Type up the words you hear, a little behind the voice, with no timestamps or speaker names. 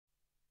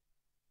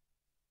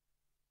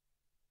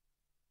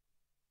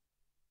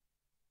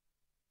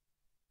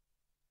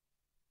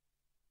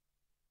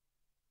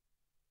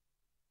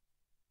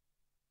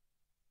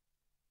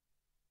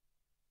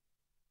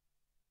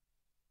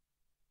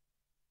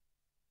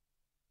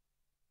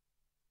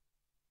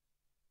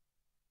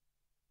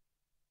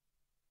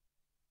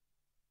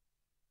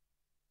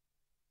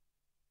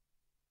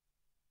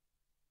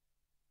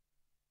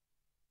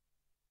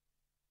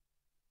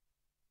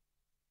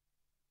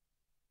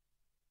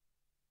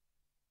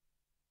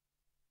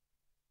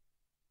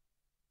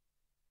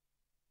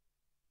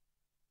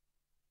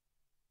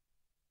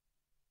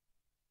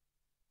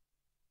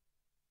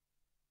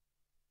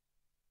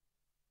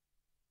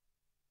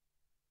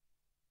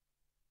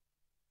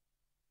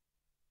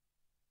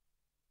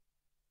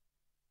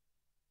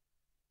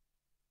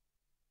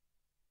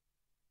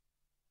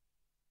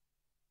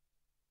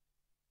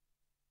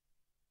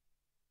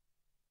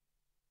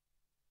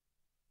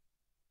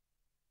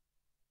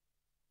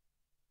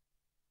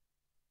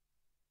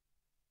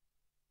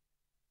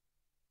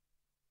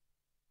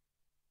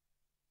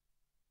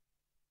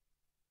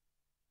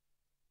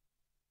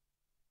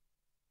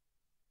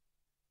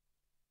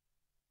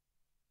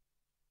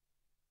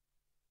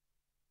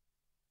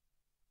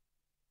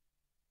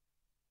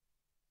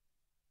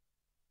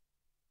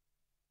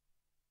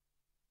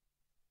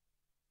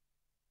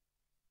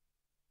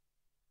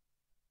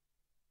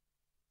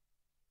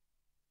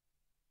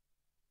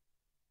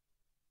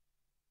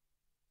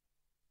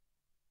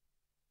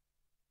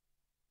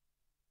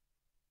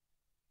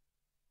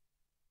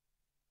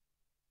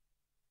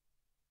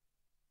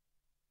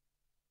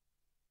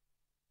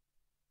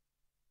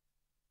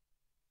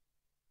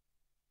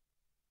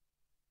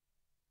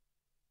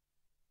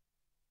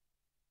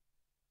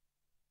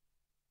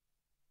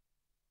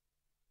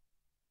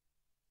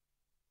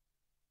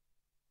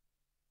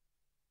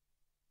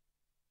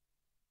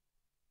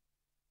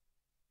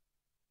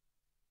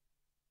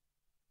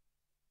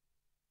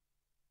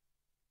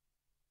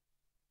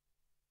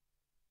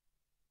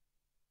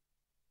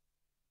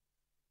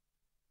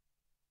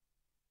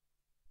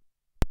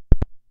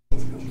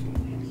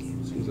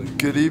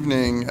Good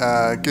evening.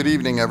 Good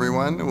evening,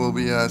 everyone. We'll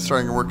be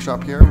starting a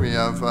workshop here. We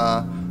have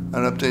an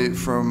update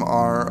from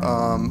our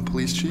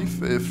police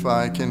chief. If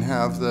I can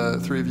have the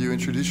three of you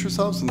introduce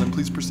yourselves, and then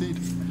please proceed.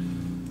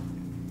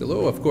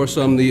 Hello. Of course,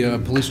 I'm the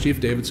police chief,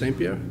 David St.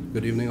 Pierre.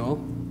 Good evening,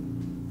 all.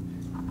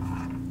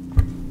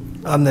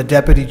 I'm the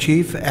deputy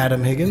chief,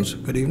 Adam Higgins.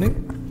 Good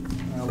evening.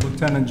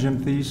 Lieutenant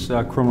Jim Thies,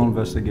 Criminal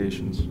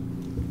Investigations.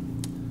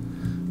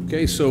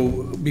 Okay, so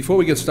before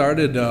we get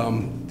started,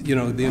 you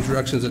know, the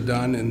introductions are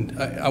done, and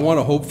I want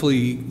to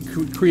hopefully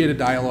create a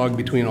dialogue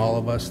between all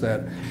of us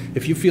that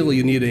if you feel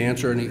you need to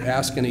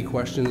ask any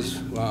questions,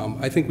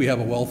 I think we have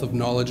a wealth of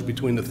knowledge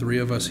between the three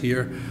of us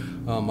here.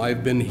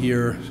 I've been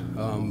here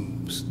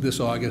this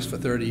August for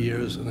 30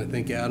 years, and I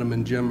think Adam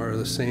and Jim are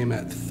the same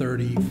at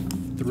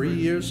 33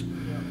 years.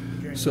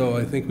 So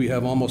I think we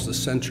have almost a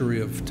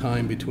century of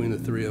time between the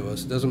three of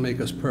us. It doesn't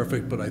make us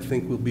perfect, but I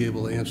think we'll be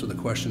able to answer the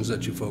questions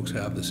that you folks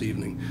have this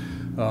evening.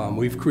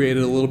 We've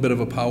created a little bit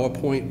of a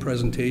PowerPoint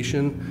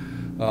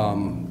presentation.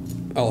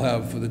 I'll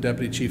have the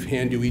deputy chief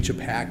hand you each a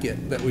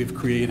packet that we've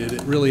created.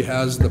 It really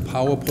has the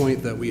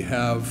PowerPoint that we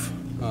have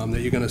that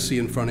you're going to see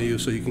in front of you,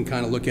 so you can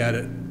kind of look at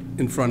it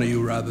in front of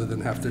you rather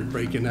than have to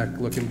break your neck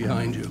looking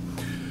behind you.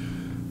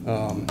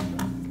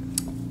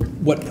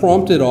 What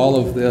prompted all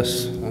of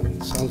this,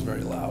 it sounds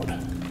very loud,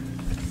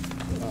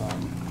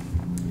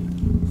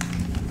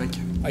 Thank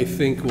you. I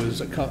think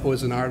was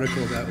an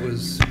article that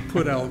was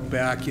put out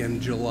back in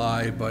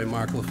July by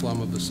Mark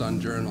LaFlemme of the Sun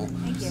Journal.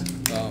 Thank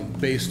you.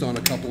 Based on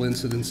a couple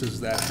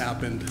incidences that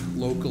happened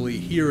locally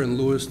here in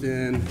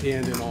Lewiston and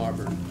in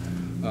Auburn.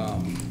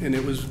 And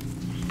it was,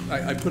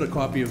 I put a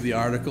copy of the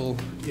article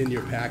in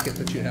your packet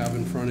that you have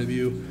in front of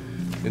you,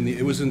 and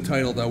it was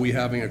entitled, "Are We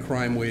Having a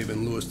Crime Wave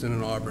in Lewiston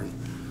and Auburn?"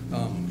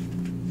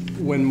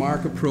 When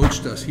Mark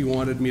approached us, he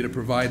wanted me to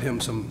provide him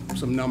some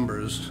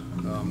numbers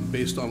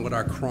based on what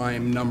our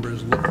crime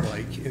numbers look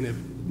like, and if,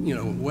 you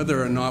know,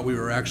 whether or not we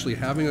were actually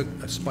having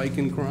a spike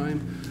in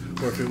crime,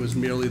 or if it was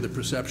merely the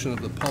perception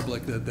of the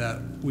public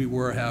that we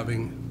were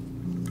having,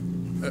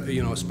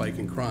 you know, a spike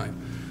in crime.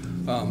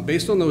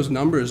 Based on those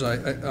numbers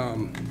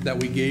that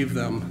we gave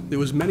them, there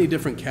was many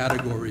different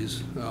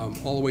categories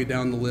all the way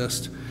down the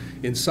list.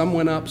 And some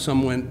went up,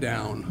 some went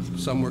down.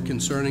 Some were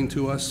concerning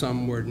to us,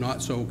 some were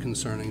not so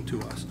concerning to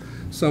us.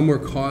 Some were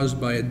caused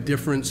by a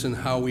difference in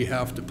how we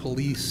have to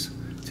police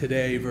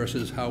today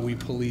versus how we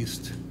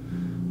policed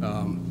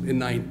in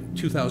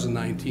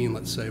 2019,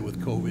 let's say, with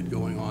COVID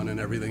going on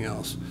and everything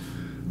else.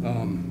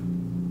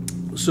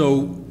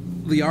 So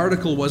the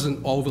article wasn't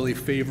overly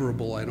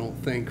favorable, I don't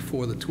think,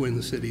 for the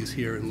Twin Cities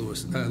here in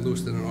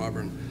Lewiston and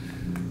Auburn.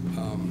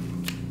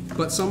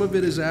 But some of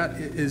it is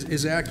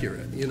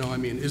accurate. You know, I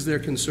mean, is there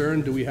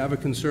concern? Do we have a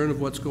concern of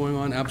what's going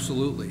on?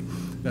 Absolutely.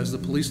 As the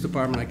police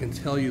department, I can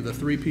tell you the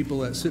three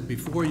people that sit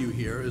before you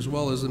here, as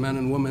well as the men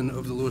and women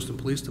of the Lewiston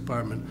Police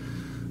Department,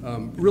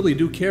 really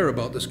do care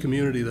about this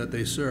community that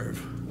they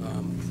serve.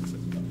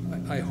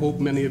 I hope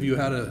many of you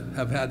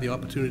have had the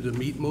opportunity to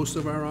meet most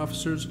of our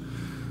officers.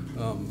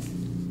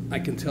 I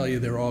can tell you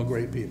they're all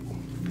great people,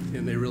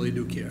 and they really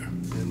do care,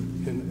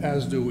 and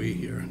as do we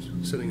here,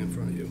 sitting in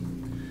front of you.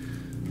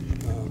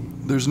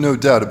 There's no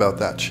doubt about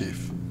that,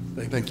 Chief.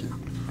 Thank you.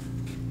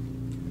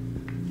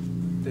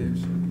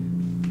 Dave.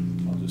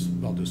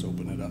 I'll just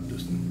open it up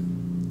just.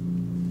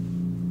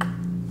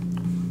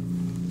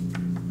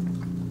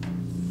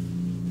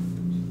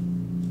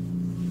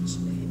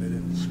 They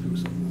didn't screw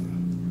something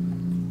up.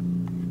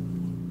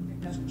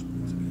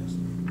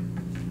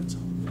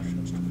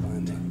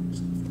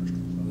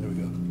 Oh, there we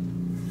go.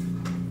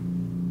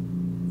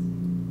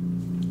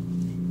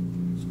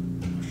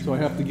 So I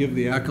have to give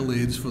the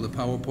accolades for the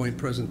PowerPoint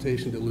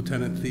presentation to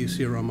Lieutenant Thies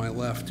here on my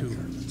left, who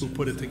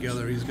put it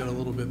together. He's got a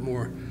little bit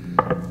more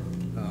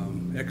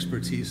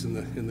expertise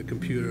in the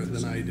computer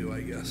than I do,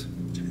 I guess.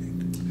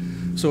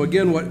 So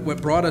again,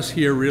 what brought us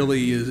here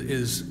really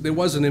is there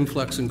was an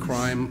influx in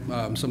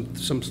crime, some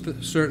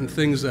certain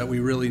things that we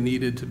really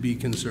needed to be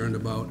concerned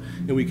about,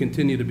 and we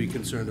continue to be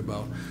concerned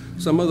about.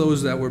 Some of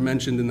those that were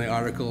mentioned in the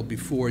article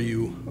before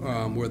you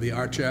were the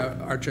Arch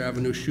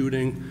Avenue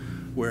shooting,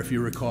 where, if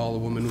you recall, a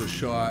woman was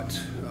shot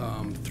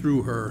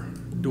through her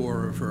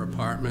door of her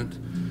apartment.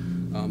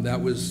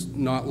 That was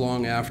not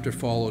long after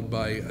followed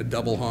by a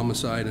double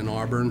homicide in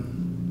Auburn.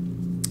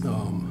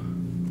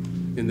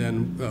 And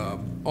then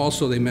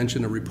also they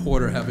mentioned a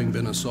reporter having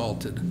been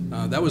assaulted.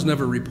 That was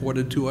never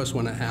reported to us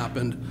when it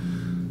happened,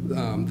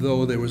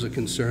 though there was a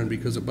concern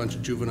because a bunch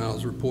of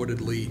juveniles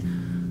reportedly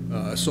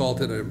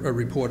assaulted a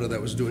reporter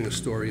that was doing a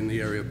story in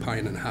the area of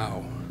Pine and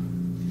Howe.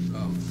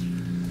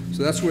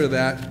 So that's where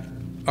that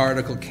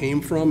article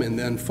came from, and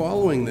then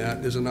following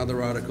that, there's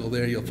another article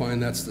there. You'll find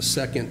that's the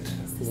second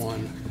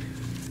one.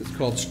 It's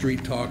called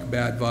Street Talk,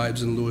 Bad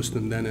Vibes in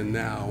Lewiston Then and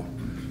Now.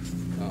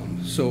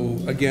 So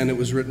again, it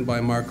was written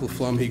by Mark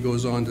LaFlemme. He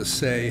goes on to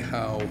say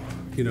how,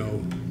 you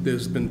know,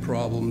 there's been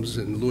problems,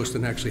 and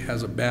Lewiston actually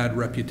has a bad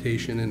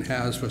reputation and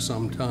has for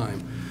some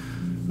time.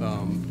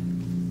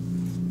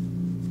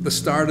 the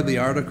start of the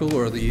article,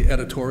 or the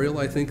editorial,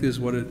 I think is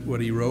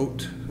what he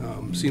wrote,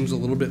 seems a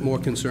little bit more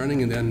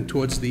concerning. And then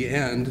towards the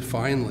end,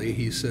 finally,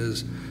 he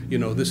says, you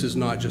know, this is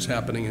not just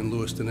happening in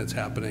Lewiston, it's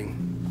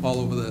happening all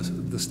over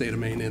the state of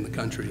Maine and the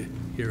country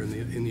here in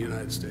the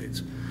United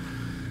States.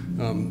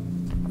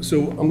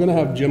 So I'm going to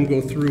have Jim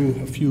go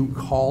through a few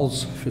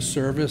calls for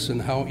service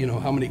and how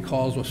many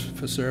calls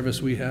for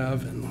service we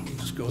have, and we'll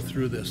just go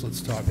through this.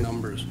 Let's talk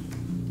numbers.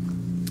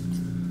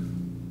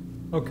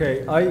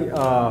 Okay,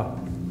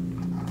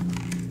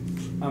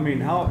 I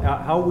mean,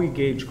 how we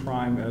gauge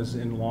crime as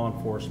in law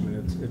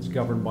enforcement, it's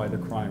governed by the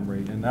crime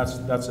rate, and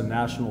that's a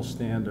national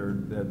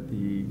standard that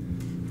the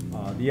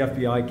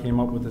FBI came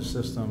up with the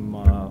system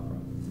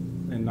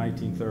in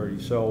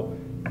 1930. So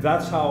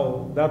that's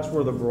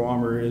where the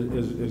barometer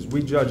is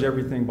we judge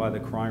everything by the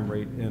crime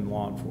rate in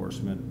law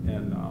enforcement,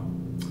 and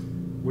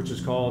which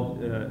is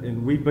called,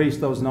 and we base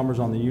those numbers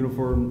on the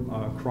Uniform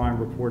Crime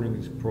Reporting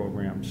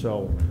Program.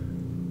 So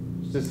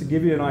just to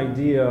give you an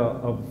idea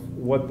of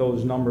what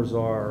those numbers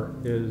are,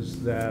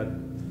 is that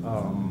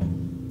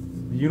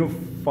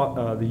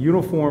the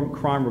Uniform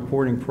Crime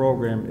Reporting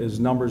Program is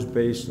numbers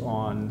based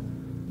on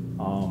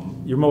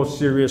your most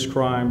serious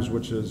crimes,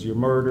 which is your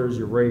murders,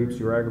 your rapes,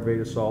 your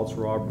aggravated assaults,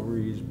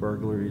 robberies,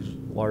 burglaries,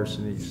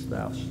 larcenies,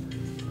 thefts.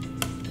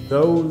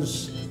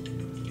 Those,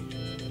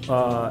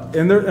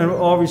 and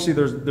obviously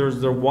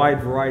there's a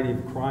wide variety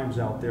of crimes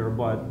out there,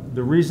 but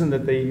the reason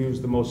that they use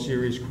the most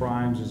serious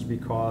crimes is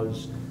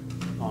because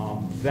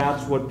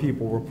that's what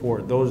people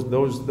report.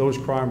 Those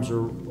crimes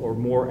are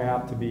more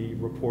apt to be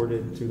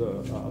reported to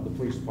the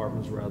police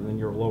departments rather than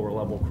your lower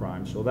level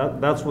crimes. So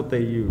that's what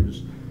they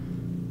use.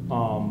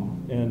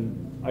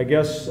 And I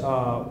guess,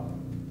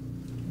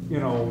 you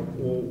know,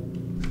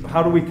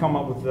 how do we come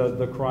up with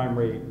the crime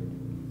rate,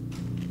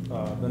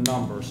 the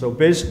number? So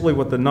basically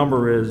what the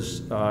number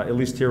is, at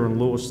least here in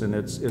Lewiston,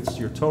 it's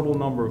your total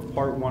number of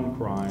Part 1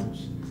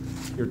 crimes,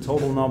 your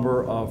total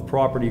number of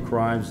property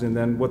crimes, and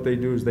then what they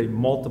do is they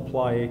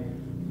multiply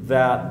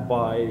that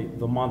by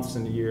the months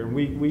in the year. And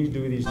we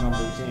do these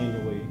numbers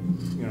annually,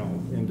 you know,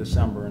 in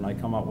December, and I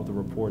come out with a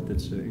report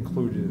that's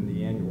included in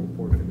the annual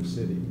report for the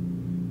city.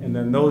 And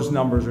then those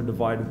numbers are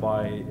divided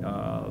by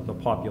the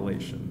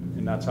population,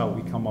 and that's how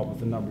we come up with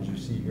the numbers you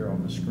see here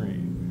on the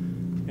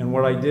screen. And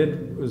what I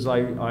did was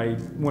I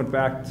went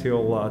back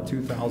till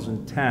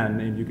 2010,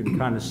 and you can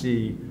kind of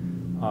see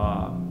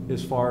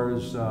as far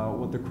as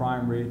what the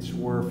crime rates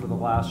were for the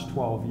last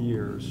 12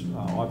 years.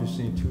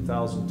 Obviously in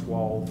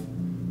 2012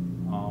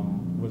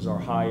 was our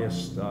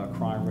highest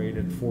crime rate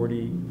at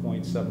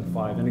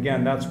 40.75. And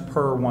again, that's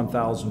per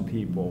 1,000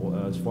 people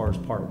as far as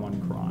Part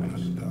 1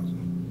 crimes.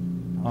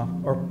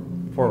 Or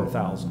per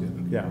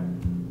 1,000, yeah.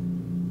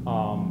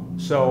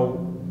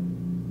 So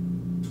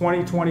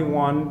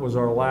 2021 was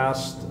our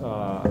last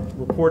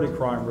reported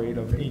crime rate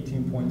of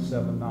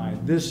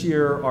 18.79. This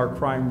year, our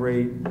crime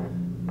rate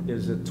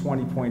is at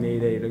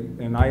 20.88,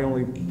 and I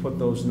only put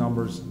those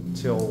numbers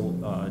till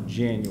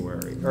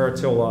January, or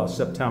till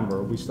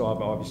September. We still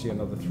have obviously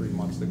another 3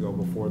 months to go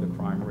before the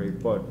crime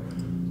rate, but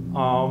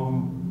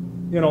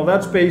you know,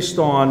 that's based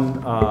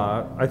on,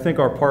 I think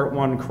our Part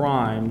 1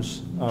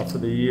 crimes for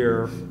the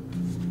year,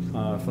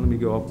 let me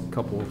go up a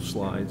couple of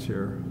slides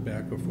here.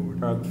 Back or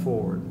forward?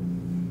 Forward.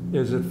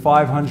 Is at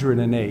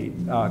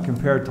 508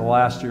 compared to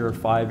last year at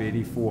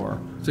 584.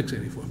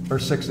 684. Or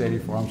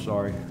 684, I'm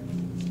sorry.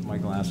 My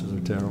glasses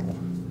are terrible.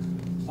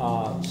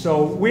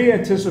 So we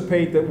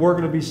anticipate that we're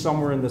going to be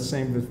somewhere in the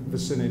same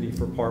vicinity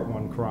for Part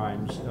 1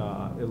 crimes,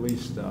 at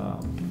least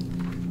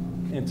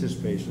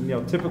anticipation. You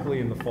know, typically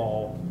in the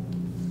fall,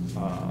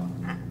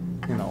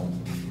 you know,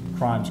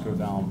 crimes go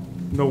down.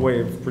 No way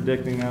of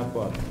predicting that,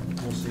 but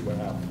we'll see what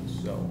happens.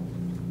 So,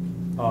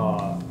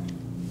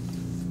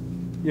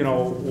 you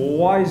know,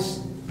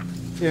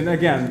 and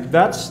again,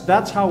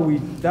 that's how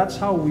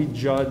we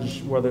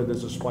judge whether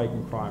there's a spike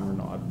in crime or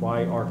not,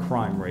 by our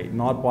crime rate,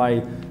 not by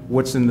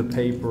what's in the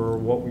paper or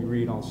what we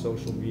read on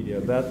social media.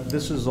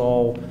 This is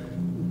all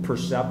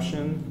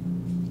perception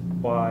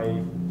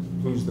by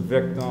who's the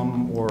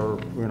victim, or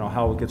you know,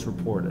 how it gets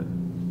reported.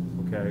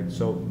 Okay,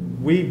 so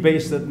we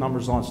base the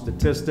numbers on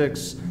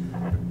statistics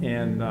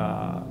and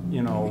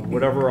you know,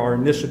 whatever our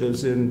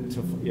initiatives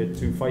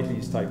to fight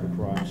these type of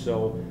crimes.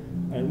 So,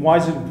 and why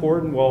is it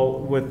important?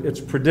 Well, it's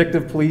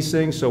predictive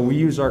policing, so we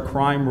use our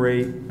crime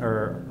rate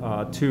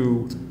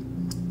to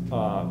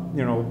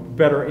you know,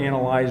 better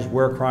analyze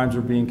where crimes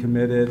are being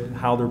committed,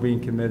 how they're being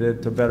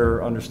committed, to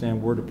better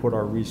understand where to put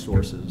our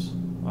resources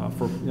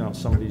for you know,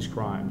 some of these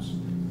crimes.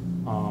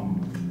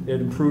 It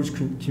improves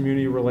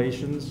community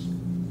relations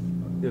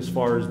as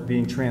far as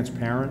being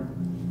transparent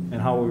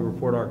and how we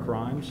report our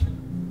crimes.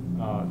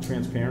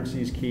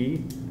 Transparency is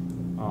key.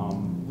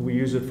 We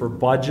use it for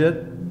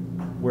budget,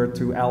 where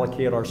to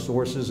allocate our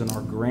sources and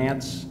our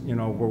grants, you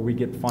know, where we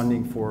get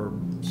funding for,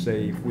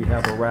 say, if we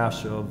have a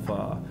rash of,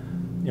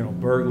 you know,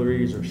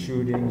 burglaries or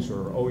shootings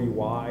or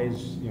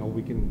OUIs, you know,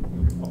 we can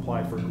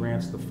apply for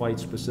grants to fight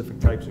specific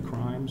types of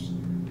crimes.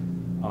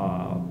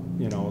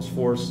 You know, as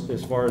far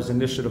as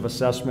initiative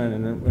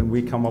assessment, and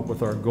we come up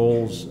with our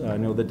goals. I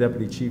know the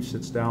deputy chief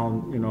sits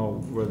down, you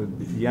know, whether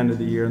at the end of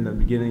the year and the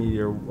beginning of the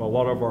year. A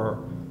lot of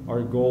our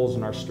goals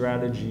and our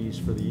strategies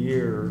for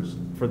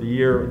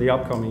the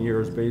upcoming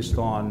year is based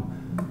on,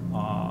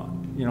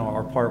 you know,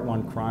 our Part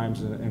 1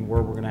 crimes and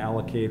where we're going to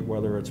allocate,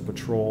 whether it's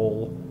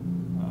patrol,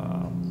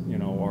 you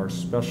know, our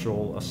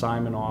special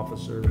assignment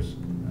officers,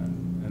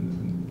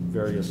 and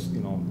various, you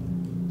know.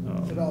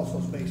 It also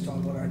is based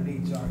on what our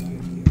needs are year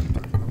to year.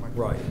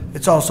 Right.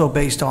 It's also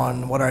based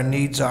on what our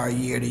needs are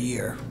year to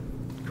year.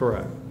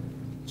 Correct.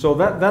 So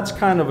that's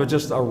kind of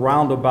just a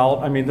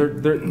roundabout. I mean,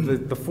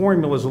 the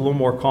formula is a little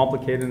more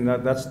complicated, and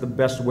that's the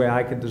best way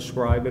I could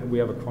describe it. We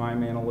have a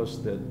crime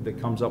analyst that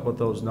comes up with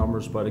those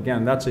numbers, but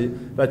again, that's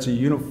a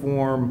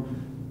uniform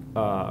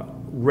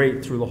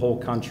rate through the whole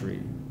country.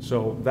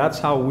 So that's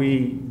how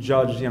we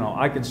judge. You know,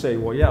 I could say,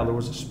 well, yeah, there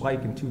was a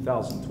spike in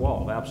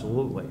 2012,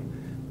 absolutely.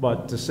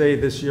 But to say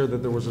this year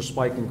that there was a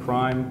spike in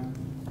crime,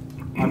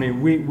 I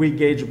mean, we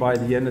gauge by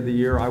the end of the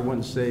year. I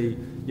wouldn't say,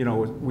 you know,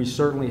 we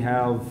certainly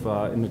have,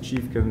 and the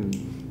chief can,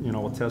 you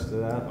know, attest to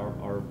that,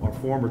 our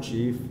former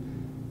chief,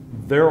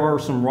 there are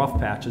some rough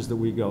patches that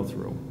we go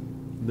through.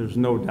 There's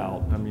no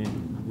doubt. I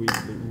mean,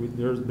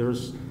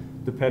 there's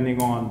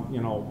depending on, you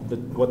know,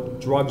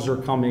 what drugs are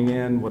coming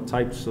in, what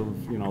types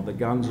of, you know, the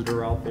guns that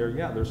are out there.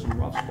 Yeah, there's some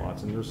rough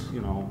spots, and there's,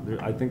 you know,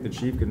 I think the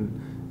chief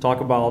can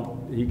talk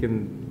about, we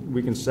can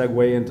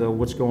segue into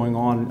what's going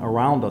on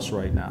around us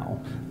right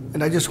now.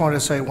 And I just wanted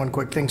to say one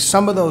quick thing.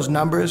 Some of those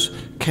numbers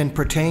can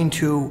pertain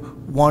to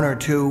one or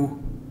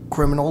two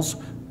criminals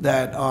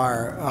that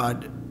are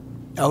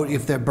out.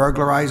 If they're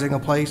burglarizing a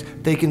place,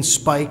 they can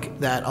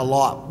spike that a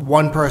lot.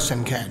 One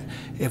person can.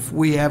 If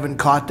we haven't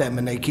caught them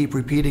and they keep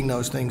repeating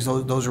those things,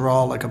 those are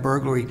all like a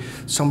burglary.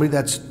 Somebody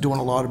that's doing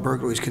a lot of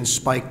burglaries can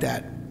spike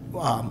that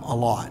a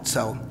lot.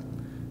 So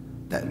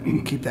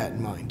keep that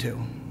in mind too.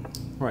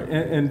 Right,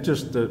 and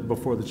just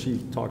before the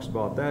chief talks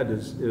about that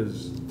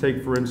is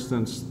take for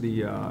instance the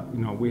you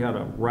know, we had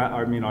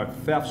our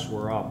thefts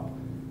were up,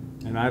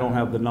 and I don't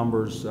have the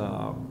numbers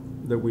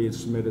that we had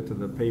submitted to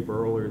the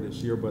paper earlier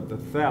this year, but the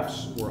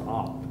thefts were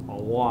up a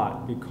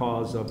lot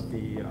because of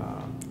the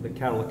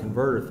catalytic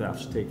converter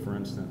thefts. Take for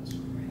instance,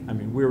 I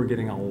mean, we were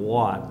getting a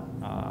lot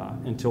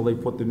until they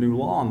put the new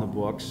law on the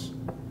books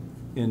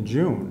in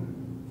June.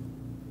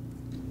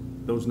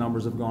 Those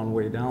numbers have gone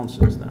way down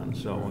since then.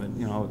 So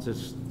you know, it's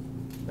just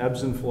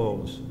ebbs and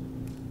flows.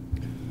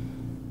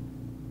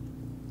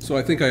 So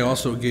I think I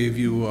also gave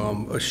you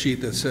a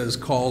sheet that says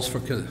calls for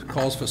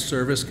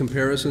service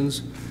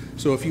comparisons.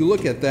 So if you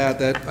look at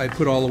that I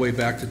put all the way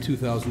back to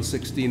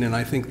 2016, and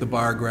I think the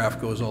bar graph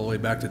goes all the way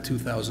back to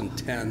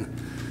 2010.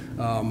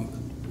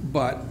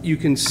 But you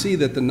can see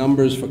that the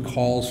numbers for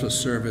calls for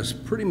service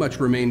pretty much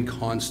remain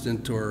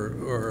constant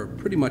or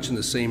pretty much in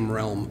the same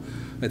realm.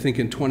 I think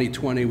in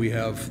 2020 we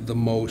have the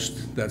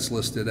most that's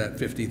listed at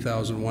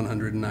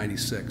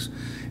 50,196,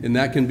 and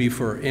that can be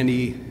for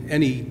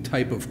any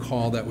type of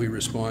call that we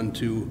respond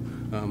to,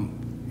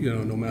 you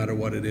know, no matter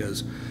what it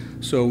is.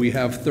 So we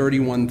have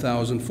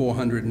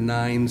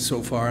 31,409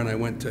 so far, and I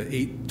went to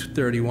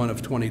 8/31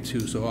 of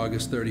 22, so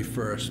August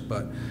 31st.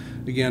 But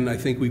again, I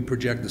think we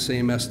project the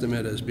same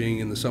estimate as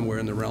being somewhere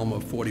in the realm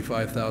of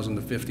 45,000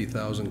 to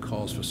 50,000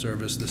 calls for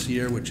service this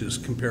year, which is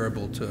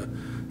comparable to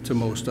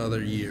most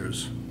other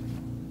years.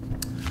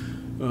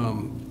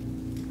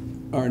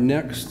 Our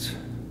next,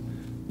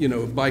 you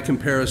know, by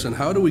comparison,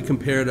 how do we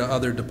compare to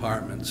other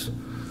departments?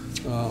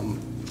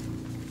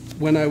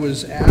 When I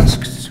was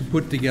asked to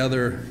put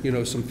together, you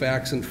know, some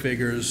facts and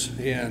figures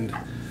and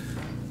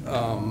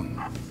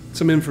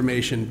some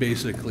information,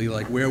 basically,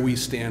 like where we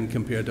stand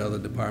compared to other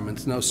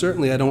departments. Now,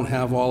 certainly I don't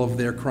have all of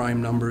their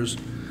crime numbers,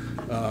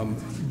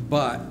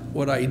 but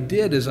what I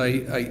did is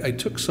I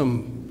took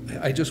some,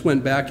 I just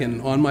went back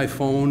and on my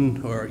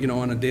phone, or, you know,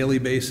 on a daily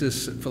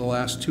basis for the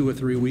last 2 or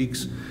 3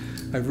 weeks,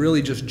 I've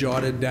really just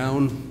jotted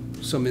down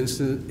some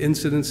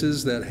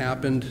incidences that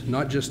happened,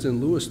 not just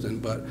in Lewiston,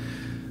 but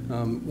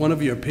one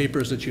of your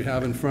papers that you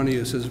have in front of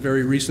you says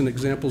very recent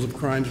examples of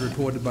crimes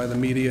reported by the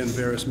media in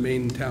various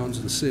Maine towns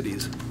and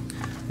cities.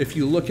 If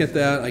you look at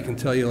that, I can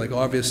tell you, like,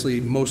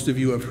 obviously most of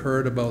you have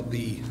heard about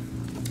the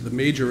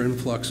major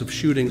influx of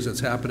shootings that's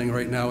happening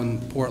right now in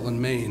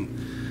Portland, Maine.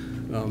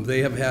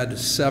 They have had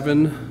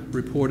 7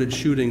 reported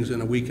shootings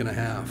in a week and a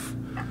half.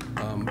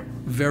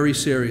 Very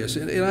serious.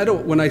 And I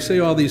don't, when I say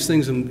all these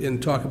things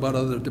and talk about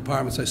other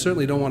departments, I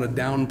certainly don't want to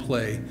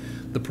downplay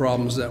the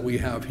problems that we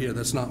have here.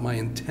 That's not my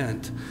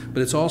intent.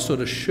 But it's also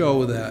to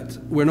show that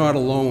we're not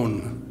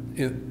alone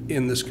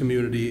in this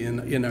community, in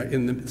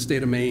the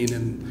state of Maine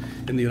and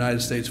in the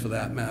United States for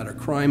that matter.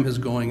 Crime is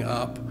going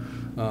up.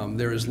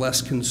 There is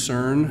less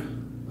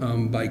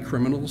concern by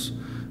criminals.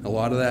 A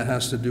lot of that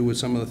has to do with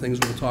some of the things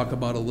we'll talk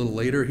about a little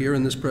later here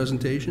in this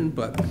presentation,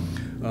 but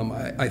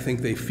I think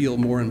they feel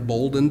more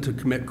emboldened to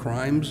commit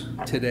crimes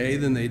today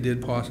than they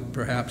did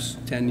perhaps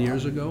 10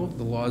 years ago.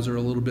 The laws are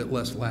a little bit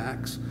less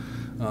lax.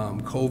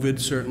 COVID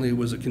certainly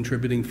was a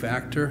contributing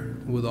factor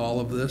with all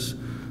of this.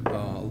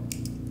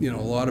 you know,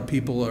 a lot of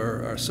people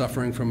are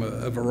suffering from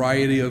a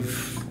variety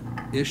of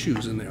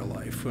issues in their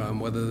life,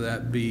 whether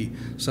that be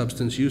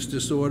substance use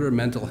disorder,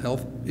 mental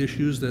health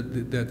issues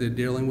that they're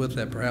dealing with,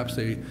 that perhaps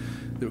they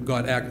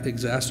got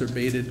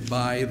exacerbated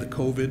by the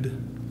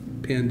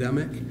COVID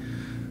pandemic.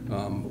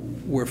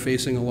 We're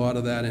facing a lot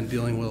of that and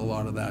dealing with a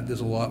lot of that.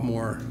 There's a lot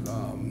more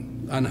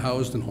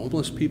unhoused and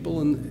homeless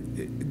people,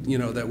 and you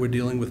know, that we're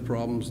dealing with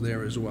problems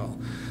there as well.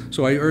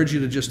 So I urge you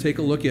to just take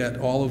a look at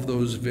all of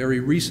those very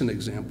recent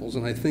examples.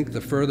 And I think the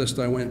furthest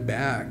I went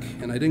back,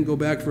 and I didn't go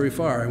back very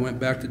far, I went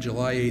back to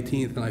July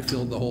 18th and I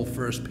filled the whole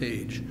first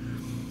page.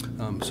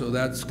 So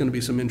that's going to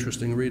be some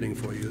interesting reading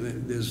for you.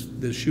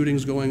 There's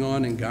shootings going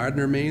on in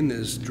Gardner, Maine.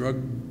 There's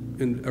drug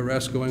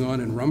arrests going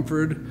on in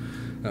Rumford.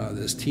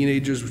 There's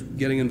teenagers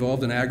getting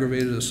involved in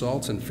aggravated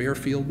assaults in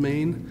Fairfield,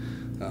 Maine.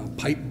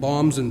 Pipe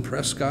bombs in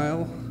Presque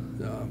Isle.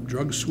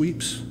 Drug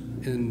sweeps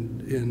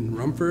in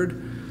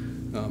Rumford.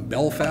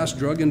 Belfast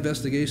drug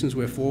investigations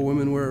where 4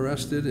 women were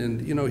arrested.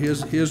 And you know,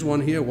 here's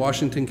one here.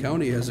 Washington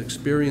County has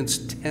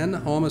experienced 10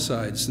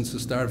 homicides since the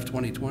start of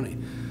 2020.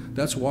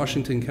 That's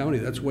Washington County.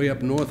 That's way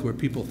up north where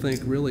people think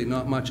really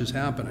not much is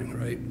happening,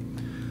 right?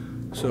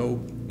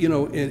 So, you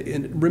know,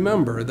 and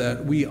remember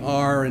that we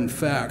are, in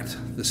fact,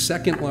 the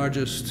second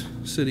largest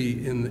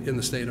city in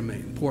the state of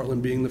Maine,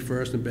 Portland being the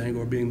first and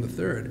Bangor being the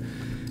third.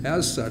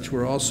 As such,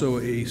 we're also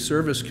a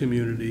service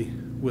community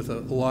with a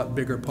lot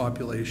bigger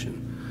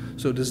population.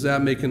 So does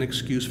that make an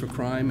excuse for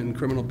crime and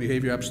criminal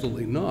behavior?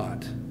 Absolutely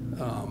not.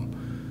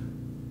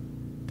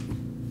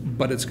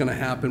 But it's going to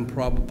happen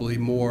probably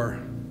more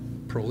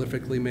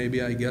prolifically,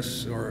 maybe, I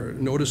guess, or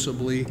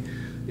noticeably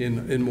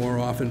in more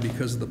often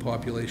because of the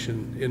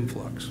population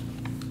influx.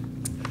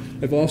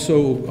 I've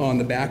also, on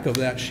the back of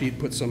that sheet,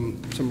 put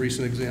some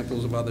recent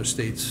examples of other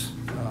states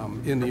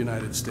in the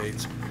United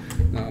States.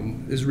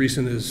 As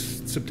recent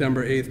as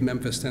September 8th,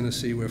 Memphis,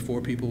 Tennessee, where 4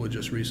 people were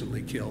just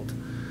recently killed.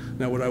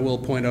 Now, what I will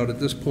point out at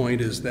this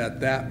point is that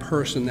that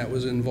person that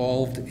was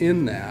involved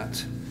in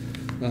that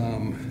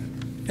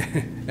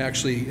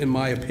actually, in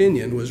my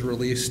opinion, was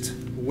released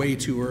way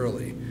too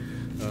early.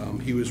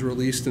 He was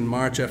released in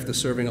March after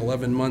serving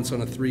 11 months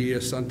on a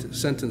 3-year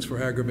sentence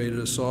for aggravated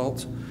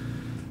assault.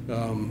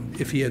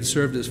 If he had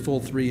served his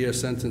full 3-year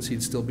sentence,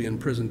 he'd still be in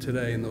prison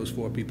today, and those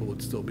 4 people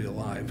would still be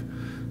alive.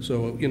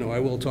 So, you know, I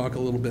will talk a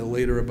little bit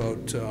later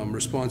about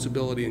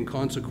responsibility and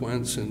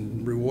consequence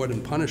and reward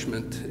and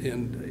punishment.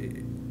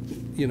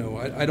 And, you know,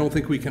 I don't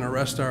think we can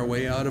arrest our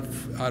way out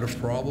of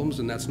problems,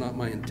 and that's not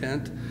my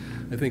intent.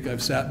 I think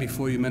I've sat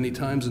before you many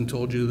times and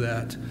told you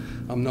that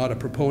I'm not a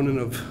proponent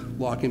of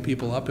locking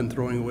people up and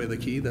throwing away the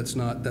key. That's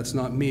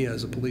not me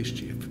as a police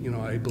chief. You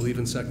know, I believe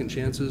in second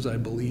chances. I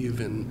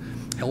believe in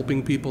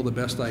helping people the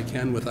best I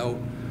can without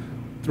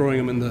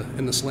throwing them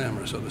in the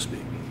slammer, so to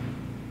speak.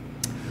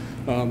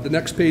 The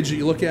next page that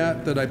you look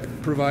at that I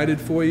provided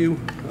for you,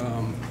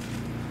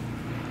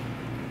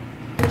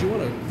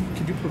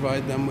 could you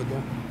provide them with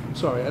that? I'm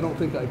sorry, I don't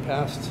think I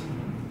passed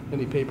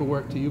any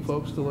paperwork to you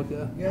folks to look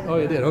at? Yeah, oh,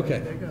 you did, okay.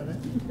 They got it.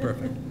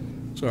 Perfect.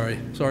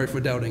 Sorry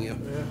for doubting you.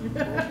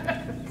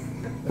 Yeah.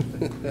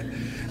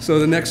 So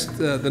the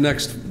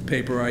next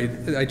paper,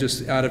 I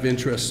just out of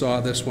interest saw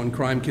this one.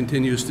 Crime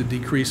continues to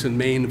decrease in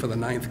Maine for the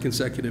 9th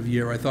consecutive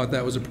year. I thought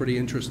that was a pretty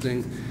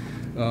interesting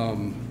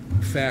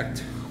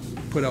fact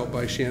put out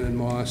by Shannon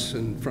Moss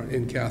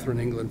and Catherine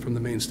England from the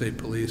Maine State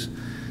Police.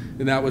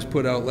 And that was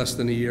put out less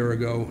than a year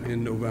ago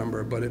in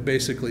November. But it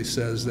basically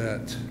says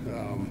that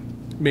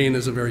Maine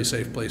is a very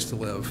safe place to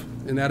live,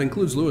 and that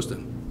includes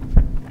Lewiston.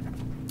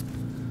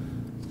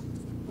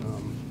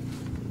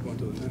 Go on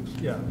to the next.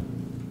 Yeah.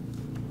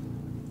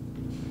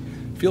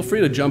 Feel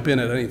free to jump in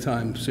at any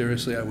time.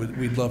 Seriously,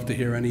 we'd love to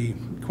hear any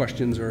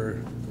questions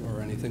or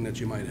anything that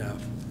you might have.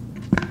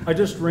 I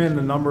just ran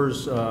the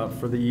numbers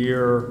for the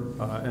year,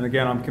 and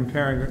again, I'm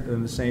comparing it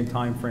in the same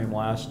time frame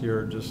last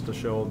year just to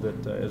show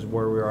that is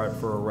where we are at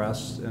for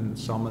arrests and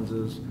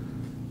summonses.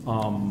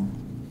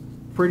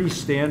 Pretty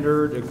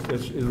standard,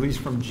 at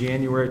least from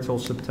January till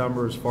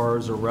September as far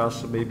as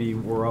arrests. Maybe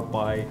we're up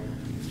by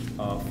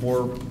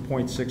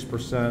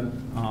 4.6%.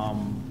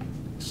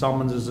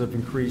 Summonses have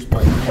increased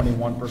by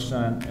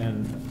 21%,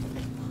 and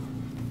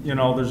you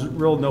know, there's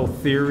real no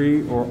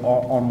theory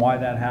on why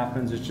that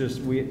happens. It's just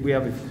we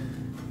have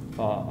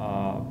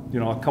you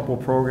know, a couple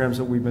of programs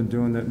that we've been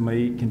doing that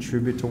may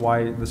contribute to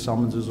why the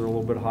summonses are a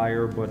little bit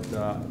higher. But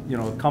you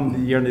know,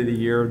 come the end of the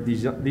year,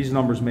 these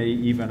numbers may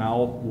even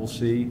out. We'll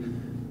see.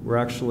 We're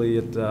actually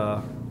at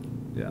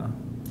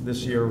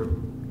this year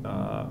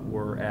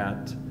we're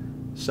at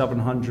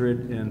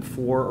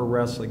 704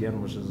 arrests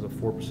again, which is a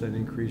 4%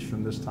 increase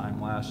from this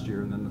time last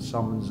year, and then the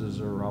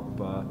summonses are up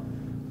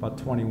about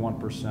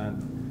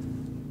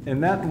 21%,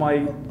 and that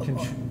might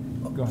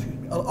go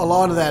ahead. A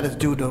lot of that is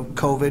due to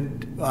COVID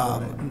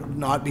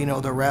not being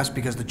able to arrest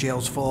because the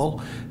jail's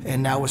full,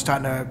 and now we're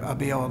starting to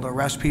be able to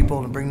arrest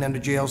people and bring them to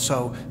jail.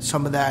 So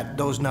some of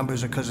those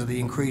numbers are because of the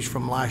increase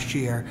from last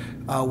year,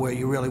 where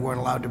you really weren't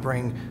allowed to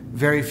bring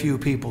very few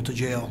people to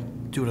jail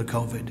due to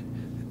COVID.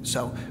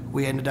 So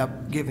we ended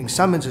up giving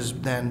summonses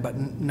then, but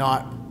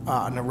not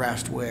an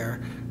arrest,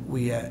 where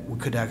we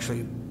could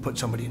actually put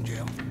somebody in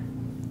jail.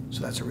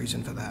 So that's a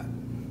reason for that.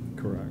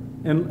 Correct.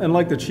 And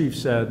like the chief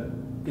said,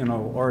 you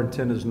know, our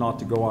intent is not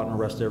to go out and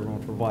arrest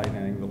everyone for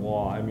violating the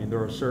law. I mean,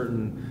 there are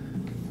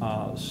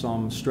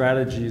some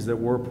strategies that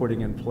we're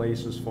putting in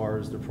place as far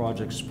as the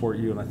Project Support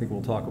You, and I think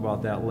we'll talk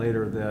about that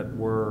later, that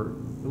we're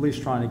at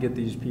least trying to get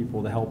these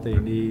people the help they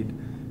need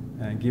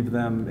and give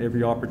them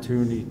every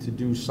opportunity to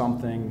do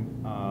something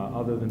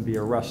other than be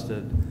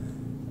arrested,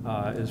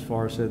 as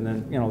far as, and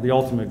then, you know, the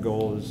ultimate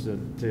goal is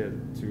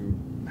to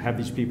have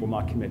these people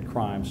not commit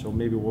crime. So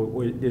maybe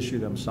we'll issue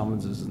them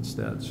summonses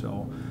instead.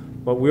 So,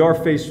 but we are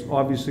faced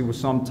obviously with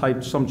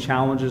some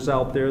challenges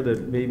out there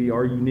that maybe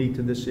are unique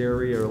to this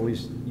area, or at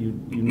least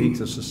unique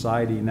to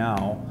society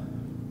now.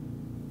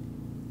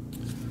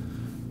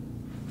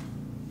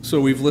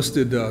 So we've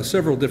listed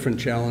several different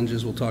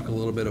challenges. We'll talk a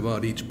little bit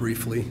about each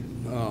briefly.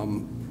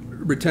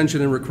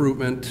 Retention and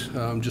recruitment,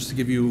 just to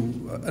give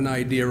you an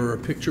idea or a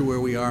picture where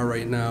we are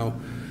right now.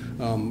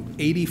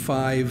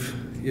 85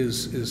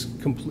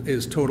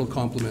 is total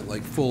complement,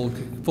 like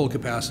full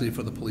capacity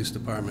for the police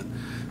department.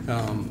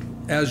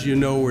 As you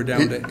know, we're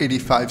down to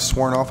 85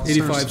 sworn officers?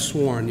 85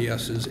 sworn,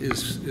 yes,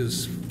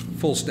 is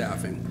full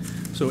staffing.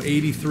 So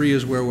 83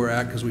 is where we're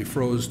at because we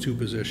froze 2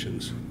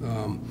 positions.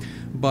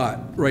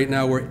 But right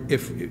now,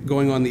 if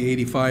going on the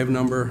 85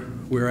 number,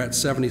 we're at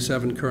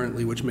 77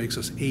 currently, which makes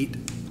us 8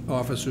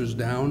 officers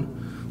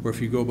down. Or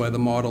if you go by the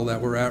model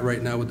that we're at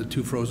right now with the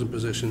 2 frozen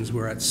positions,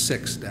 we're at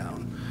 6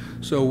 down.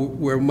 So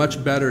we're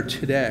much better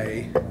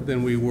today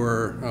than we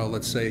were,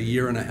 let's say, a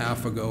year and a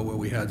half ago, where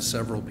we had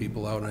several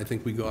people out, and I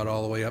think we got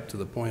all the way up to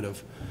the point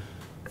of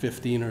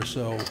 15 or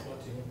so.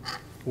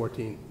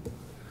 14.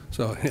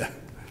 So, yeah,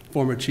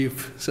 former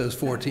chief says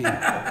 14.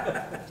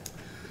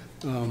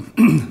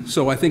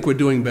 So I think we're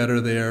doing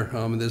better there.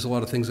 There's a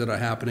lot of things that are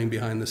happening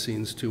behind the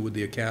scenes, too, with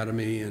the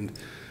academy, and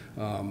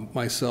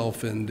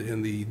myself and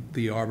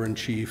the Auburn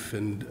chief,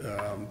 and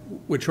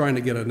we're trying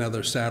to get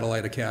another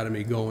satellite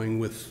academy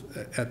going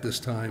at this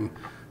time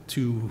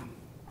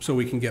so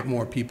we can get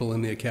more people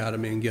in the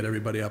academy and get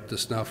everybody up to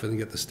snuff and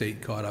get the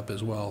state caught up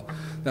as well.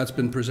 That's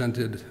been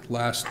presented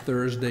last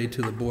Thursday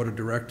to the board of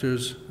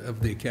directors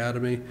of the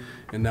academy,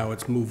 and now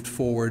it's moved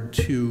forward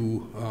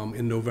to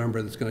in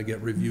November. That's going to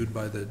get reviewed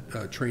by the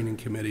training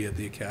committee at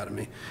the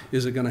academy.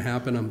 Is it going to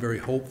happen? I'm very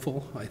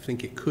hopeful. I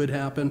think it could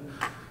happen,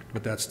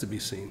 but that's to be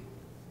seen.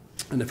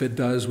 And if it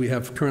does, we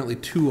have currently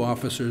 2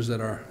 officers that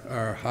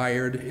are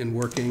hired and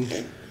working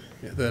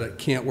that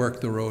can't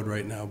work the road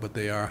right now, but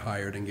they are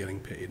hired and getting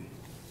paid.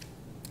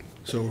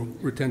 So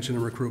retention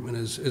and recruitment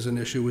is an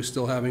issue. We're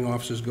still having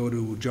officers go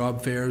to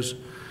job fairs,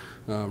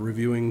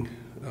 reviewing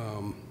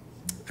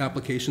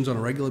applications on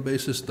a regular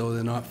basis, though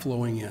they're not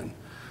flowing in.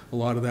 A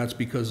lot of that's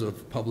because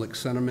of public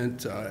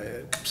sentiment.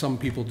 Some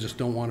people just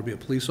don't want to be a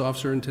police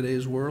officer in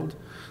today's world.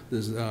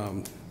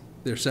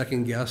 They're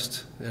second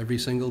guessed every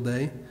single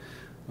day.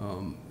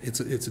 It's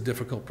a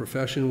difficult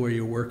profession where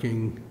you're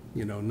working,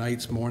 you know,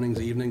 nights, mornings,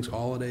 evenings,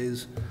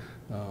 holidays,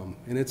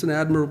 and it's an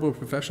admirable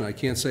profession. I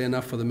can't say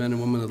enough for the men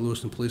and women of the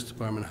Lewiston Police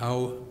Department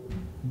how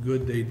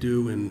good they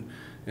do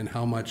and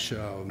how much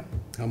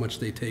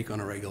they take on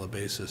a regular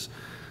basis.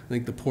 I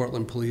think the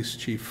Portland police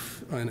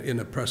chief in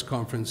a press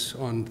conference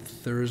on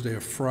Thursday or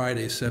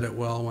Friday said it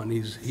well when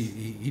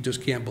he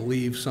just can't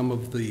believe some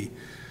of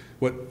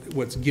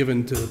what's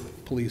given to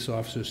police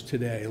officers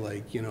today.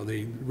 Like, you know,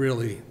 they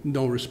really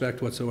no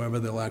respect whatsoever.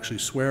 They'll actually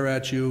swear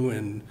at you,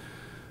 and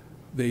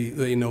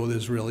they know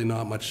there's really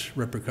not much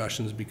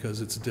repercussions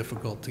because it's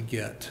difficult to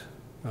get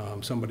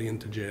somebody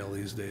into jail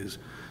these days.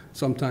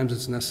 Sometimes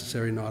it's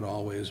necessary, not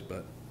always,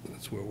 but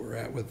that's where we're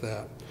at with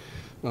that.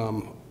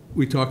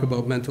 We talk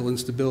about mental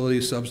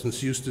instability,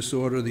 substance use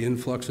disorder, the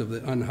influx of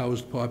the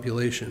unhoused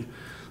population.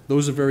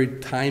 Those are very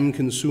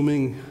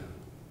time-consuming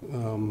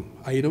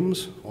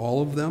items,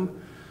 all of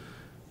them.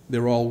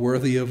 They're all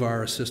worthy of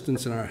our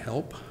assistance and our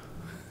help.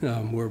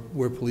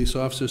 We're police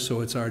officers,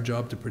 so it's our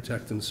job to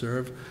protect and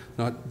serve,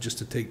 not just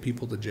to take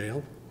people to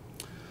jail.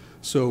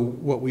 So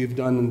what we've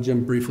done, and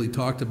Jim briefly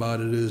talked about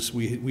it, is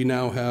we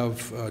now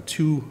have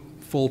 2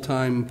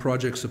 full-time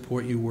Project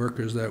Support You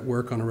workers that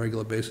work on a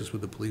regular basis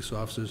with the police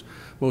officers.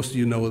 Most of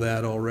you know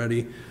that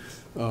already.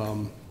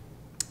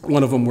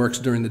 One of them works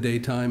during the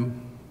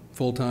daytime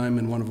full-time,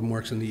 and one of them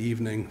works in the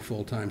evening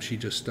full-time. She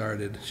just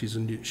started. She's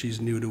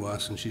new to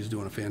us, and she's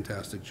doing a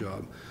fantastic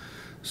job.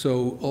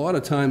 So a lot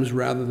of times,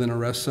 rather than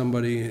arrest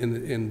somebody,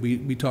 and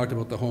we talked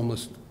about the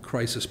homeless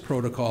crisis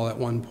protocol at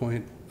one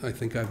point. I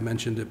think I've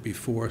mentioned it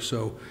before.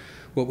 So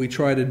what we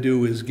try to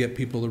do is get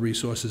people the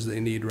resources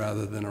they need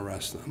rather than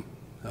arrest them.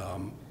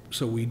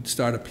 So we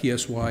start a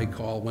PSY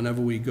call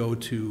whenever we go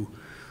to,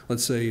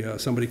 let's say,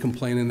 somebody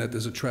complaining that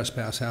there's a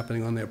trespass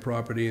happening on their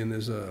property, and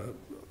there's a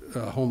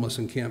homeless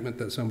encampment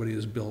that somebody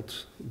has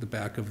built at the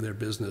back of their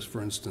business,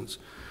 for instance.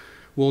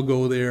 We'll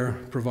go there,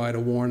 provide a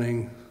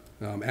warning,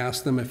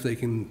 ask them if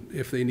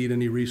they need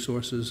any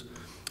resources.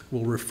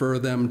 we'll refer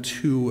them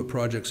to a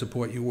project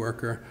support you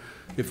worker.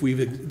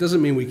 It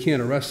doesn't mean we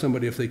can't arrest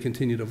somebody if they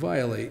continue to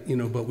violate, you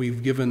know, but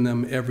we've given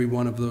them every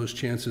one of those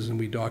chances and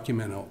we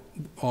document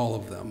all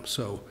of them.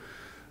 So,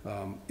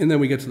 and then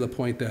we get to the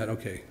point that,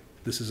 okay,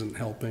 this isn't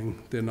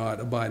helping, they're not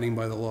abiding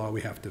by the law,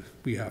 we have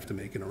to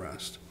make an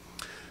arrest.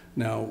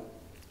 Now,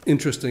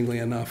 interestingly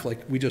enough,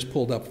 like we just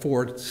pulled up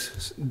 4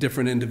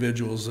 different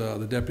individuals.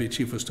 The deputy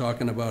chief was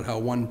talking about how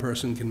one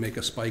person can make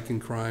a spike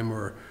in crime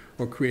or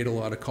create a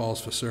lot of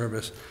calls for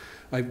service.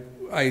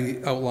 I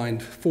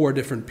outlined 4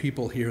 different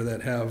people here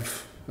that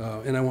have,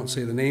 and I won't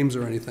say the names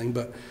or anything,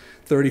 but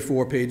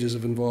 34 pages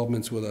of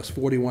involvements with us,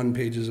 41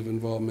 pages of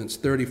involvements,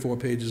 34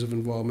 pages of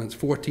involvements,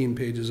 14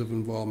 pages of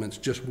involvements,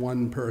 just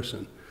one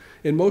person.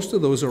 And most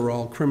of those are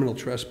all criminal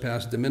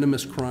trespass, de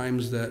minimis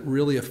crimes that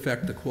really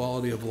affect the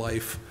quality of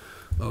life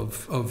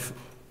of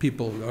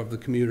people of the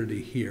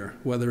community here,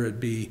 whether it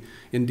be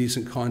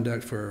indecent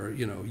conduct for,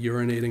 you know,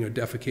 urinating or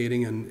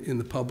defecating in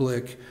the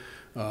public,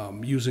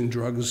 using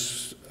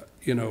drugs,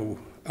 you know,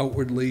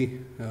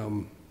 outwardly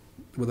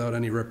without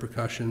any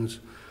repercussions.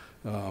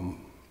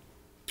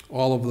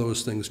 All of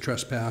those things,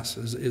 trespass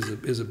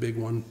is a big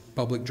one,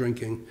 public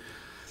drinking,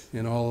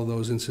 and all of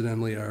those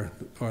incidentally are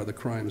the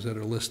crimes that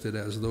are listed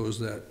as those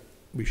that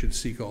we should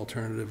seek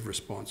alternative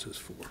responses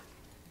for.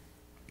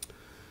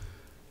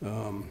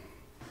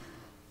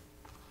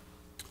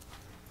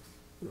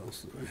 What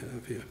else do I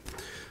have here?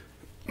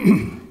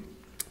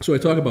 So I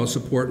talk about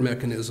support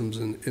mechanisms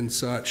and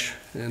such,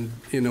 and,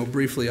 you know,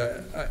 briefly,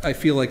 I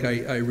feel like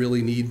I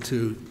really need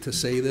to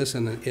say this,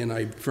 and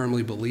I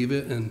firmly believe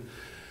it, and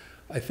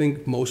I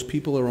think most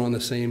people are on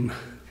the same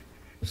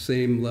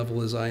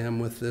level as I am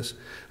with this.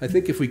 I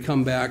think if we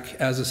come back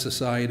as a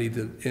society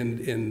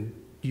and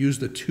use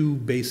the 2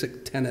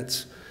 basic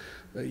tenets,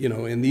 you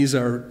know, and these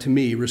are, to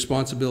me,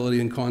 responsibility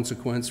and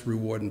consequence,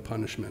 reward and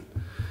punishment.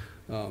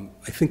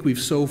 I think we've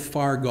so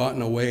far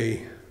gotten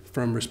away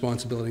from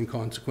responsibility and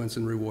consequence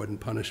and reward and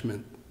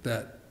punishment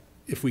that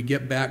if we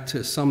get back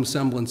to some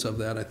semblance of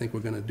that, I think we're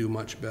going to do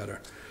much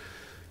better.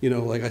 You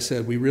know, like I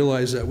said, we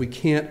realize that we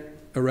can't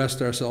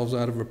arrest ourselves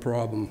out of a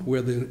problem.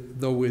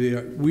 Though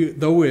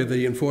we're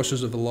the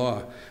enforcers of the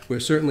law, we're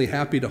certainly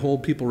happy to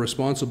hold people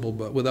responsible,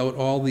 but without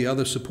all the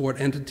other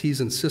support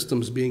entities and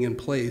systems being in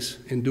place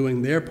and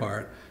doing their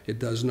part, it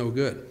does no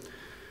good.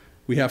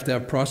 We have to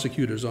have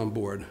prosecutors on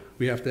board.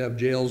 We have to have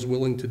jails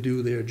willing to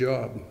do their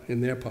job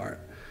in their part.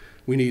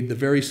 We need the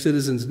very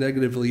citizens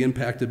negatively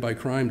impacted by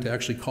crime to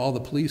actually call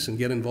the police and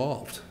get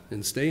involved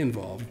and stay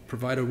involved,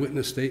 provide a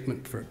witness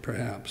statement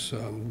perhaps,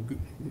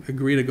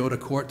 agree to go to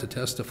court to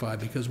testify,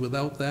 because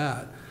without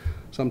that,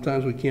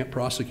 sometimes we can't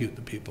prosecute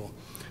the people.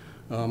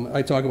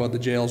 I talk about the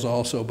jails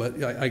also,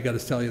 but I got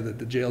to tell you that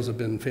the jails have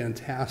been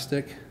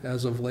fantastic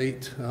as of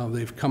late.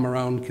 They've come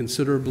around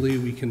considerably.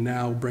 We can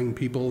now bring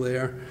people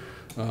there.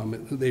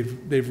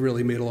 They've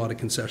really made a lot of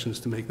concessions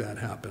to make that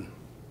happen.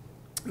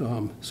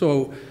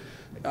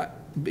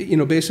 You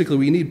know, basically,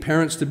 we need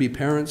parents to be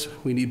parents.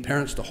 We need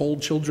parents to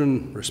hold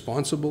children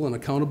responsible and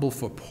accountable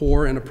for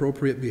poor,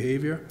 inappropriate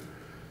behavior.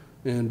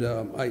 And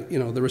you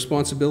know, the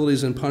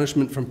responsibilities and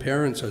punishment from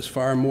parents is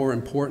far more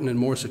important and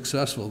more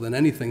successful than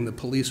anything the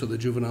police or the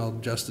juvenile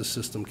justice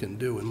system can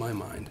do, in my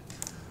mind.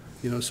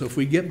 You know, so if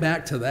we get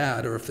back to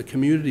that, or if the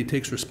community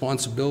takes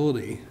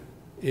responsibility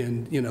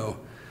and, you know,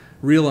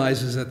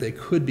 realizes that there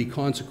could be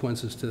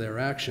consequences to their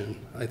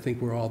action, I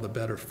think we're all the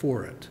better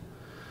for it.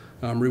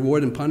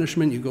 Reward and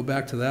punishment, you go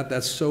back to that,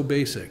 that's so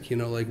basic. You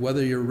know, like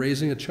whether you're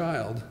raising a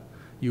child,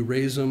 you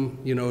raise them,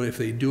 you know, if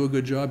they do a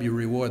good job, you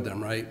reward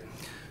them, right?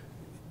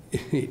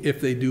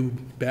 If they do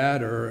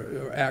bad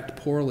or act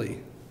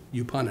poorly,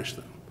 you punish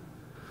them.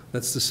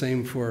 That's the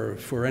same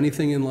for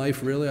anything in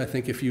life, really. I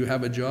think if you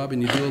have a job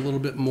and you do a little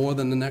bit more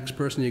than the next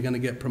person, you're going to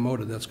get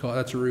promoted.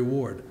 That's a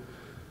reward.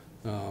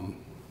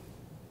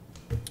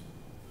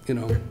 You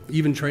know,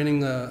 even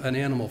training an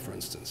animal, for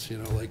instance, you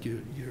know, like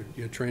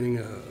you're training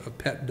a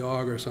pet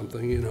dog or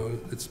something, you know,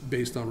 it's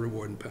based on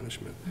reward and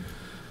punishment.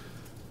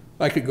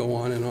 I could go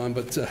on and on,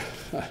 but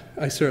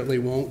I certainly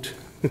won't.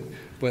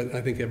 But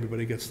I think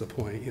everybody gets the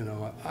point, you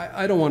know.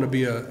 I don't want to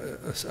be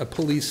a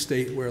police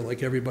state where,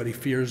 like, everybody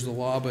fears the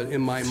law, but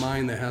in my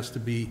mind there has to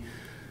be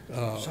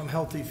some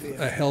healthy fear.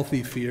 A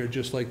healthy fear,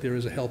 just like there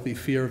is a healthy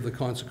fear of the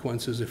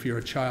consequences if you're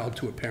a child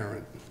to a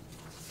parent.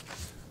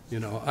 You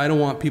know, I don't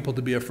want people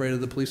to be afraid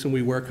of the police, and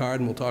we work hard,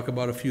 and we'll talk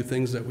about a few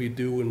things that we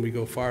do, and we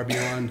go far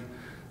beyond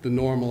the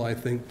normal, I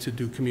think, to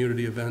do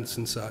community events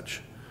and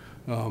such.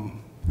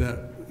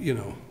 That, you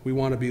know, we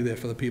want to be there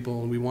for the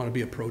people, and we want to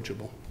be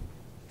approachable.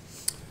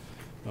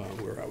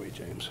 Where are we,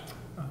 James?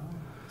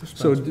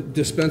 So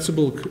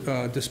dispensable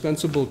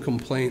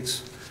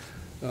complaints.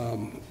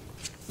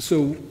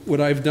 So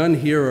what I've done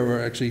here, or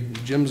actually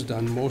Jim's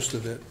done most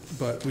of it,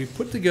 but we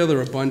put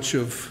together a bunch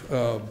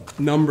of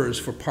numbers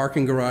for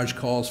parking garage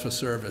calls for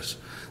service.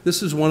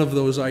 This is one of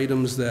those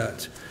items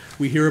that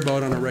we hear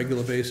about on a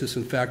regular basis.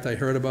 In fact, I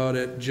heard about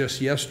it just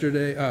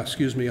yesterday,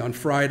 on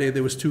Friday.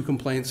 There was 2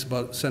 complaints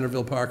about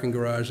Centerville parking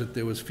garage, that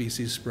there was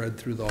feces spread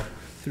through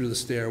the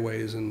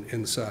stairways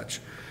and such.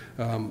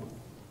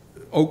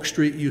 Oak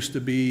Street used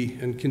to be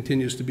and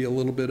continues to be a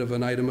little bit of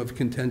an item of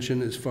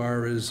contention as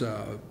far as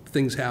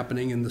things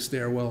happening in the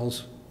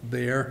stairwells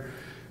there,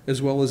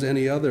 as well as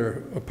any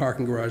other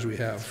parking garage we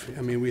have.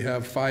 I mean, we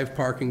have 5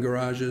 parking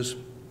garages,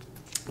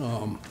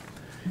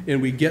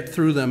 and we get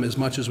through them as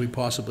much as we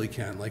possibly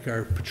can. Like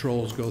our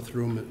patrols go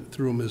through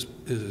them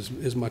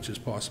as much as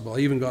possible. I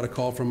even got a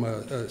call from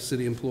a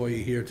city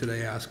employee here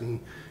today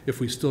asking if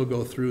we still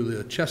go through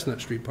the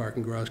Chestnut Street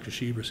parking garage because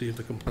she received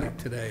a complaint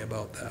today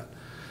about that.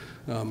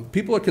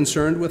 People are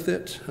concerned with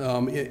it,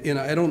 and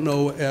I don't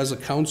know as a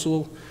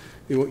council,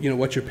 you know,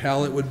 what your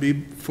palette would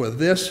be for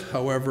this.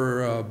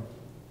 However,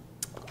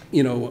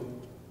 you know,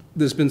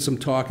 there's been some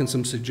talk and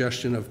some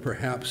suggestion of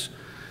perhaps,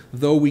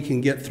 though we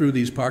can get through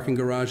these parking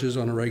garages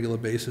on a regular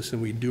basis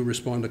and we do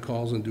respond to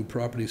calls and do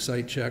property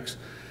site checks,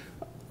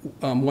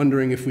 I'm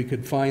wondering if we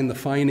could find the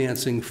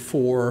financing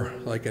for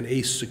like an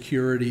ACE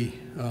security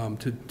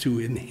to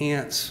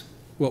enhance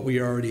what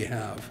we already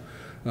have.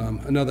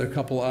 Another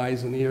couple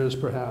eyes and ears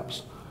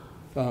perhaps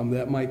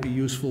that might be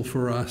useful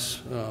for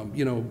us,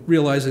 you know,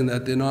 realizing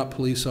that they're not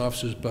police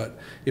officers, but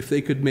if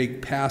they could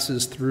make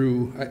passes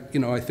through, you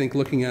know, I think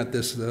looking at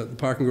this, the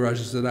parking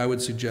garages that I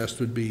would suggest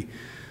would be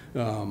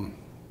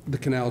the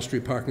Canal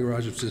Street parking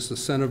garage, which is the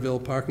Centerville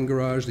parking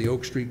garage, the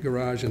Oak Street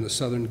garage, and the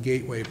Southern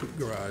Gateway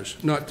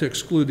garage. Not to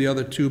exclude the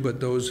other 2, but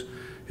those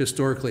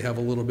historically have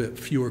a little bit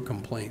fewer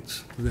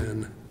complaints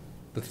than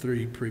the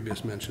 3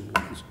 previous mentioned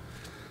ones.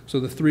 So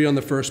the 3 on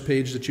the first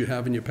page that you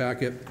have in your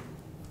packet,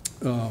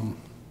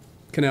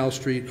 Canal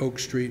Street, Oak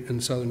Street,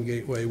 and Southern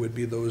Gateway would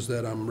be those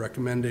that I'm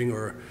recommending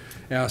or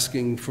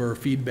asking for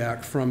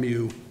feedback from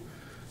you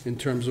in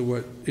terms of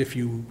what,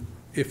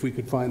 if we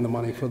could find the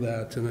money for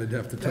that, and I'd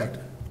have to talk to.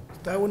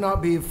 That would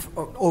not be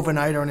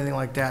overnight or anything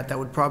like that. That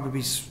would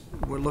probably be,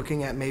 we're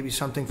looking at maybe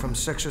something from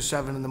 6 or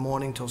 7 in the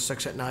morning till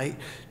 6 at night,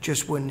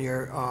 just when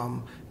your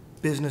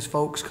business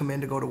folks come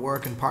in to go to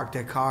work and park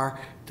their car.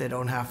 They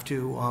don't have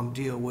to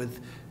deal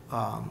with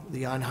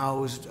the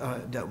unhoused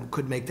that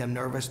could make them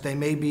nervous. They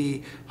may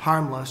be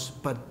harmless,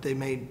 but they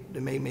may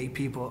make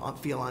people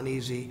feel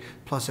uneasy.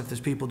 Plus, if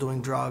there's people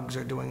doing drugs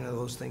or doing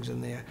those things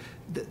in there,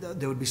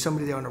 there would be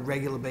somebody there on a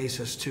regular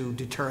basis to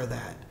deter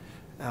that,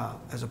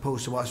 as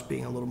opposed to us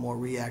being a little more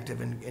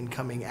reactive and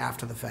coming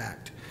after the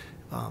fact.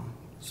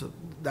 So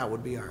that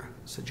would be our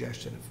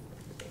suggestion,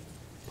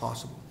 if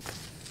possible.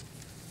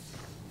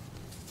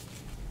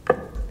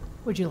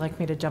 Would you like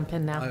me to jump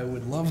in now? I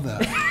would love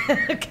that.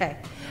 Okay.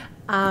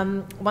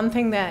 One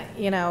thing that,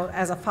 you know,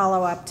 as a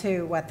follow-up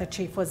to what the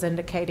chief was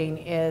indicating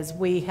is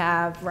we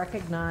have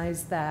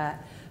recognized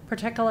that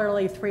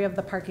particularly 3 of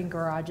the parking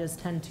garages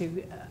tend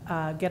to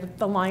get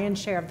the lion's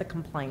share of the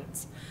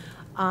complaints.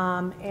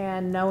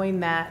 And knowing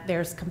that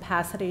there's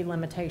capacity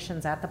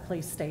limitations at the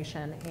police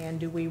station, and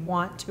do we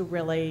want to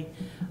really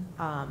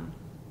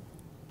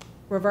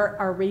revert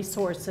our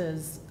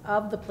resources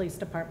of the police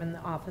department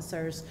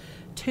officers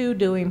to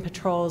doing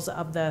patrols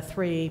of the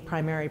 3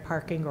 primary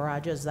parking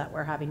garages that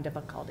we're having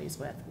difficulties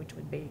with, which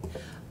would be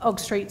Oak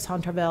Street,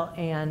 Centerville,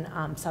 and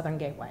Southern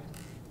Gateway.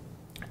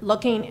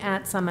 Looking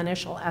at some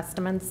initial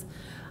estimates,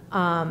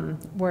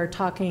 we're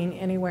talking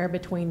anywhere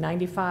between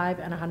 $95,000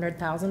 and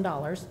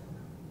 $100,000.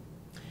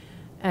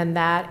 And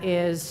that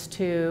is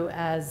to,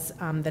 as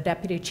the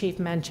deputy chief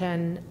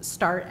mentioned,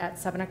 start at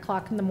 7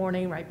 o'clock in the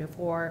morning, right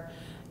before,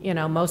 you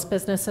know, most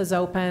businesses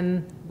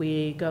open.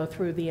 We go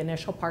through the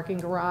initial parking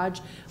garage,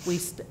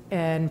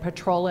 and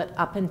patrol it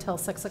up until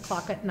 6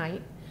 o'clock at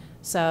night.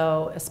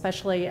 So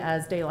especially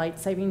as daylight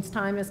savings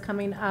time is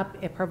coming up,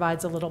 it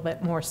provides a little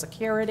bit more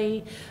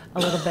security, a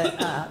little bit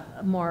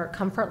more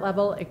comfort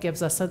level. It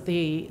gives us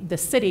the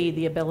city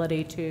the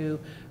ability to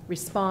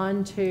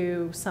respond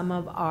to some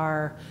of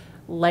our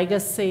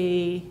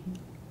legacy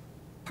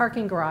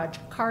parking garage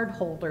card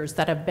holders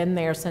that have been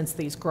there since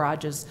these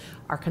garages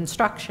are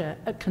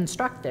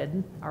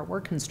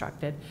were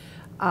constructed,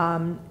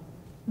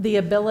 the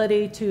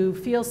ability to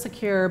feel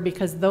secure,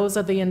 because those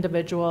are the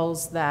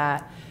individuals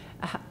that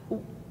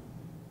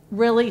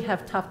really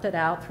have toughed it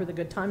out through the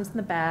good times and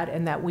the bad,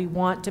 and that we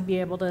want to be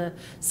able to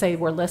say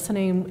we're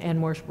listening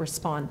and we're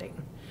responding.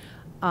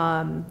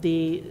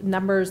 The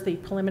numbers, the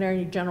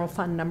preliminary general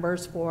fund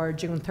numbers for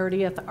June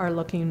 30th are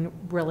looking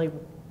really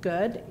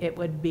good. It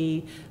would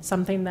be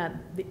something that,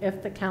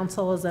 if the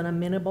council is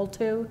amenable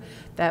to,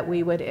 that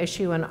we would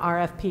issue an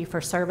RFP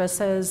for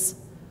services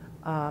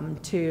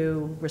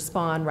to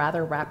respond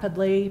rather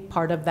rapidly.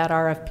 Part of that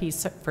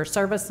RFP for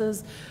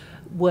services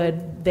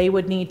they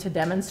would need to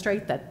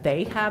demonstrate that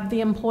they have the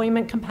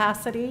employment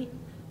capacity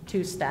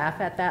to staff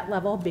at that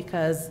level,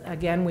 because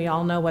again, we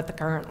all know what the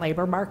current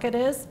labor market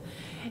is.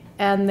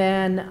 And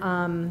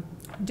then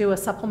do a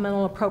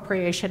supplemental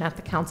appropriation at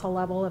the council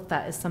level if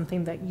that is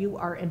something that you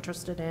are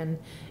interested in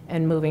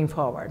and moving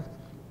forward.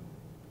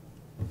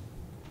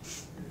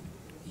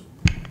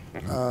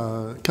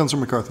 Councilor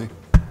McCarthy.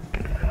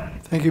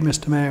 Thank you,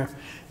 Mr. Mayor.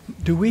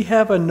 Do we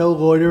have a no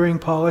loitering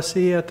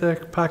policy at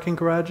the parking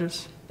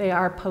garages? They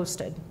are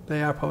posted.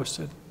 They are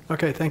posted.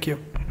 Okay, thank you.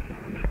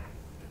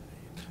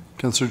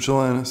 Councilor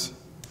Jelinas.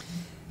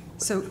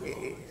 So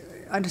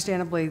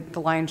understandably, the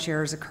lion's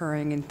share is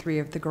occurring in 3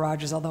 of the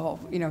garages, although,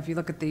 you know, if you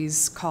look at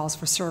these calls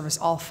for service,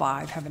 all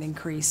 5 have an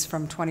increase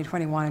from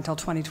 2021 until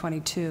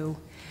 2022.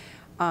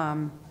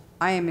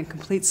 I am in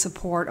complete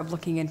support of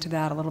looking into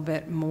that a little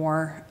bit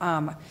more.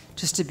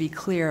 Just to be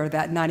clear,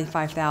 that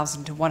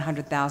 $95,000 to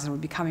 $100,000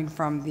 would be coming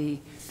from the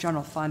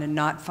general fund and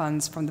not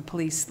funds from the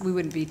police. We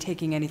wouldn't be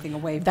taking anything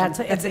away from, that's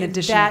in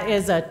addition. That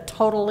is a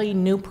totally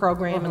new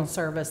program and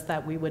service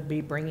that we would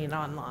be bringing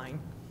online.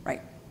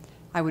 Right.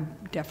 I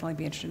would definitely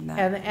be interested in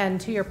that.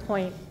 And to your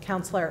point,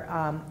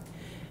 Counselor,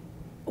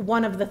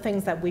 one of the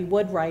things that we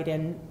would write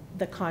in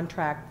the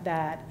contract,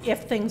 that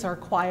if things are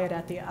quiet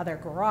at the other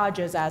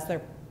garages as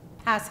they're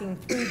passing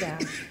through them,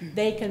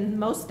 they can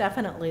most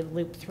definitely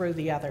loop through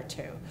the other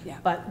 2. Yeah.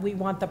 But we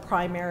want the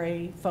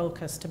primary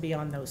focus to be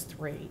on those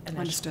 3 initially.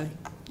 Understood.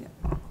 Yeah.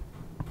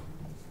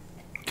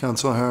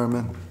 Councilor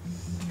Harriman.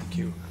 Thank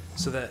you.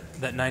 So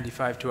that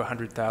 95 to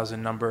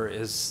 100,000 number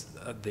is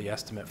the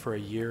estimate for a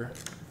year?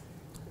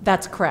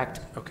 That's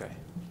correct. Okay,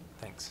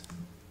 thanks.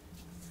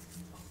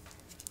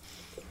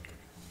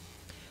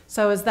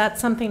 So is that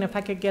something, if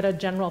I could get a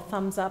general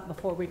thumbs up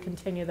before we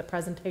continue the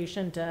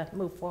presentation to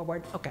move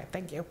forward? Okay,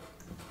 thank you.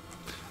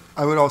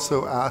 I would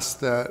also ask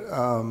that,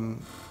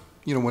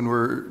 you know, when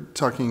we're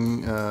talking,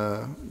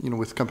 you know,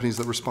 with companies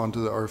that respond to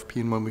the RFP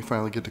and when we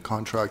finally get to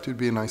contract, it'd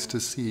be nice to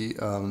see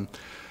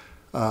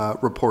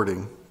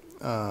reporting.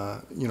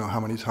 You know, how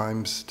many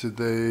times did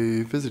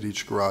they visit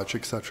each garage,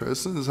 et cetera.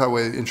 This is how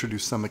we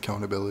introduce some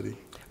accountability.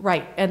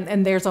 Right,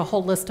 and there's a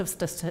whole list of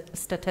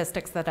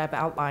statistics that I've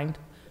outlined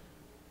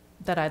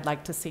that I'd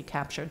like to see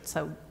captured.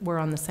 So we're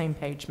on the same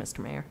page, Mr.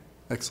 Mayor.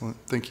 Excellent,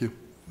 thank you.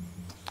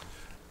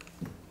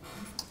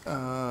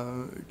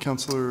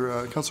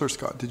 Councilor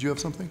Scott, did you have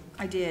something?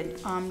 I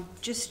did.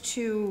 Just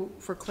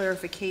for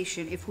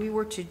clarification, if we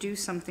were to do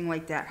something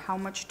like that, how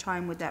much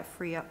time would that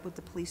free up with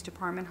the police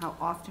department? How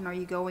often are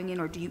you going in,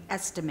 or do you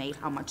estimate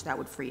how much that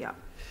would free up?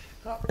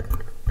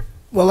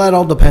 Well, that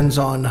all depends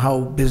on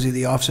how busy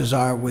the officers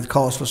are with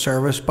calls for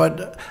service,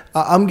 but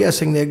I'm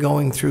guessing they're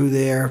going through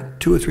there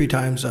 2 or 3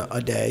 times a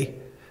day,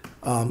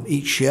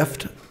 each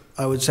shift,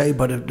 I would say,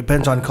 but it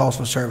depends on calls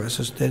for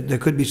service. There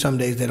could be some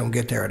days they don't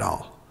get there at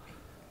all.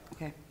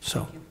 Okay.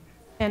 So.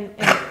 And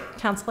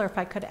Counselor, if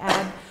I could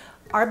add,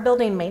 our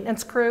building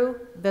maintenance crew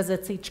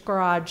visits each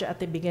garage at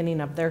the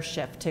beginning of their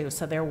shift too,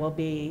 so there will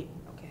be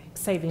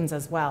savings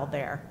as well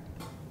there.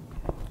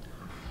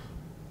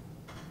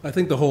 I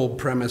think the whole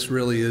premise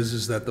really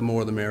is that the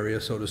more the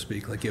merrier, so to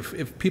speak. Like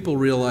if people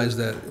realize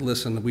that,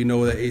 listen, we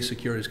know that A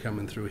Security is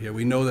coming through here,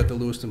 we know that the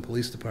Lewiston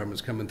Police Department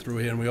is coming through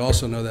here, and we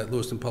also know that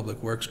Lewiston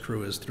Public Works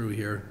crew is through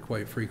here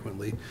quite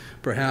frequently,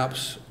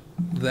 perhaps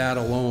that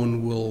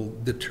alone will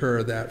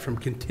deter that from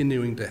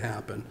continuing to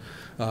happen.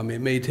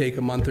 It may take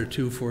a month or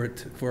 2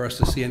 for us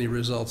to see any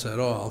results at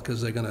all,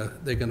 because they're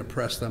gonna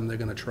press them, they're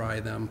gonna try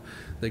them,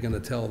 they're gonna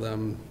tell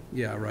them,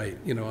 yeah, right,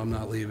 you know, I'm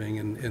not leaving,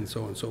 and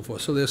so on and so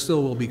forth. So there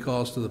still will be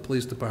calls to the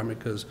police department,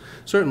 because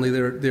certainly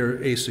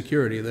they're A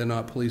Security, they're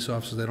not police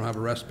officers, they don't have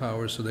arrest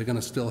powers, so they're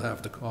gonna still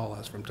have to call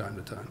us from time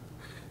to time.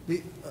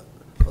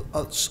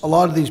 A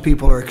lot of these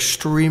people are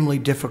extremely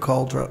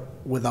difficult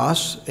with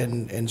us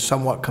and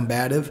somewhat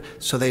combative,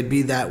 so they'd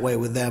be that way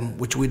with them,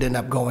 which we'd end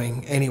up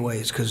going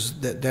anyways, because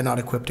they're not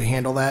equipped to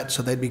handle that,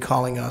 so they'd be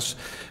calling us.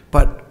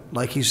 But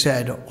like you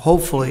said,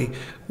 hopefully,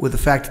 with the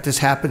fact that this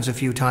happens a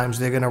few times,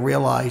 they're going to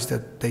realize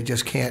that they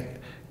just can't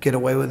get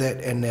away with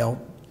it, and they'll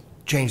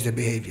change their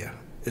behavior,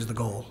 is the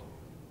goal.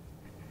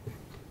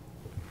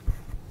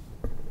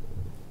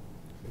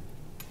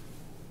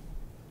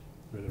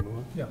 Ready to move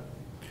on? Yeah.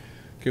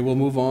 Okay, we'll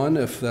move on,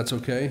 if that's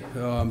okay,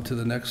 to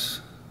the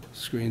next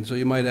screen. So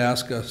you might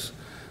ask us,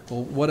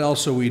 well, what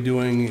else are we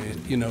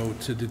doing, you know,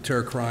 to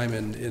deter crime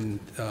and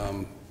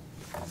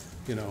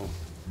you know,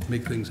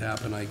 make things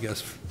happen, I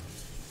guess,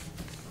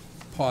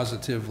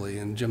 positively?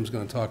 And Jim's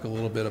going to talk a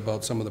little bit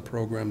about some of the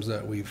programs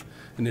that we've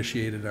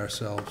initiated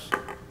ourselves.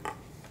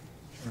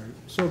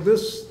 So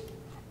this,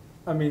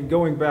 I mean,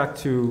 going back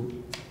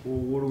to, well,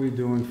 what are we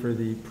doing for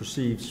the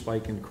perceived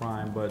spike in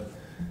crime, but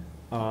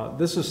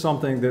this is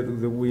something that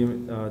we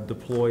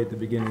deploy at the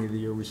beginning of the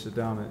year. We sit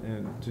down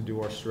and to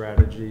do our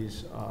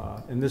strategies,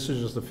 and this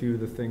is just a few of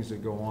the things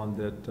that go on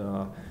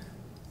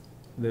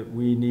that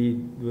we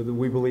need, that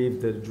we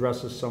believe that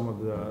addresses some of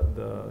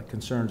the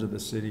concerns of the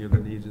city or the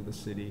needs of the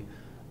city.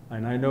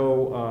 And I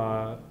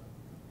know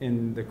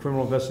in the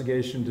criminal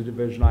investigation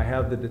division, I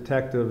have the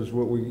detectives.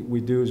 What we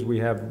do is we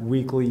have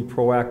weekly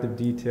proactive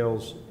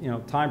details, you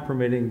know, time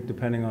permitting,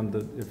 depending on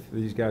if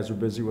these guys are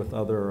busy with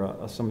other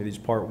some of these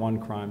Part 1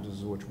 crimes,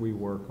 is which we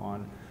work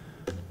on.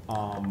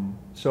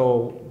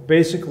 So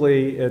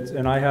basically,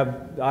 and I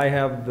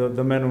have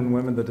the men and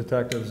women, the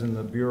detectives in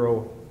the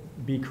bureau,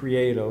 be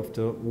creative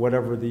to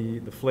whatever the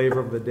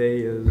flavor of the day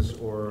is,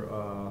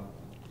 or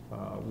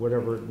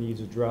whatever it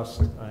needs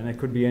addressed, and it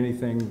could be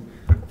anything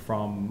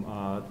from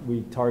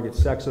we target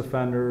sex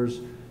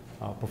offenders,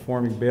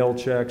 performing bail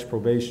checks,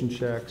 probation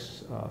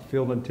checks,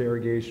 field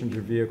interrogations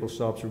or vehicle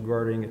stops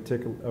regarding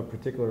a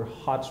particular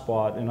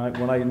hotspot. And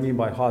what I mean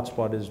by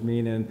hotspot is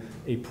meaning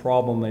a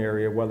problem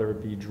area, whether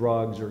it be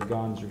drugs or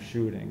guns or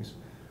shootings,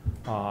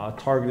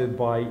 targeted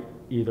by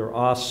either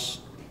us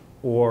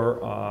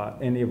or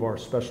any of our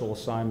special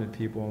assignment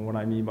people. And what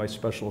I mean by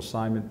special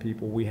assignment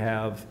people, we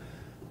have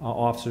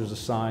officers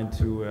assigned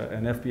to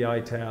an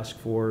FBI task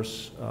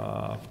force,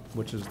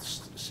 which is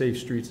the Safe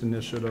Streets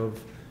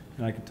Initiative,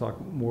 and I can talk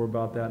more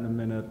about that in a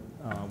minute.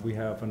 We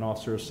have an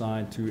officer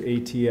assigned to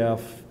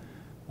ATF.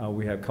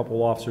 We have a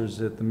couple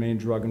officers at the Maine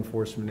Drug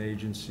Enforcement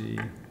Agency,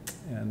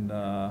 and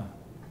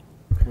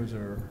was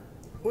there?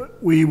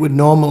 We would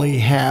normally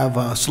have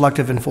a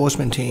selective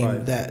enforcement team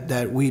Right.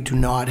 that we do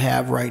not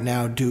have right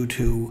now due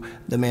to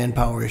the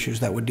manpower issues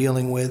that we're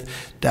dealing with.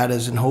 That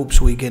is in hopes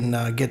we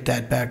can get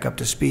that back up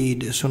to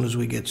speed as soon as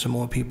we get some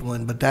more people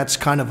in. But that's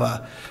kind of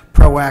a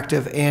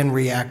proactive and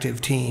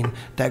reactive team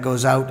that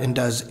goes out and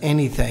does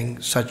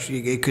anything such.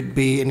 It could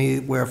be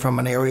anywhere from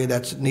an area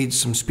that needs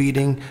some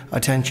speeding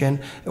attention,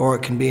 or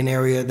it can be an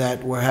area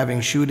that we're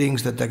having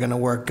shootings, that they're going to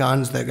work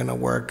guns, they're going to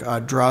work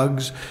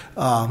drugs,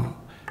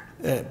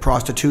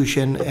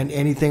 prostitution, and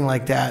anything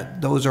like that.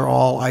 Those are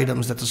all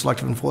items that the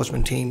selective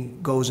enforcement team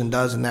goes and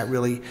does, and that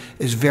really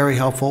is very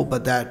helpful.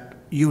 But that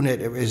unit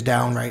is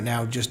down right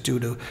now just due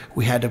to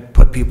we had to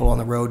put people on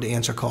the road to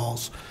answer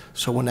calls.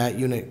 So when that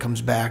unit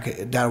comes back,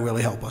 that'll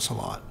really help us a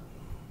lot.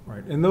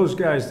 Right, and those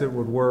guys that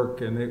would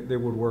work, and they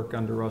would work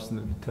under us in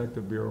the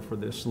Detective Bureau for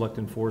the select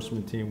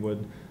enforcement team,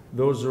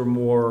 those are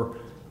more,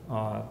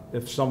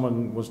 if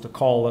someone was to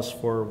call us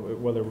for,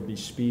 whether it would be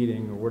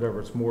speeding or whatever,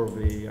 it's more of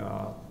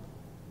the,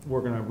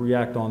 we're going to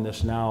react on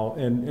this now.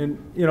 And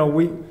you know,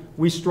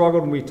 we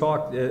struggled and we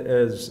talked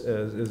as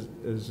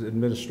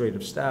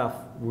administrative staff.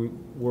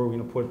 Were we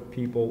going to put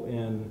people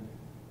in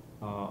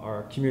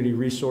our community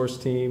resource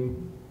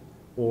team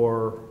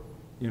or,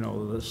 you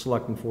know, the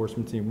select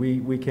enforcement team?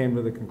 We came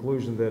to the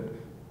conclusion that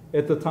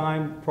at the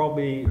time,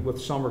 probably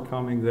with summer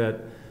coming,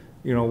 that,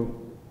 you know,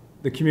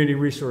 the community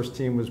resource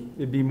team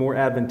it'd be more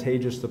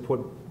advantageous to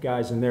put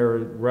guys in there.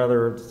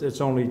 Rather,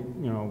 it's only,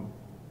 you know,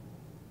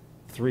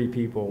 3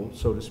 people,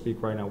 so to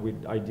speak, right now.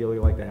 We'd ideally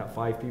like to have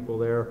 5 people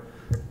there.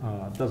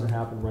 It doesn't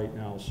happen right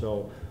now.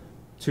 So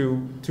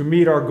to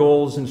meet our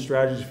goals and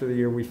strategies for the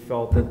year, we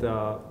felt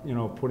that, you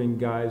know, putting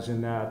guys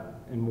in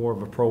more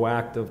of a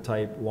proactive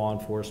type law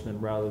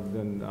enforcement rather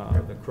than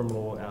the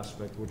criminal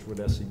aspect, which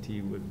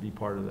SCT would be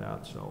part of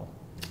that. So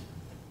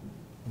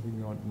we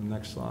can go on to the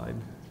next slide.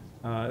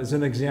 As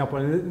an example,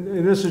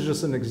 and this is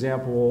just an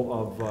example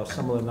of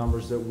some of the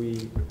numbers that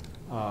we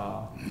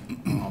have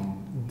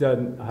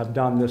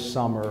done this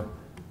summer.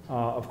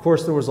 Of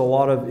course, there was a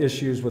lot of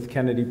issues with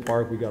Kennedy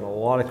Park. We got a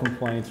lot of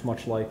complaints,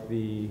 much like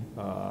the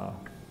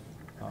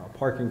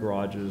parking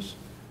garages,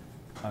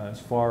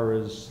 as far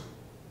as,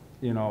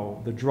 you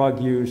know, the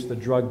drug use, the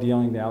drug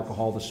dealing, the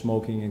alcohol, the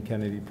smoking in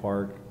Kennedy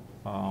Park.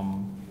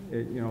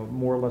 You know,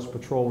 more or less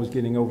patrol was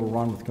getting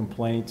overrun with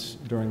complaints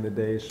during the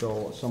day,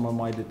 so some of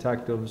my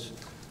detectives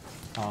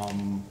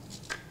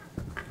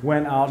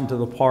went out into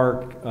the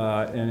park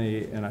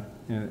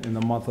in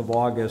the month of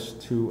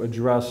August to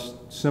address,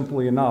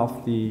 simply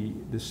enough, the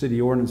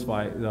city ordinance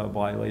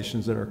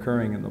violations that are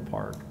occurring in the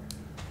park.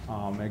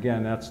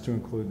 Again, that's to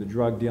include the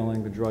drug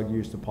dealing, the drug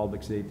use, the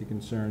public safety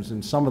concerns,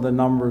 and some of the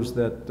numbers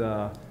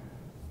that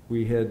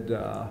we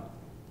had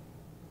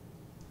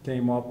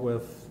came up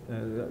with.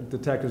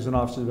 Detectives and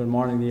officers have been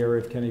monitoring the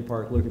area of Kennedy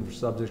Park looking for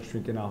subjects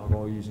drinking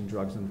alcohol or using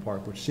drugs in the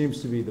park, which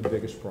seems to be the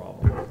biggest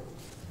problem.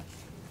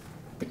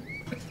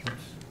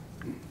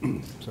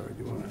 Sorry,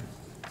 do you want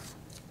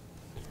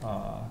to?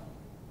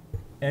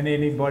 And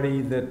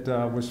anybody that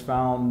was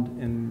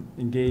found in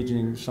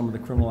engaging some of the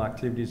criminal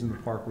activities in the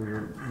park,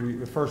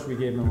 first we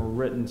gave them a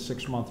written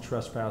 6-month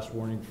trespass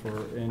warning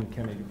in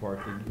Kennedy Park,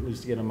 at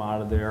least to get them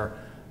out of there.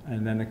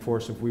 And then, of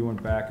course, if we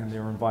went back and they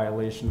were in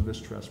violation of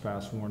this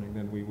trespass warning,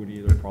 then we would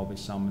either probably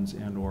summons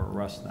and or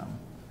arrest them.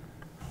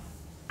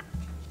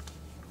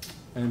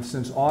 And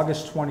since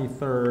August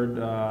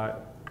 23rd,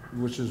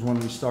 which is when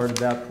we started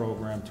that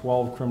program,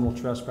 12 criminal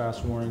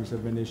trespass warnings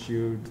have been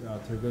issued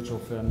to habitual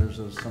offenders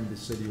of some of the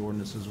city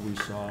ordinances we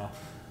saw.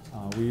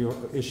 We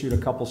issued a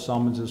couple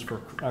summonses for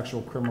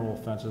actual criminal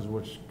offenses,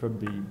 which could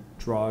be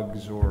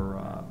drugs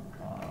or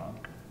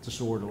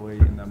disorderly,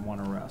 and then 1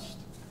 arrest.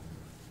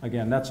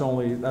 Again, that's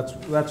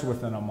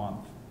within a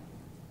month.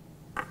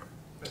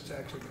 That's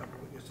actually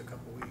just a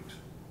couple weeks.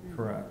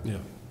 Correct. Yeah.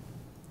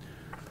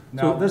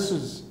 Now, this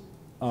is,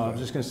 I'm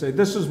just going to say,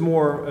 this is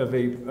more of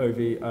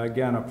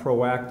again, a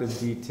proactive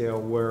detail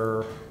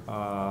where,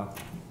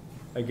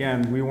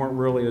 again, we weren't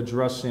really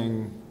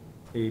addressing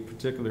a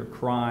particular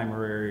crime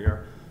or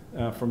area.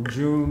 From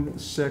June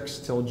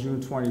 6th till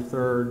June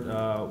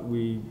 23rd,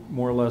 we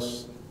more or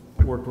less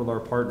worked with our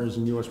partners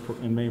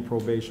in Maine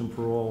Probation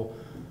Parole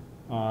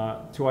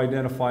to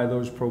identify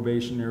those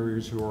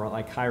probationaries who are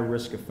like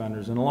high-risk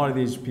offenders. And a lot of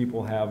these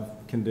people have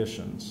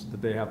conditions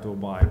that they have to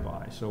abide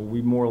by. So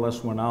we more or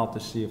less went out to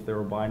see if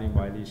they're abiding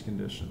by these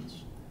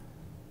conditions.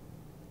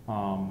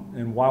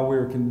 And while we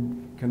were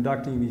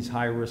conducting these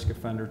high-risk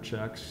offender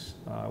checks,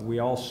 we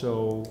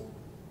also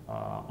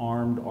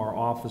armed our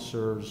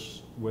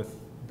officers with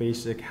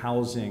basic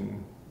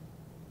housing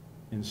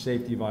and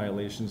safety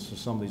violations for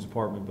some of these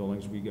apartment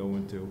buildings we go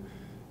into.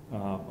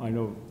 I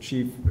know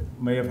Chief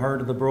may have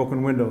heard of the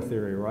broken window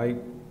theory, right?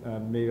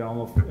 Maybe I don't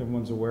know if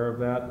everyone's aware of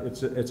that.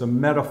 It's a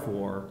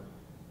metaphor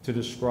to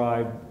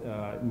describe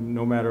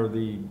no matter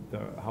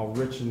how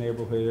rich a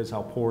neighborhood is,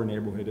 how poor a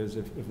neighborhood is,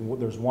 if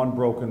there's one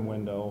broken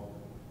window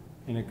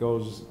and it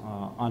goes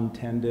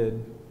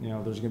untended,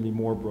 there's going to be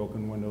more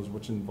broken windows,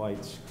 which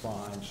invites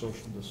crime,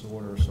 social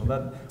disorder. So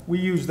that we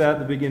use that at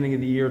the beginning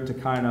of the year to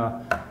kind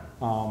of,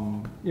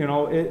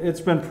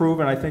 it's been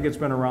proven. I think it's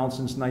been around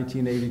since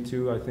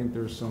 1982. I think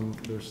there's some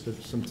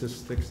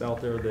statistics out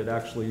there that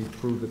actually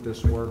prove that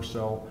this works.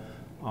 So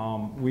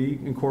we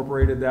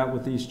incorporated that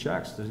with these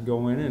checks to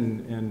go in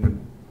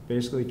and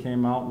basically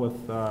came out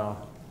with,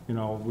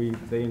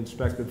 they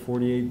inspected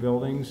 48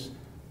 buildings.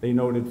 They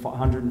noted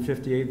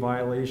 158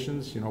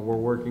 violations. We're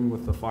working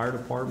with the fire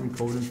department,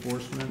 code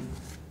enforcement,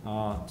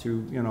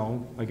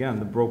 to, again,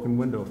 the broken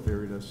window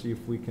theory to see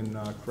if we can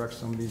correct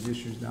some of these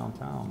issues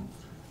downtown.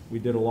 We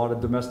did a lot of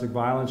domestic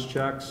violence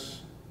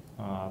checks,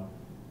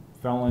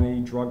 felony,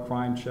 drug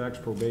crime checks,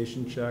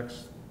 probation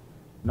checks,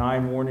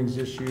 9 warnings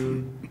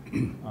issued,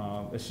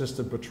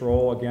 assisted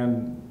patrol.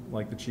 Again,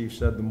 like the chief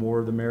said, the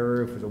more the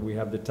merrier. We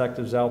have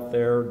detectives out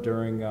there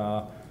during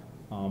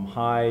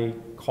high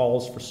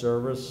calls for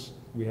service.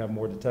 We have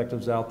more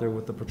detectives out there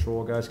with the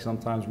patrol guys.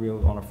 Sometimes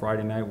on a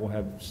Friday night, we'll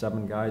have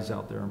 7 guys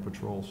out there in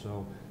patrol.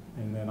 So,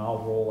 and then I'll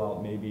roll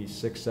out maybe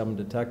 6, 7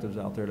 detectives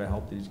out there to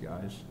help these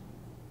guys.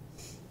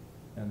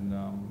 And,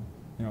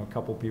 a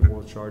couple people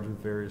were charged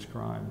with various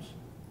crimes.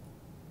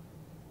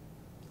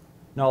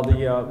 Now,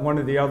 one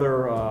of the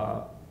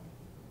other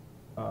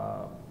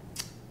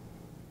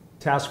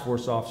task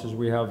force officers,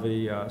 we have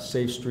a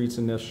Safe Streets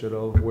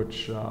Initiative,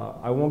 which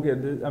I won't get,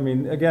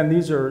 again,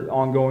 these are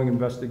ongoing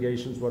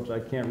investigations, which I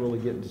can't really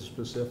get into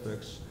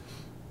specifics.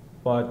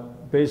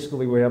 But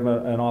basically, we have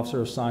an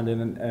officer assigned in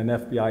an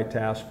FBI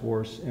task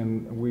force,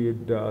 and we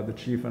had, the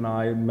chief and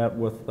I met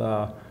with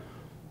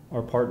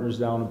our partners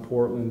down in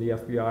Portland, the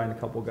FBI, and a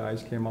couple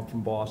guys came up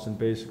from Boston,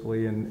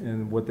 basically,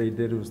 and what they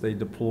did was they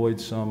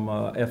deployed some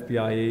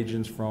FBI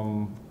agents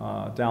from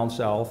down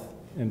south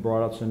and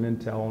brought up some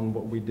intel. And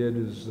what we did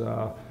is,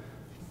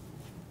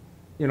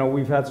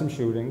 we've had some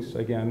shootings.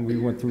 Again, we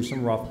went through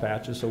some rough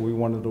patches, so we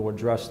wanted to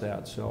address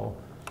that. So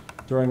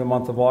during the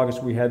month of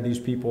August, we had these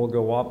people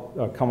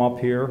come up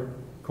here,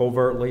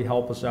 covertly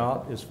help us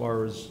out as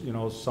far as,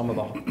 some of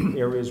the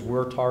areas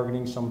we're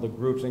targeting, some of the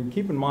groups. And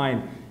keep in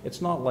mind,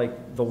 it's not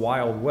like the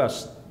Wild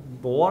West.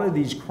 A lot of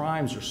these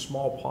crimes are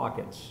small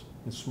pockets,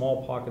 and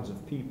small pockets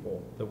of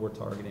people that we're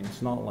targeting.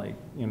 It's not like,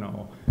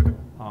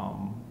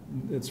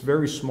 it's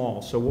very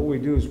small. So what we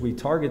do is we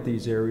target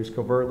these areas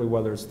covertly,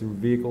 whether it's through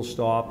vehicle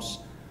stops,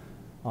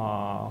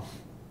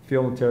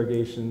 field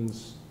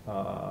interrogations,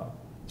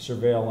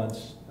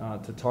 surveillance,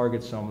 to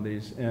target some of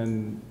these.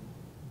 And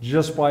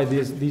just by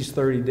these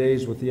 30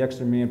 days, with the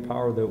extra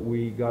manpower that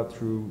we got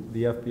through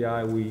the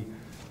FBI,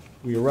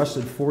 we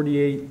arrested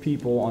 48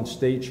 people on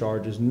state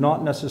charges,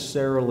 not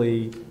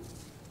necessarily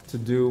to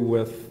do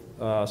with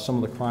some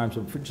of the crimes,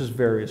 but just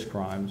various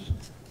crimes.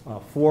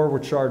 4 were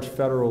charged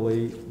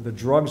federally. The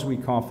drugs we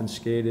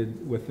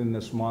confiscated within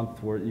this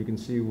month, where you can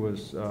see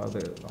was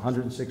the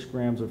 106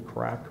 grams of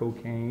crack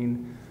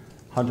cocaine,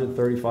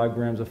 135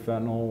 grams of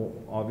fentanyl.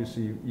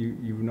 Obviously,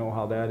 you know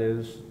how that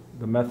is.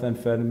 The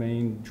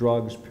methamphetamine,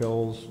 drugs,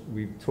 pills.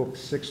 We took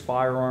 6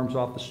 firearms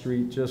off the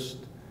street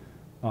just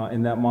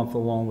in that month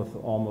alone, with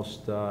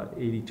almost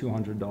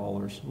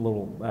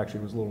 $8,200. Actually,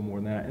 it was a little more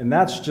than that. And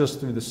that's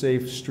just through the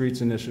Safe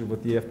Streets Initiative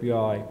with the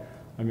FBI.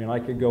 I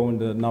could go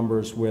into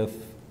numbers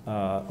with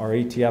our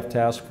ATF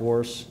task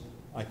force.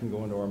 I can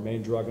go into our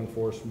main drug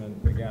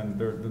enforcement. Again,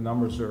 the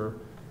numbers are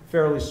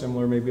fairly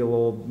similar, maybe a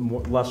little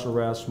more, less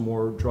arrests,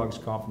 more drugs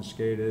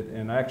confiscated.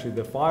 And actually,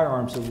 the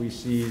firearms that we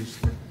seized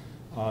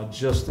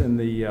just in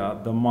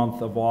the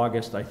month of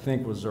August, I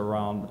think, was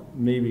around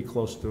maybe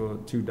close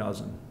to 2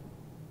 dozen,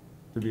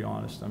 to be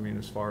honest.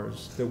 As far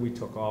as that we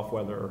took off,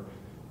 whether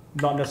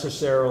not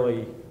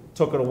necessarily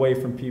took it away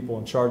from people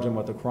and charged them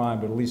with a crime,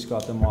 but at least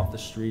got them off the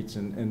streets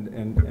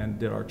and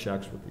did our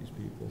checks with these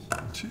people.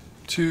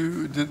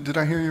 Did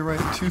I hear you right?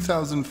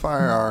 2,000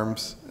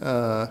 firearms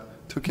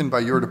took in by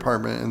your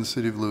department in the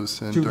city of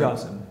Lewiston. 2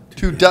 dozen.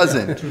 2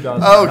 dozen. 2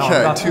 dozen.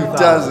 Okay, No, 2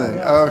 dozen.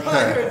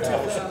 Okay.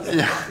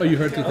 Yeah. Oh, you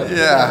heard 2,000?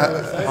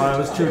 Yeah. It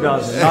was 2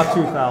 dozen, not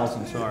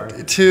 2,000, sorry.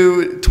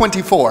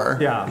 24.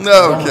 Yeah.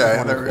 Okay.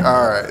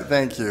 All right.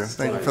 Thank you.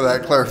 Thank you for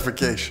that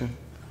clarification.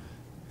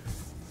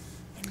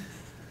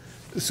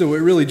 So it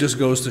really just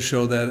goes to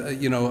show that,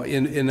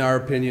 in our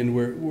opinion,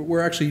 we're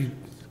actually,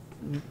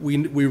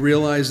 we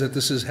realize that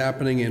this is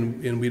happening,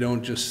 and we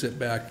don't just sit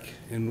back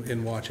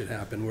and watch it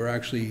happen. We're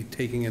actually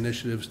taking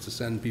initiatives to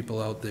send people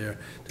out there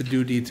to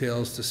do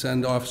details, to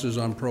send officers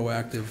on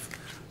proactive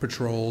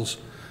patrols.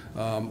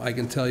 I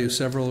can tell you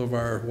several of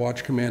our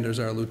watch commanders,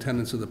 our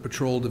lieutenants of the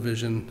patrol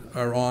division,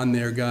 are on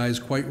their guys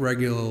quite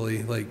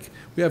regularly. Like,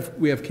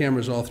 we have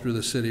cameras all through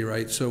the city,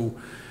 right? So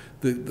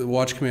the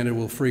watch commander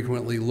will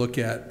frequently look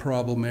at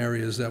problem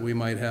areas that we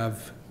might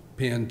have,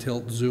 pan,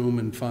 tilt, zoom,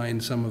 and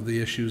find some of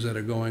the issues that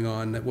are going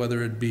on,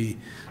 whether it be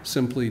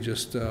simply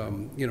just,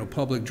 you know,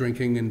 public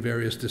drinking and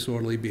various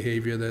disorderly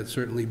behavior that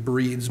certainly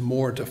breeds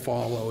more to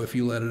follow if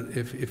you let it,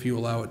 if you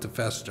allow it to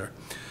fester.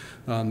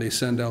 They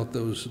send out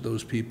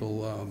those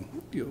people.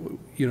 You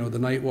know, the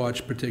night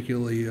watch,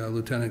 particularly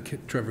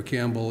Lieutenant Trevor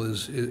Campbell,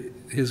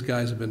 his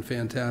guys have been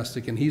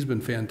fantastic, and he's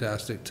been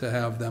fantastic to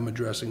have them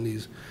addressing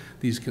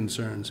these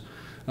concerns.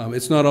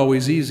 It's not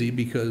always easy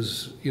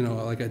because, you know,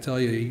 like I tell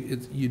you,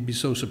 you'd be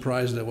so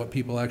surprised at what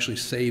people actually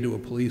say to a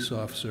police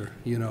officer.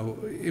 You know,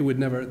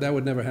 that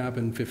would never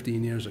happen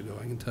 15 years ago,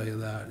 I can tell you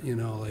that, you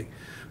know, like,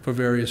 for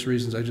various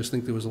reasons. I just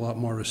think there was a lot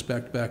more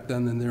respect back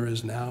then than there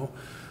is now.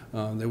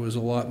 There was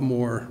a lot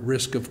more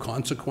risk of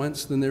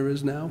consequence than there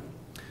is now.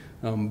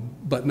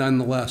 But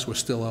nonetheless, we're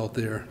still out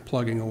there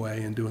plugging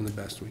away and doing the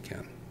best we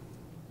can.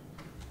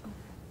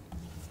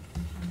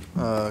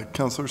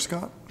 Councillor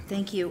Scott?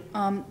 Thank you.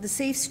 The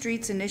Safe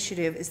Streets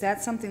Initiative, is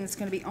that something that's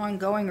going to be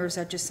ongoing, or is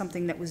that just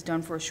something that was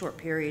done for a short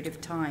period of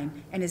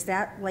time? And is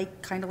that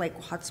like, kind of like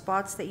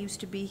hotspots that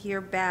used to be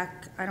here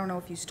back? I don't know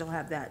if you still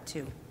have that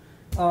too.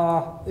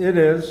 It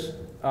is.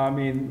 I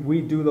mean,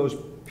 we do those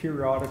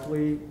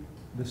periodically.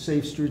 The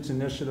Safe Streets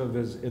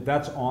Initiative if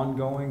that's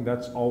ongoing,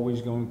 that's always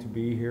going to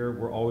be here.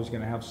 We're always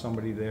going to have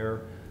somebody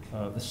there.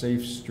 The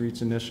Safe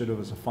Streets Initiative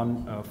is a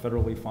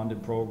federally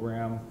funded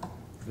program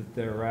that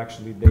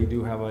they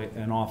do have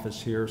an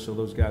office here, so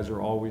those guys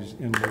are always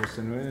in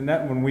Lewiston. And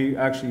that, when we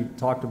actually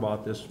talked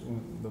about this,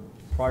 the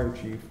prior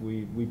chief,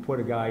 we put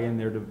a guy in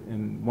there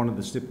and one of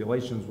the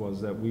stipulations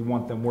was that we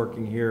want them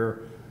working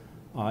here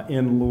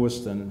in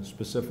Lewiston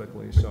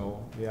specifically.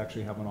 So they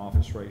actually have an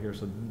office right here.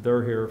 So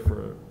they're here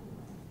for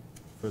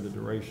the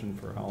duration,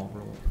 for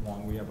however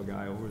long we have a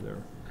guy over there.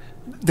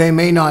 They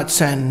may not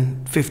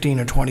send 15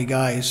 or 20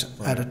 guys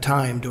at a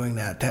time doing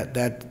that.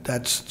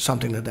 That's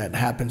something that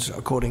happens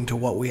according to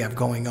what we have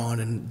going on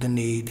and the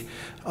need.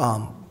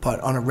 But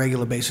on a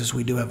regular basis,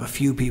 we do have a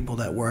few people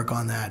that work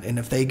on that. And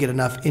if they get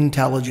enough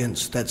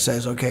intelligence that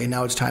says, okay,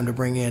 now it's time to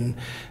bring in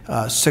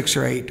 6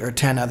 or 8 or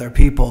 10 other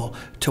people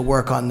to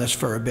work on this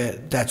for a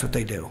bit, that's what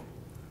they do.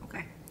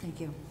 Okay, thank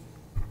you.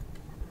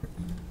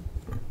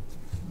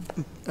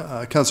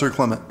 Councillor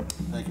Clement.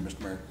 Thank you, Mr.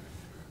 Mayor.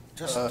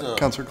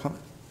 Councillor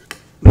Clement.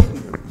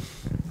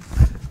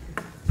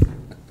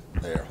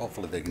 There,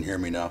 hopefully they can hear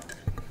me now.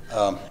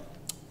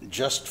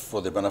 Just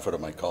for the benefit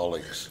of my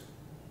colleagues,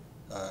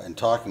 in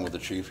talking with the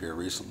chief here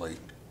recently,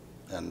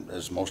 and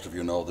as most of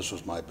you know, this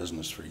was my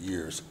business for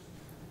years,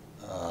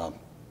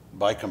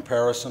 by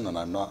comparison, and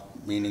I'm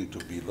not meaning to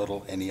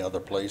belittle any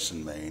other place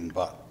in Maine,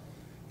 but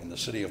in the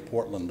city of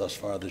Portland thus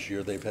far this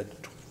year, they've had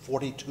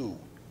 42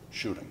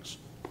 shootings.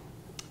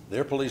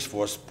 Their police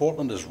force,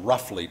 Portland is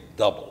roughly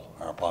double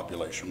our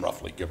population,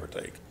 roughly, give or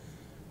take.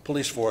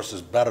 Police force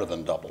is better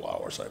than double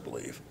ours, I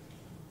believe,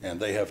 and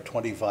they have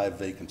 25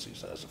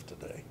 vacancies as of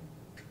today.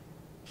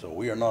 So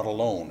we are not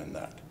alone in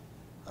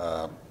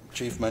that.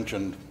 Chief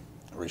mentioned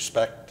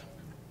respect,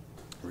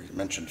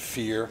 mentioned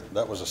fear.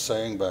 That was a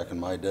saying back in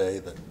my day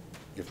that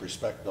if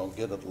respect don't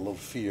get it, a little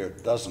fear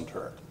doesn't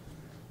hurt.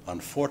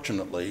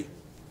 Unfortunately,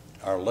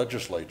 our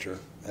legislature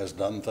has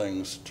done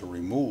things to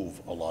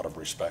remove a lot of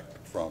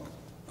respect from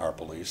our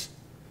police.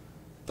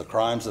 The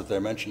crimes that they're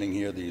mentioning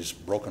here, these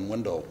broken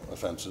window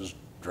offenses,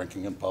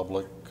 drinking in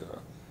public,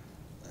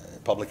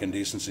 public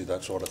indecency,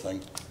 that sort of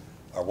thing,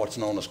 are what's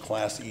known as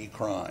Class E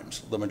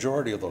crimes. The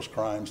majority of those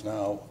crimes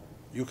now,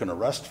 you can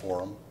arrest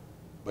for them,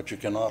 but you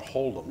cannot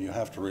hold them. You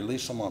have to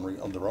release them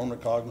on their own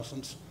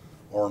recognizance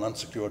or an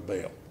unsecured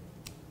bail.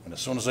 And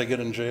as soon as they get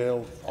in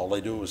jail, all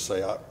they do is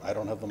say, I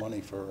don't have the money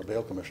for a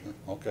bail commissioner.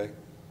 Okay,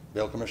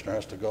 bail commissioner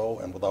has to go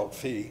and without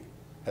fee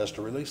has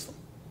to release them.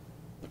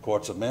 The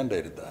courts have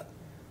mandated that.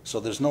 So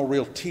there's no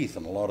real teeth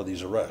in a lot of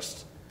these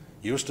arrests.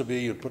 Used to be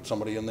you'd put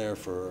somebody in there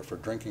for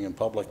drinking in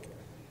public.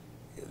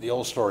 The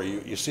old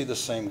story, you see this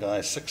same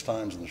guy 6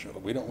 times in the show.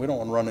 We don't want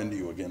to run into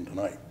you again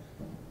tonight.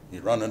 You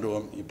run into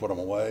him, you put him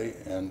away,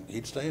 and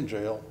he'd stay in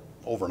jail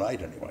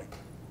overnight anyway.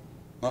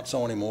 Not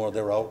so anymore.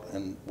 They're out,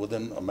 and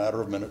within a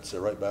matter of minutes,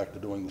 they're right back to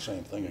doing the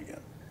same thing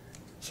again.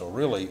 So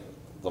really,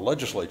 the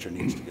legislature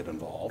needs to get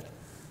involved.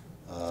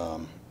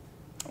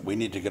 We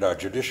need to get our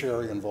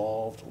judiciary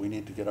involved. We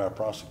need to get our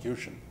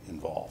prosecution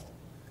involved.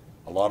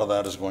 A lot of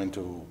that is going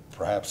to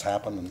perhaps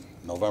happen in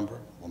November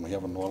when we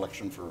have a new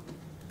election for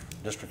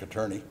district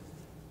attorney.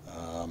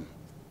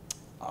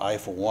 I,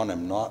 for one,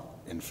 am not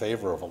in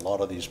favor of a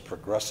lot of these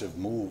progressive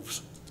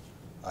moves.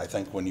 I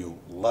think when you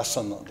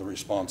lessen the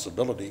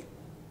responsibility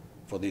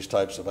for these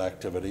types of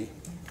activity,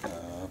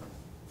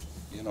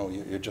 you know,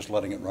 you're just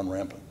letting it run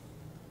rampant.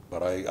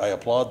 But I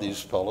applaud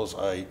these fellows.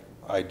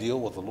 I deal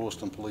with the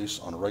Lewiston police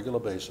on a regular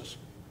basis.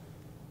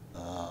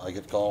 I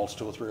get calls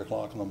 2 or 3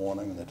 o'clock in the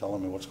morning, and they're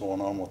telling me what's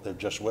going on, what they've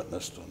just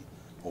witnessed,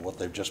 or what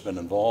they've just been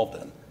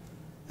involved in.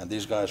 And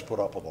these guys put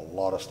up with a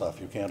lot of stuff.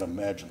 You can't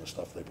imagine the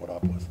stuff they put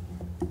up with.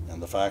 And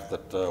the fact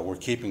that we're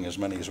keeping as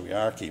many as we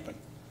are keeping,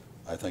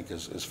 I think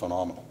is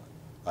phenomenal.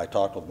 I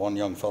talked with one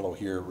young fellow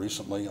here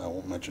recently, I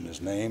won't mention his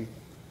name.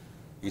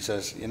 He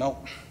says, you know,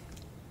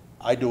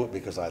 I do it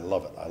because I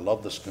love it. I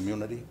love this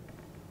community.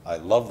 I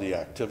love the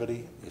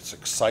activity. It's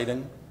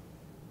exciting.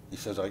 He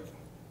says,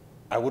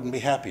 I wouldn't be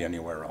happy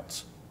anywhere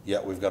else.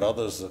 Yet we've got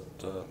others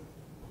that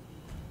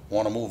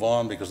want to move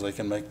on because they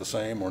can make the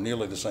same or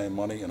nearly the same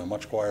money in a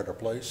much quieter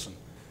place and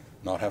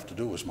not have to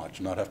do as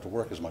much, not have to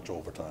work as much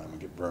overtime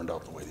and get burned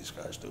out the way these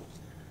guys do.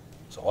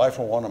 So I,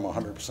 for one, am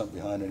 100%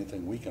 behind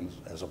anything we can,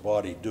 as a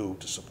body, do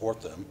to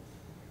support them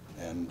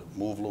and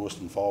move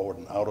Lewiston forward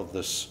and out of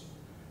this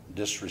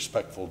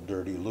disrespectful,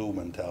 dirty Lou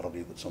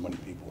mentality that so many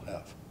people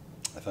have.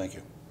 I thank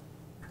you.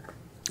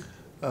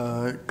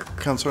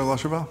 Councillor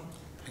LaChapelle.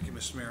 Thank you,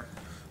 Mr. Mayor.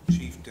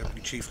 Chief,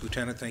 Deputy Chief,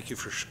 Lieutenant, thank you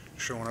for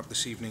showing up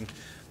this evening.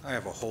 I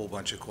have a whole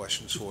bunch of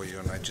questions for you,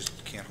 and I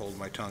just can't hold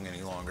my tongue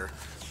any longer.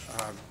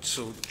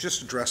 So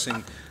just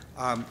addressing,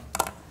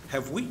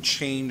 have we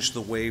changed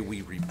the way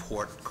we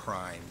report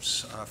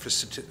crimes for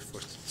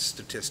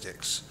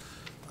statistics?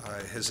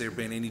 Has there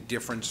been any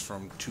difference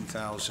from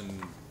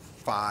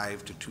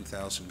 2005 to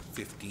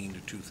 2015 to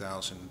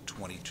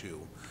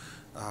 2022?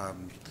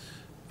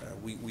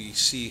 We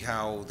see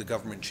how the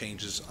government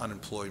changes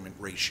unemployment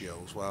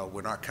ratios. Well,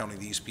 we're not counting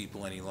these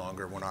people any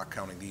longer. We're not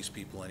counting these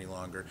people any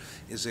longer.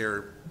 Has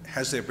there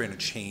been a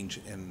change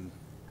in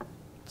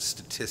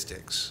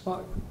statistics?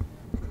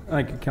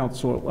 Thank you,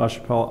 Councilor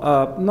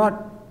LaChapelle.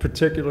 Not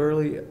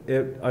particularly.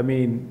 I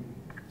mean,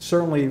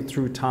 certainly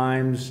through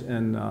times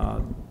and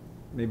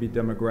maybe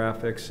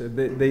demographics,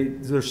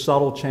 there's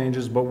subtle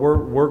changes, but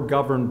we're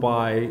governed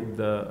by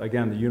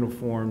the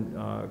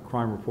uniform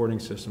crime reporting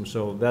system.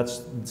 So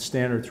that's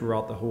standard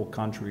throughout the whole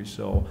country.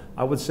 So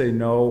I would say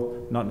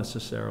no, not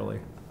necessarily.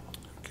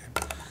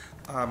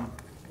 Okay.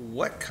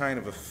 What kind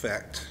of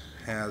effect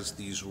has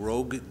these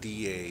rogue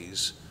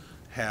DAs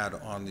had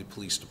on the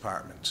police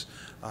departments?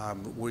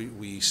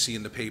 We see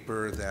in the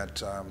paper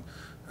that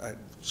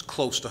it's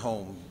close to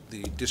home,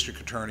 the district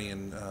attorney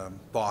in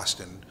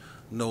Boston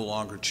no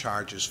longer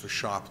charges for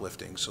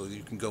shoplifting. So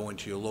you can go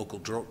into your local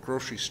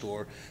grocery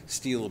store,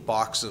 steal a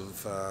box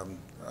of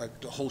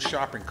a whole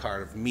shopping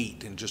cart of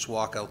meat and just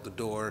walk out the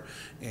door,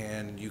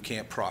 and you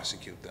can't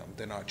prosecute them.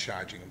 They're not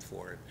charging them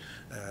for it.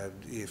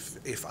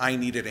 If I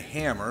needed a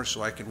hammer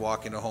so I could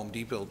walk into Home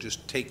Depot,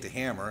 just take the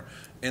hammer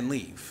and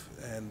leave.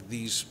 And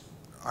these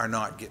are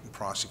not getting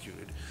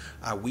prosecuted.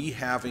 Are we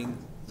having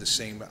the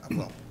same,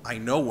 well, I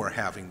know we're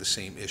having the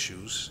same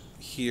issues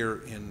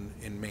here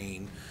in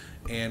Maine,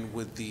 and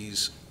with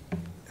these,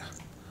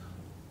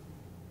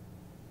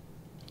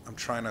 I'm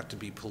trying not to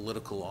be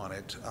political on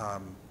it,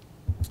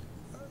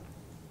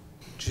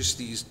 just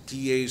these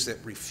DAs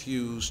that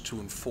refuse to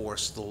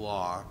enforce the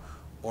law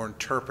or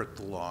interpret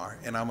the law.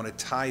 And I'm going to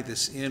tie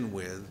this in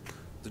with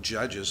the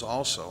judges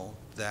also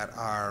that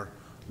are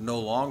no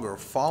longer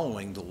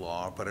following the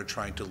law but are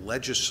trying to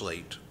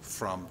legislate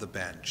from the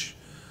bench.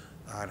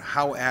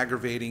 How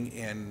aggravating,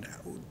 and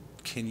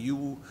can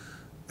you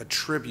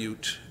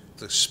attribute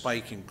the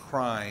spike in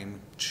crime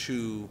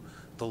to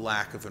the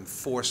lack of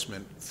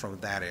enforcement from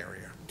that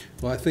area?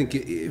 Well, I think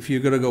if you're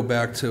going to go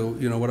back to,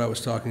 you know, what I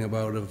was talking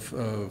about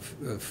of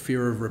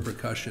fear of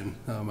repercussion,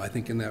 I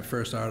think in that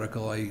first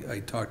article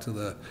I talked to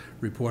the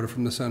reporter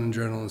from the Sun and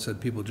Journal and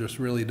said people just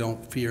really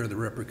don't fear the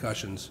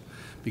repercussions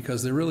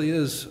because there really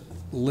is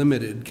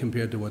limited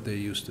compared to what they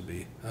used to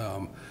be.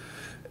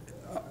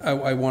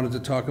 I wanted to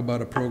talk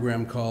about a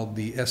program called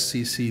the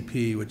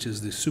SCCP, which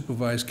is the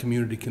Supervised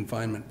Community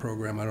Confinement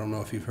Program. I don't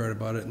know if you've heard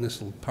about it, and this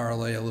will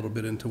parlay a little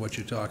bit into what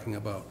you're talking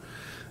about.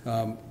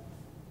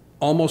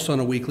 Almost on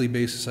a weekly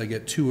basis, I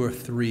get 2 or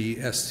 3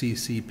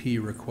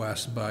 SCCP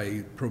requests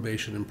by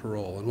probation and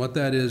parole. And what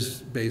that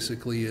is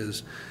basically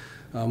is,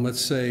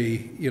 let's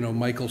say, you know,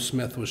 Michael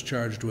Smith was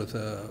charged with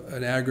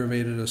an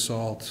aggravated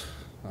assault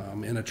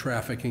and a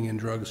trafficking and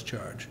drugs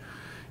charge.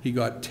 He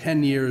got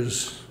 10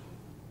 years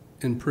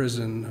in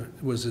prison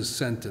was his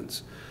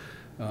sentence.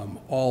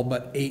 All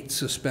but 8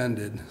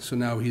 suspended, so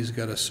now he's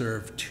got to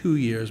serve 2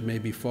 years,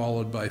 maybe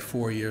followed by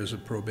 4 years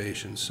of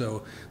probation.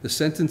 So the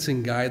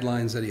sentencing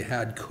guidelines that he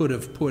had could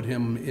have put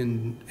him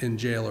in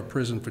jail or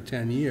prison for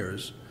 10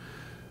 years.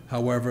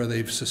 However,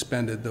 they've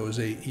suspended those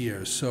 8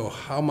 years. So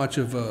how much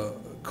of a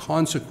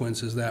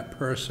consequence is that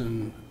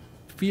person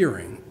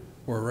fearing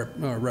or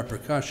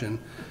repercussion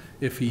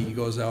if he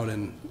goes out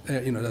and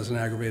you know, does an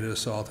aggravated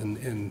assault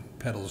and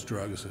peddles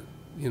drugs,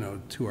 you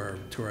know, to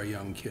our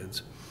young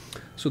kids?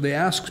 So they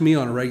ask me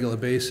on a regular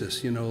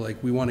basis, you know,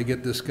 like, we want to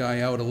get this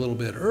guy out a little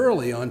bit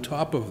early on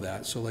top of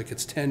that. So like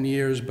it's 10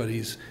 years, but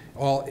he's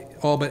all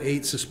but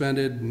 8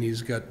 suspended, and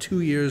he's got 2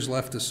 years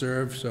left to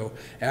serve. So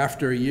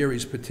after a year,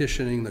 he's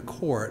petitioning the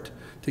court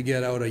to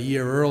get out a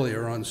year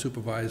earlier on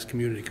supervised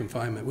community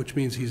confinement, which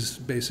means he's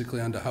basically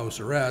under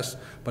house arrest,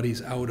 but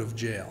he's out of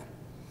jail.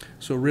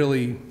 So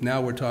really,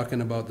 now we're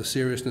talking about the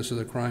seriousness of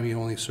the crime. He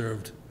only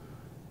served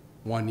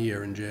 1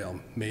 year in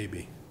jail,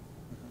 maybe.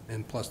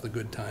 and plus the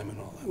good time and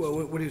all that.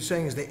 Well, what he was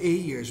saying is the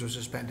 8 years was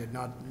suspended,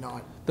 not,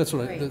 That's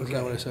what I, Right. is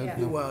that what I said? Yeah.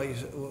 No. well,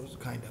 it was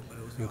kind of, but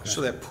it was not.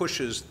 So that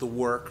pushes the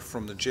work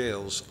from the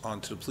jails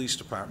onto the police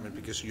department,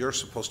 because you're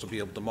supposed to be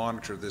able to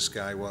monitor this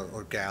guy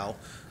or gal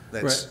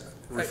that's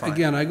Right. refined.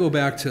 Again, I go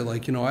back to,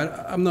 like, you know,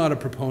 I'm not a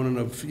proponent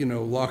of, you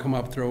know, lock them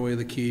up, throw away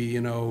the key,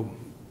 you know,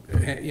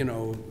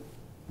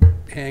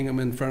 hang them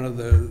in front of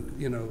the,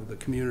 you know, the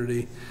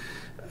community.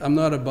 I'm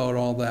not about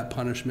all that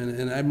punishment,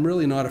 and I'm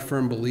really not a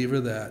firm believer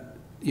that,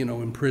 you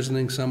know,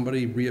 imprisoning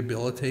somebody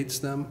rehabilitates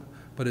them,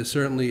 but it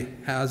certainly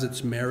has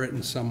its merit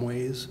in some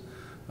ways,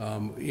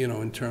 you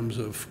know, in terms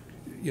of,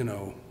 you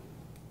know,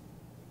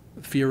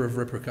 fear of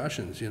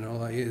repercussions, you know,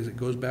 like, it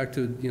goes back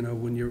to, you know,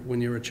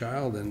 when you're a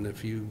child, and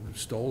if you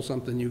stole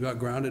something, you got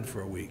grounded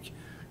for a week.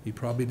 You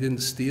probably didn't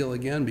steal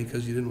again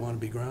because you didn't want to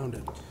be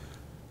grounded.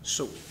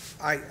 So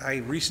I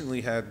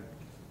recently had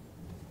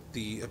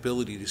the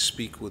ability to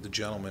speak with a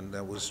gentleman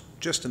that was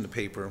just in the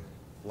paper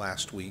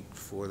last week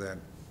for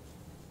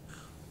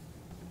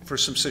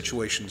some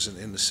situations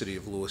in the city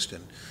of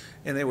Lewiston.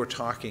 And they were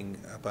talking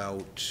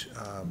about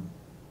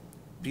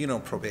being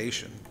on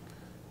probation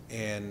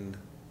and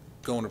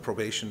going to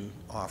probation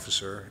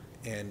officer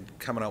and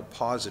coming out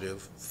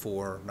positive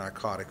for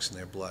narcotics in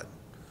their blood.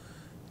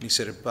 And he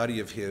said a buddy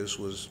of his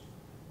was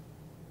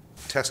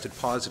tested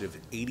positive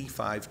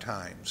 85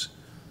 times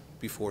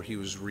before he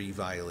was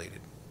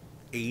re-violated.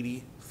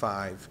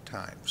 85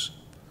 times.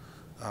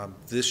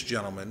 This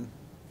gentleman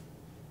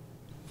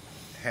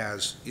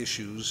has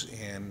issues,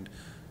 and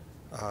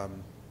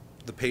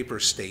the paper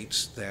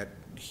states that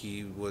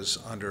he was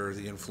under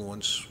the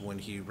influence when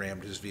he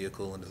rammed his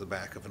vehicle into the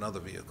back of another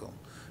vehicle,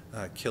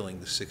 killing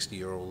the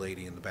 60-year-old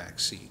lady in the back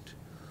seat.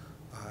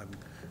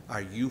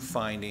 Are you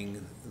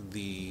finding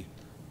the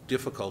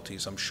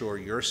difficulties, I'm sure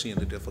you're seeing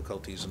the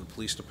difficulties in the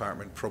police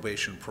department,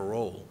 probation,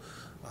 parole?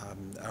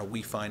 Are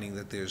we finding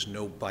that there's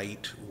no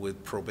bite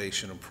with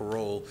probation and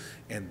parole,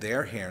 and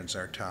their hands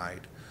are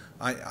tied?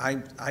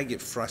 I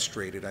get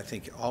frustrated. I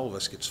think all of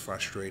us gets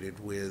frustrated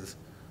with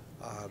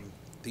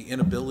the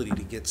inability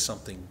to get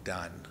something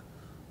done.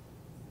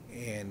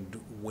 And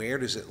where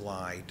does it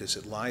lie? Does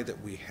it lie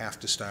that we have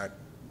to start,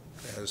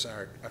 as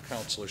our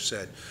counselor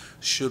said,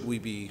 should we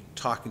be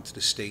talking to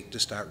the state to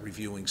start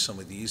reviewing some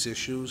of these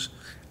issues?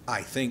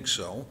 I think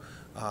so.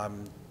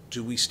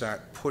 Do we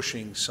start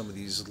pushing some of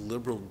these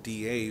liberal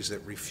DAs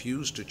that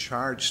refuse to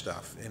charge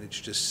stuff, and it's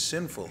just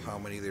sinful how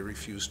many they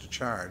refuse to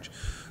charge?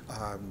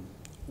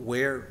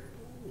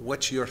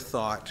 What's your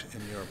thought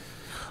and your...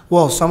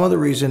 Well, some of the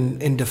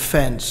reason in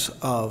defense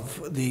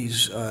of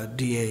these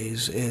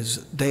DAs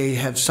is they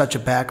have such a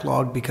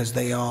backlog because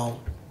they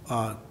all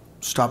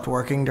stopped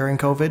working during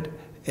COVID,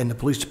 and the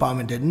police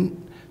department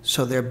didn't,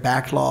 so they're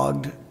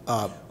backlogged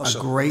a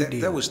great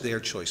deal. That was their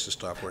choice to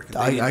stop working.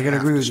 I can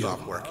agree with you.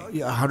 Stop working.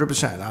 Yeah,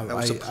 100%. That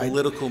was a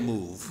political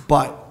move.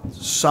 But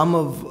some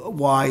of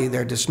why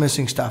they're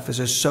dismissing stuff is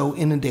they're so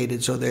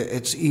inundated, so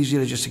it's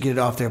easier just to get it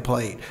off their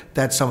plate.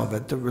 That's some of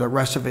it. The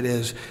rest of it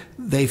is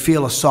they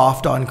feel a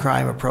soft on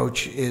crime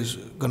approach is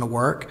going to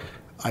work.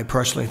 I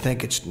personally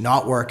think it's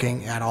not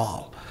working at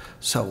all.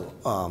 So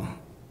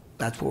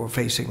that's what we're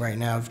facing right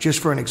now.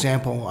 Just for an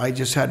example, I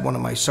just had one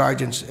of my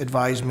sergeants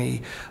advise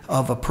me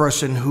of a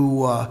person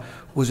who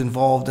was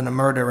involved in a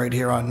murder right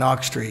here on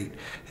Knox Street,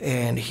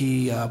 and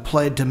he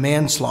pled to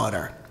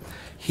manslaughter.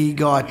 He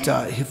got,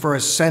 for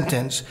his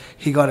sentence,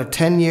 he got a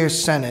 10-year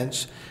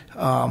sentence.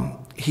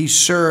 He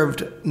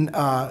served,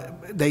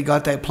 they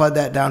pled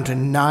that down to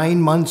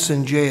 9 months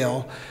in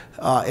jail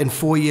and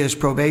 4 years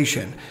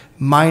probation,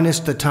 minus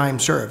the time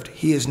served.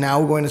 He is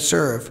now going to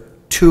serve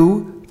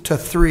 2 to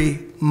 3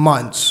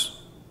 months.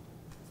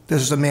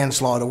 This is a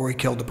manslaughter where he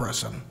killed a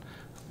person,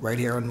 right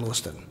here in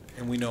Lewiston.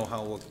 And we know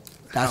how...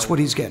 That's what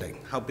he's getting.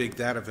 How big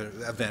that event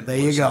was. There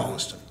you go.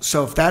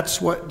 So if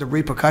that's what the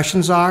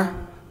repercussions are,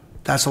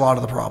 that's a lot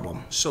of the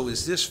problem. So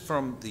is this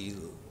from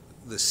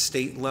the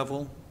state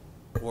level,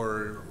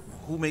 or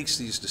who makes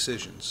these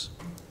decisions?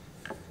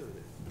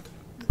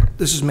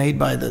 This is made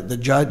by the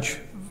judge.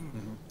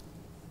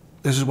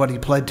 This is what he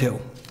pled to.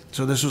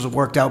 So this was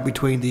worked out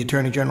between the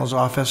Attorney General's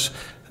office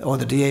or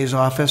the DA's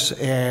office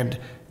and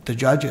the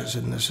judges,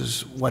 and this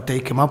is what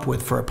they come up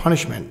with for a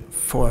punishment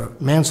for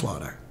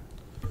manslaughter.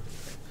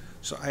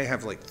 So I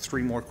have like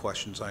 3 more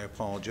questions. I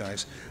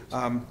apologize.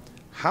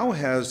 How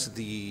has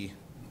the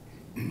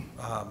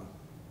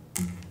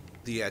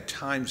at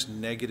times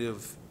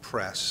negative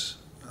press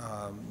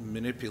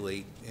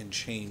manipulate and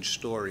change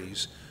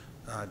stories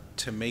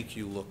to make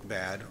you look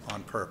bad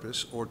on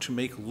purpose, or to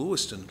make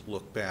Lewiston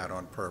look bad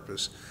on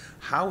purpose?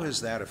 How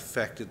has that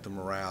affected the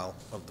morale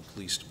of the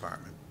police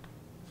department?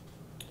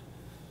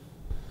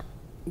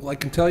 Well, I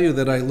can tell you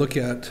that I look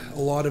at a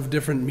lot of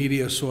different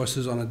media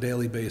sources on a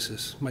daily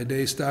basis. My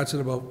day starts at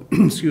about,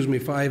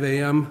 5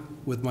 a.m.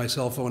 with my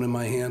cell phone in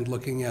my hand,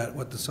 looking at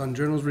what the Sun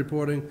Journal's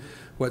reporting,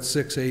 what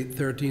 6, 8,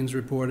 13's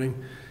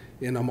reporting,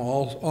 and I'm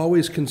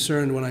always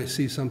concerned when I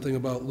see something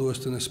about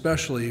Lewiston,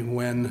 especially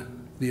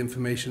when the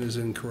information is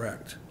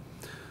incorrect.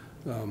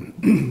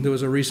 There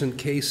was a recent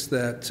case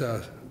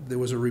that There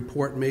was a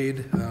report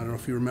made, I don't know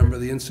if you remember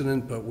the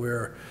incident, but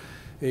where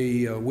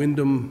a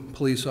Wyndham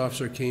police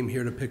officer came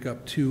here to pick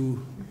up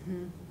two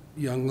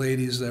young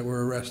ladies that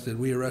were arrested.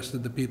 We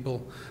arrested the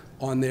people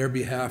on their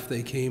behalf.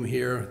 They came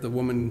here. The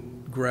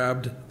woman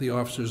grabbed the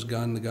officer's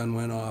gun. The gun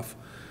went off.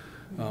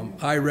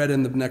 I read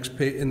in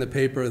the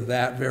paper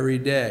that very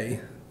day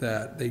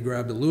that they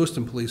grabbed a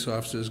Lewiston police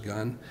officer's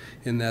gun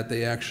and that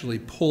they actually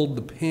pulled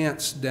the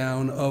pants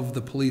down of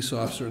the police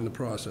officer in the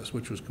process,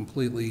 which was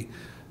completely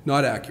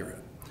not accurate.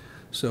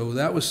 So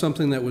that was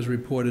something that was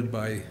reported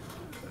by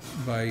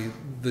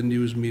the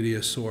news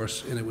media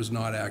source, and it was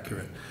not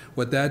accurate.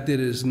 What that did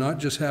is not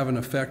just have an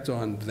effect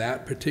on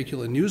that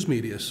particular news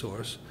media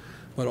source,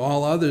 but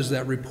all others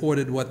that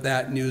reported what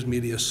that news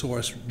media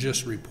source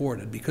just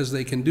reported, because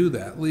they can do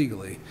that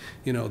legally.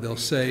 You know, they'll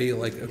say,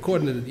 like,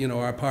 according to, you know,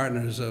 our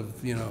partners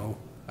of, you know,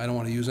 I don't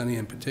want to use any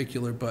in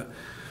particular, but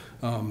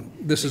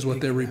this is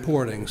what they're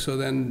reporting. So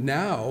then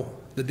now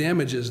the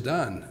damage is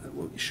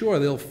done. Sure,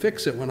 they'll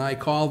fix it when I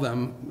call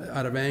them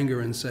out of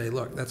anger and say,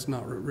 look, that's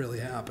not what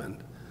really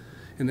happened.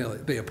 And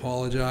they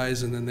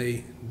apologize, and then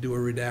they do a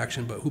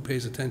redaction, but who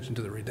pays attention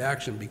to the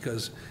redaction?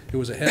 Because it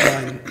was a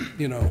headline,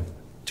 you know,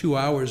 2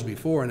 hours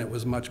before, and it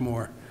was much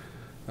more,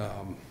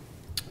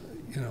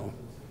 you know.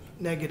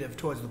 Negative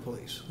towards the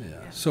police.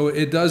 Yeah. So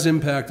it does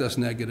impact us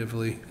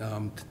negatively,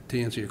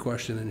 to answer your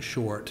question in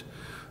short.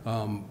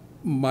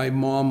 My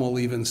mom will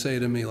even say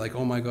to me, like,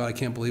 oh my God, I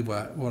can't believe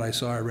what I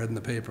saw, I read in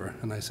the paper.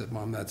 And I said,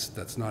 Mom,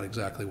 that's not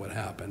exactly what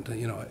happened.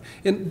 You know,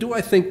 and do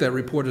I think that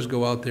reporters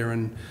go out there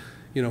and,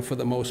 you know, for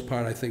the most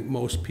part, I think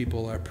most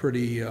people are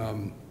pretty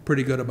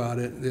good about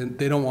it.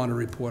 They don't want to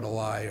report a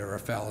lie or a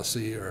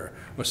fallacy or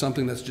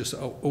something that's just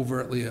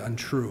overtly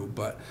untrue,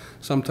 but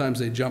sometimes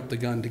they jump the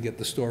gun to get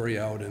the story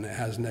out, and it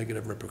has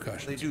negative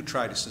repercussions. They do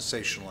try to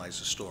sensationalize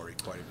the story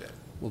quite a bit.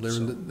 Well,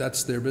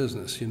 that's their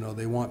business. You know,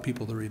 they want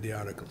people to read the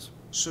articles.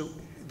 So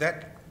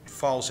that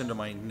falls into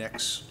my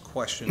next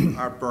question,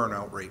 our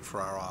burnout rate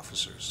for our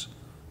officers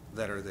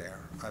that are there.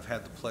 I've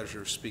had the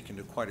pleasure of speaking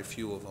to quite a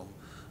few of them.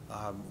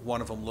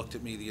 One of them looked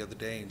at me the other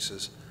day and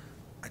says,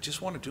 I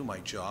just want to do my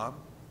job,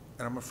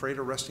 and I'm afraid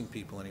of arresting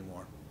people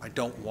anymore. I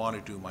don't want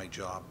to do my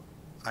job.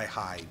 I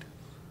hide.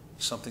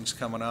 Something's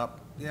coming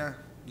up, yeah,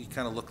 you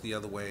kind of look the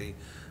other way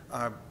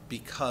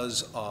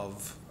because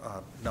of,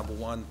 number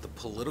one, the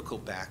political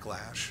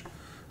backlash.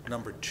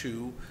 Number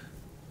two,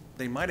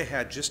 they might have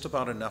had just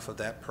about enough of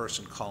that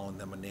person calling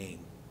them a name,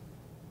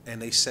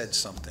 and they said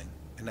something.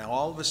 And now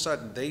all of a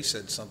sudden they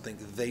said something,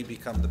 they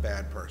become the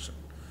bad person.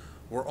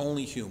 We're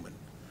only human.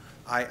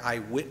 I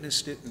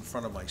witnessed it in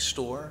front of my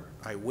store.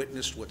 I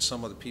witnessed what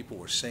some of the people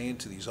were saying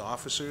to these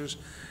officers,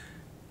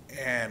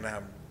 and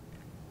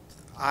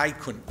I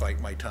couldn't bite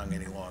my tongue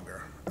any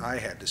longer. I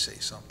had to say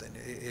something.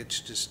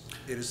 It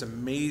is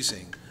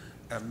amazing,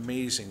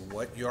 amazing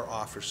what your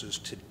officers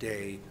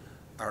today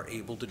are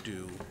able to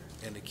do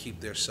and to keep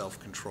their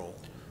self-control.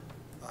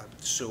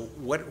 So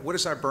what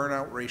is our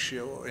burnout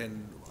ratio,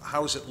 and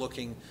how is it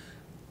looking?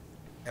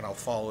 And I'll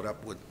follow it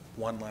up with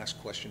one last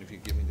question, if you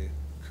give me the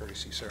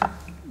courtesy, sir.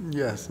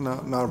 Yes,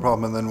 not a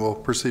problem, and then we'll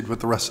proceed with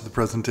the rest of the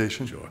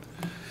presentation. Sure.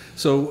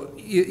 So,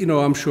 you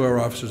know, I'm sure our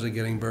officers are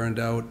getting burned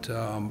out.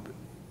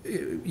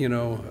 You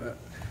know,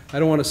 I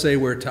don't want to say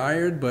we're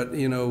tired, but,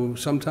 you know,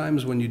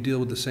 sometimes when you deal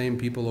with the same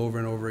people over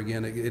and over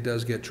again, it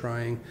does get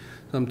trying.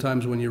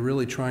 Sometimes when you're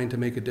really trying to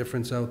make a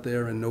difference out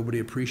there and nobody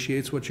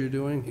appreciates what you're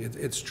doing,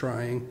 it's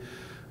trying.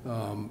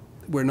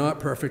 We're not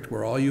perfect.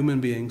 We're all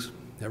human beings.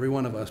 Every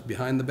one of us,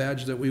 behind the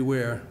badge that we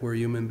wear, we're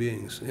human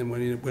beings. And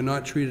when we're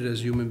not treated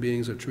as human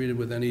beings or treated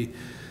with any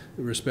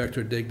respect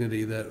or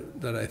dignity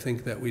that I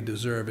think that we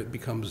deserve, it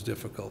becomes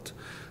difficult.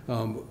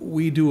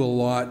 We do a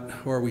lot,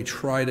 or we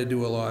try to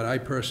do a lot. I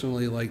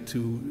personally like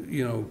to,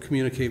 you know,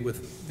 communicate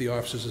with the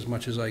officers as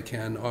much as I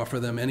can, offer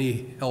them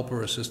any help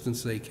or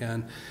assistance they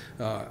can.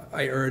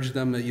 I urge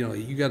them that, you know,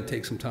 you got to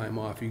take some time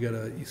off. You got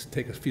to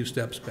take a few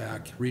steps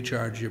back,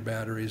 recharge your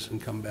batteries,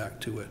 and come back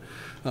to it.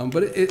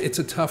 But it's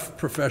a tough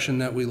profession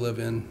that we live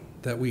in,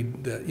 that we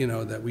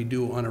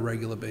do on a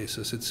regular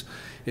basis.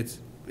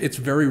 It's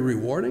very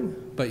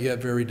rewarding, but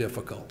yet very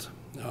difficult.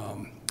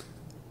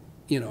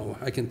 You know,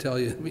 I can tell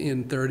you,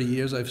 in 30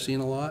 years, I've seen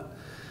a lot.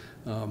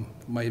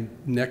 My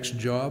next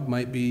job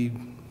might be,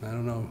 I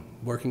don't know,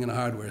 working in a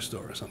hardware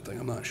store or something.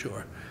 I'm not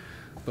sure.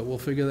 But we'll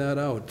figure that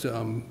out.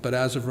 But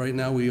as of right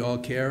now, we all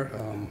care.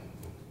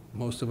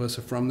 Most of us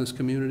are from this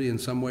community in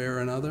some way or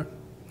another.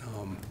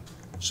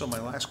 So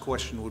my last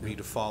question would be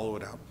to follow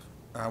it up.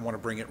 I want to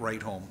bring it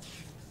right home.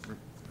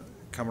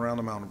 Come around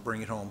the mountain,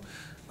 bring it home.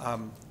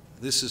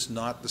 This is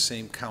not the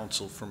same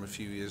council from a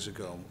few years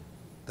ago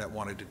that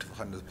wanted to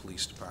fund the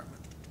police department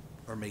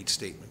or made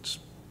statements.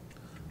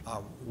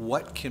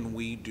 What can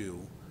we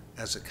do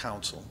as a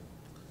council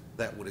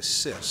that would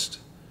assist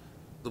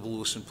the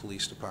Lewiston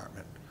Police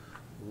Department?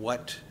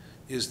 What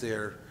is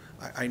there?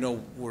 I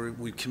know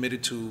we've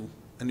committed to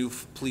a new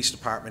police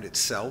department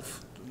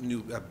itself,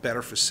 a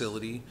better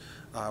facility,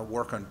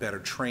 work on better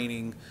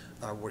training.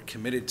 We're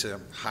committed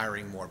to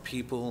hiring more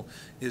people.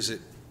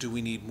 Do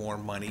we need more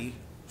money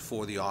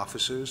for the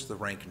officers, the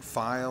rank and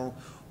file?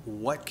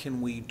 What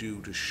can we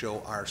do to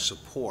show our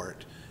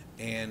support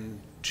and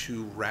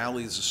to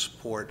rally the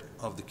support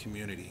of the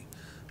community?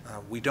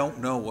 We don't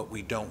know what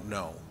we don't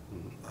know.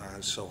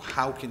 So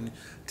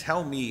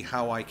tell me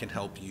how I can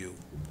help you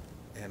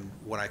and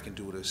what I can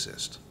do to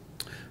assist.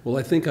 Well,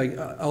 I think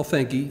I'll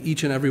thank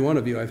each and every one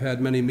of you. I've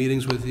had many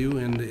meetings with you,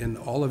 and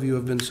all of you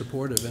have been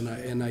supportive,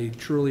 and I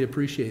truly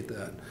appreciate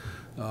that.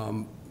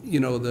 You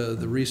know,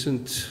 the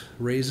recent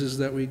raises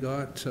that we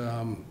got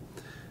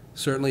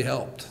certainly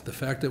helped. The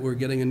fact that we're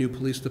getting a new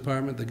police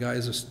department, the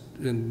guys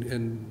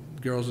and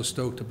girls are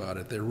stoked about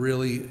it. They're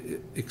really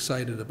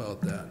excited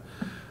about that.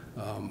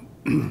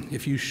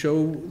 If you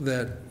show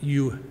that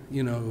you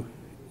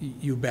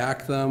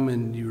back them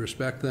and you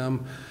respect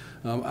them,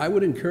 I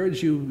would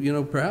encourage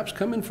you, perhaps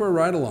come in for a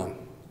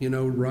ride-along.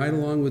 Ride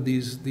along with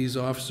these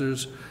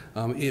officers.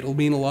 It'll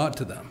mean a lot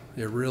to them.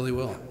 It really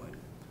will.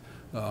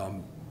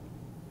 Sign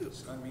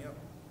me up.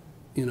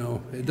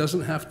 It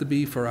doesn't have to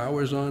be for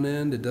hours on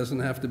end. It doesn't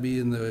have to be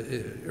in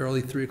the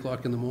early 3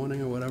 o'clock in the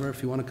morning or whatever.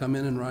 If you want to come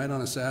in and ride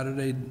on a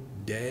Saturday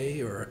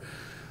day or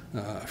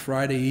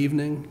Friday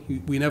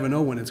evening, we never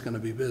know when it's going to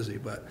be busy,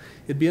 but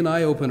it'd be an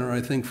eye-opener,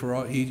 I think,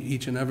 for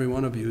each and every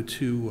one of you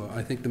to,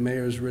 I think the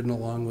mayor's ridden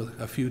along with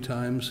a few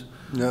times.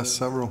 Yes,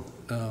 several.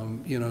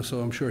 So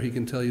I'm sure he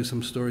can tell you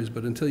some stories,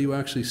 but until you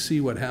actually see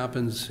what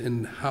happens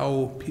and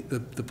how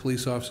the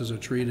police officers are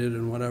treated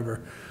and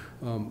whatever,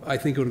 I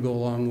think it would go a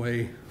long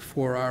way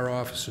for our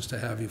officers to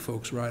have you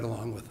folks ride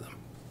along with them.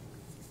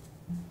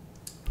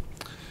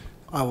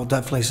 I will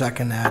definitely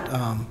second that.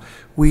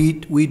 We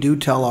do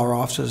tell our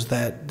officers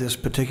that this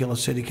particular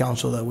city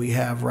council that we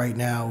have right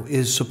now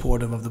is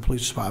supportive of the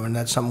police department.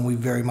 That's something we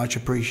very much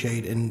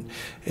appreciate,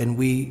 and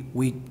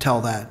we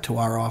tell that to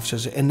our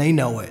officers, and they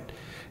know it.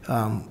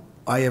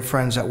 I have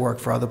friends that work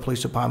for other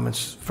police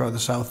departments further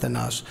south than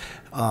us,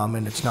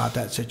 and it's not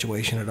that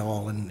situation at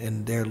all,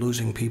 and they're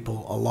losing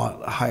people a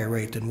lot higher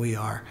rate than we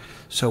are.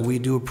 So we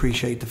do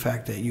appreciate the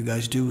fact that you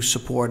guys do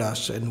support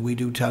us, and we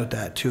do tout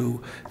that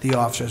to the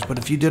officers. But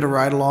if you did a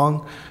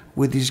ride-along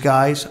with these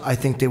guys, I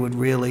think they would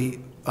really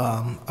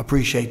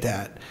appreciate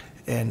that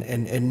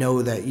and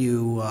know that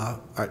you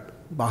are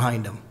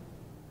behind them.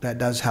 That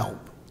does help.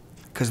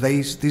 Because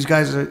these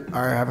guys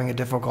are having a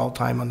difficult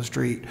time on the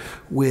street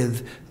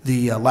with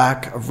the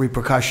lack of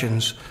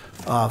repercussions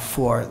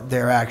for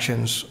their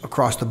actions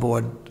across the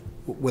board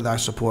with our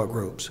support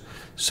groups.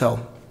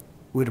 So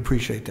we'd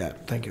appreciate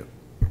that. Thank you.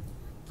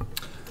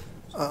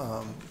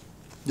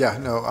 Yeah,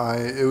 no, I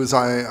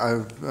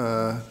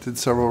did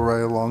several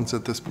ride-alongs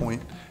at this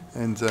point,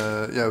 and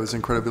yeah, it was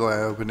incredibly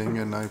eye-opening,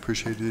 and I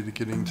appreciated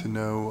getting to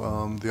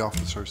know the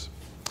officers.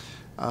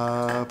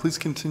 Please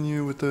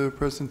continue with the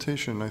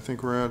presentation. I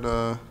think we're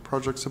at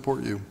Project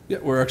Support You. Yeah,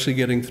 we're actually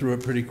getting through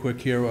it pretty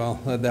quick here. Well,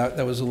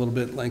 that was a little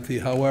bit lengthy.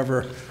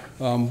 However,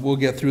 we'll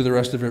get through the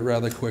rest of it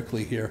rather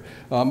quickly here.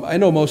 I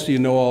know most of you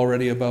know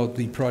already about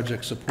the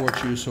Project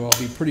Support You, so I'll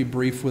be pretty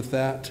brief with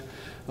that.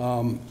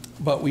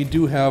 But we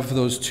do have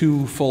those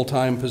 2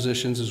 full-time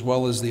positions as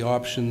well as the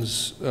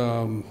options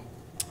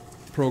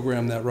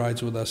program that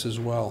rides with us as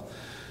well.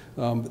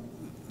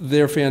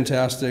 They're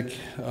fantastic,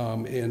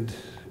 and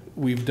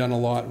we've done a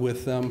lot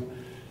with them.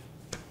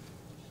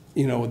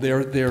 What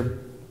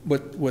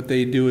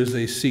they do is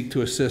they seek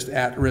to assist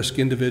at-risk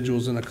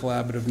individuals in a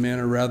collaborative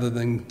manner rather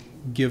than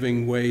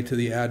giving way to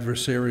the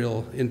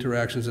adversarial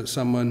interactions that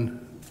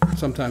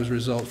sometimes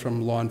result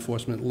from law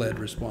enforcement-led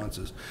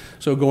responses.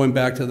 So going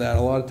back to that,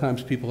 a lot of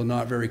times people are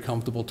not very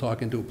comfortable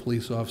talking to a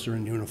police officer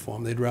in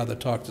uniform. They'd rather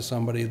talk to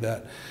somebody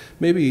that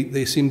maybe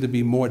they seem to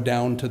be more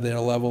down to their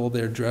level.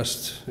 They're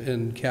dressed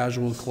in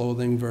casual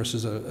clothing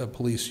versus a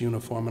police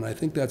uniform, and I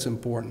think that's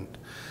important.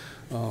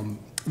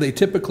 They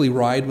typically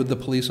ride with the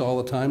police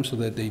all the time so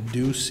that they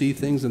do see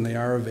things and they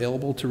are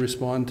available to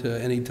respond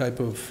to any type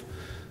of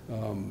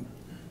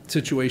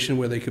situation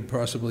where they could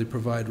possibly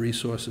provide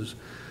resources.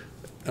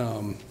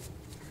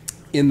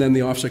 And then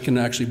the officer can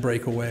actually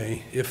break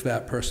away if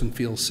that person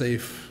feels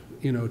safe,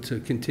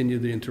 to continue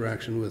the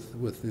interaction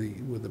with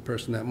the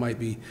person that might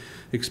be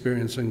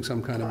experiencing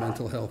some kind of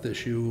mental health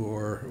issue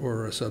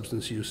or a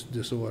substance use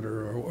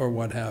disorder or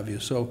what have you.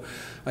 So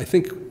I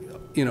think,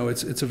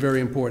 it's a very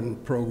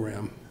important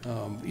program.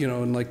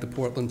 And like the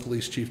Portland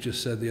Police Chief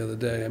just said the other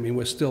day, I mean,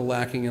 we're still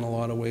lacking in a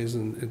lot of ways,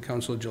 and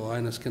Councilor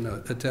Jelinas can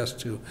attest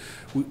to.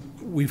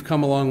 We've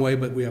come a long way,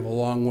 but we have a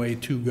long way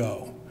to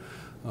go.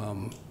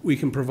 We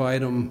can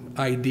provide them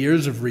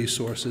ideas of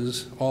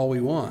resources all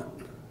we want.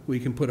 We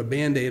can put a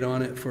Band-Aid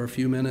on it for a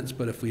few minutes,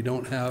 but if we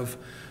don't have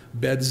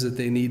beds that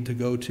they need to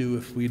go to,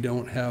 if we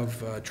don't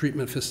have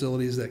treatment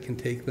facilities that can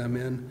take them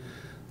in,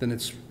 then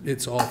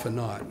it's all for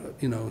naught,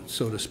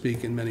 so to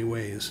speak, in many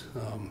ways.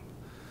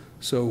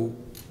 So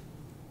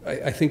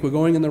I think we're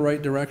going in the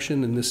right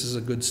direction, and this is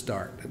a good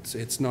start.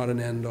 It's not an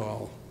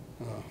end-all,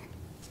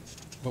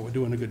 but we're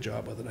doing a good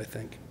job with it, I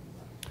think.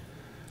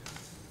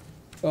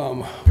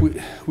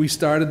 We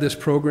started this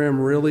program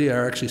really,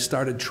 or actually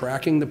started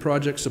tracking the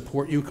project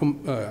support you,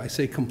 I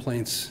say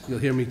complaints, you'll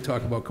hear me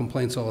talk about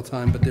complaints all the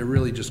time, but they're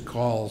really just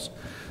calls.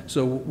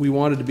 So we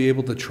wanted to be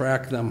able to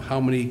track them,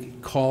 how many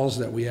calls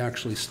that we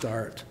actually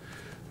start.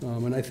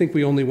 And I think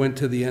we only went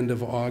to the end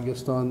of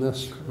August on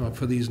this,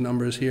 for these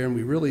numbers here, and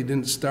we really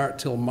didn't start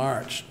till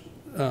March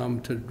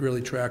to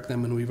really track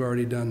them, and we've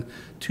already done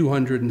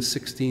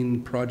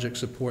 216 project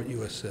support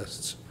you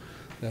assists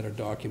that are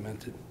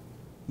documented.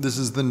 This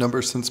is the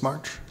number since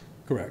March?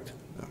 Correct.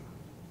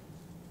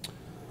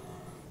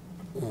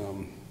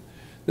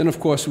 Then, of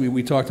course,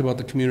 we talked about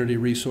the community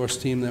resource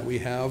team that we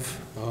have.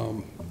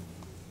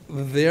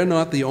 They're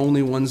not the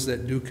only ones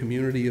that do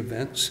community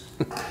events.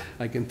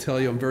 I can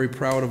tell you, I'm very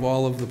proud of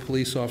all of the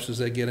police officers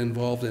that get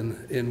involved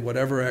in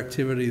whatever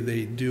activity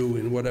they do,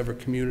 in whatever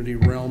community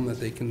realm that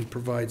they can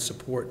provide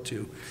support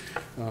to.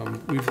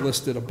 We've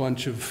listed a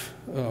bunch of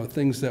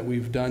things that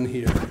we've done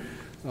here.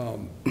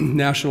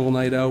 National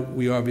Night Out,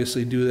 we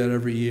obviously do that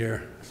every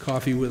year.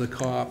 Coffee with a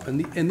Cop,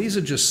 and these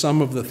are just some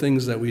of the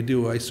things that we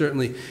do. I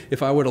certainly,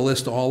 if I were to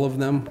list all of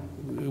them,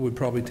 it would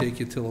probably take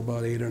you till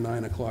about 8 or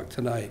 9 o'clock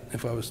tonight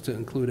if I was to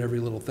include every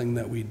little thing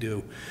that we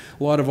do.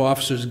 A lot of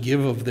officers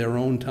give of their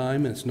own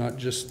time. It's not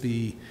just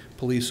the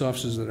police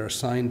officers that are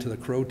assigned to the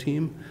Crow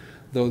team,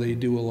 though they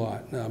do a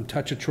lot.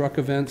 Touch a Truck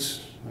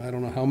events, I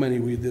don't know how many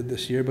we did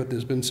this year, but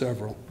there's been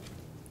several.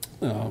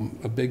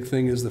 A big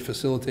thing is the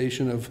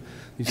facilitation of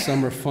the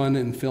summer fun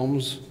and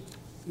films.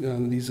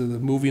 These are the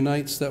movie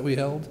nights that we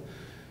held.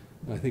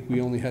 I think we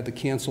only had to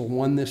cancel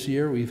one this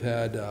year. We've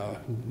had,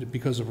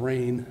 because of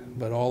rain,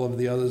 but all of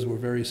the others were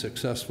very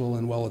successful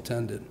and well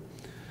attended.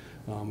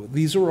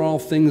 These are all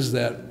things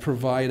that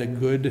provide a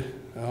good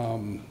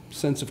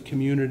sense of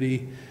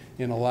community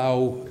and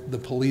allow the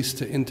police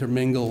to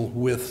intermingle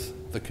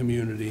with the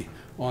community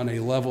on a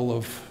level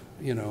of,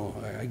 you know,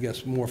 I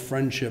guess more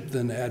friendship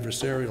than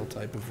adversarial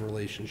type of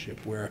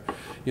relationship where,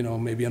 you know,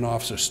 maybe an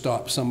officer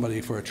stops somebody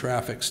for a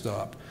traffic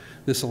stop.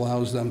 This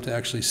allows them to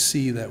actually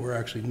see that we're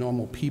actually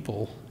normal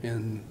people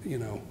and, you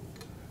know,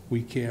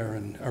 we care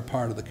and are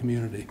part of the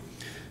community.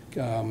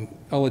 I'll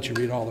let you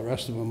read all the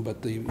rest of them,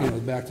 but the, you know,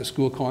 back to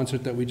school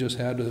concert that we just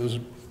had, it was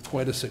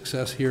quite a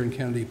success here in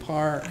Kennedy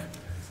Park.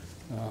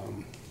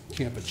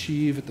 Camp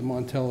Achieve at the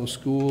Montello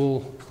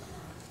School.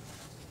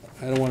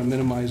 I don't want to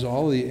minimize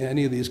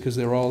any of these because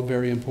they're all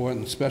very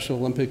important. Special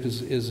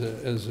Olympics is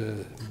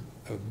a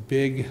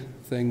big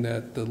thing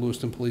that the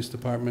Lewiston Police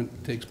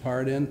Department takes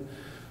part in.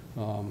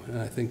 And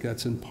I think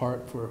that's in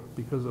part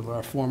because of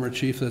our former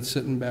chief that's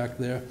sitting back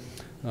there.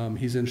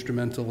 He's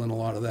instrumental in a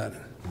lot of that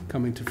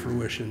coming to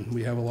fruition.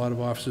 We have a lot of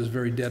officers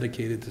very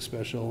dedicated to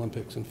Special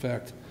Olympics. In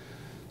fact,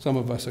 some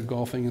of us are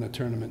golfing in a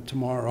tournament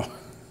tomorrow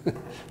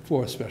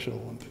for Special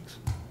Olympics.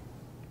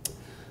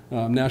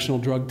 National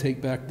Drug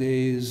Take-Back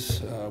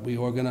Days. We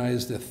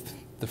organized a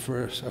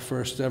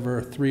first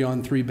ever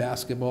 3-on-3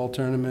 basketball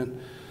tournament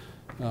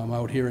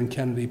out here in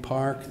Kennedy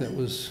Park. That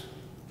was,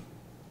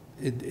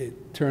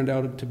 it turned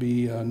out to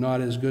be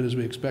not as good as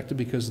we expected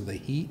because of the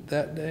heat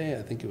that day.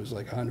 I think it was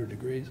like 100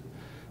 degrees,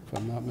 if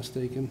I'm not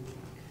mistaken.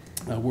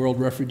 World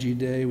Refugee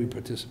Day, we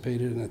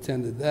participated and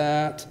attended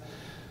that.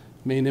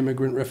 Maine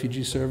Immigrant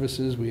Refugee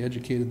Services, we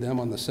educated them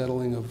on the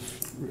settling of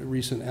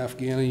recent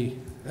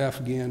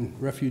Afghan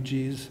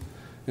refugees.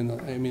 And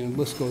I mean, the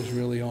list goes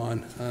really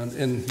on.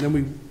 And then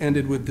we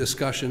ended with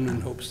discussion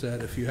in hopes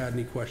that if you had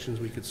any questions,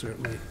 we could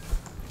certainly.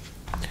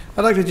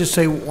 I'd like to just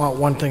say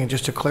one thing,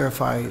 just to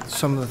clarify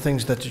some of the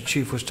things that the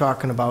chief was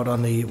talking about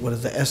on the, what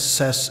is the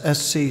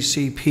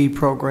SCCP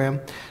program.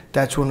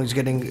 That's when he's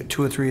getting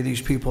 2 or 3 of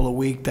these people a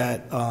week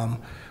that,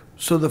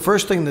 so the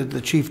first thing that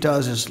the chief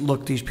does is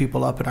look these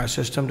people up in our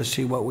system to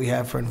see what we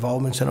have for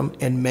involvements in them,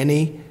 and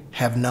many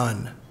have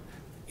none.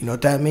 You know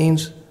what that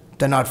means?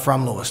 They're not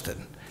from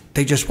Lewiston.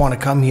 They just want to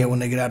come here when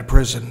they get out of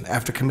prison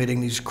after committing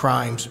these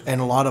crimes,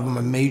 and a lot of them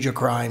are major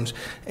crimes,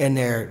 and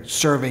they're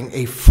serving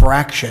a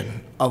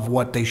fraction of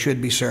what they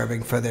should be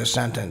serving for their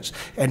sentence.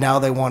 And now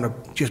they want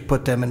to just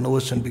put them in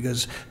Lewiston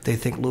because they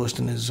think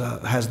Lewiston is,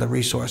 has the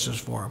resources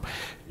for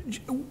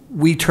them.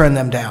 We turn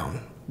them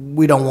down.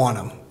 We don't want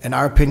them. In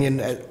our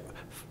opinion,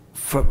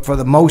 for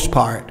the most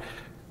part,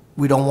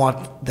 we don't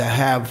want to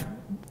have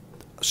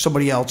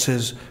somebody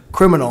else's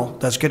criminal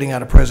that's getting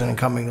out of prison and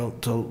coming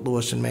to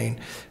Lewiston, Maine.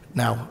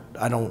 Now,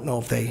 I don't know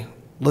if they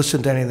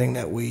listen to anything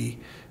that we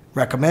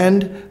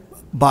recommend,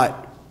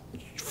 but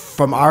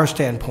from our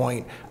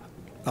standpoint,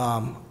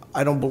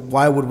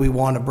 why would we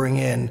want to bring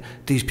in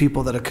these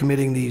people that are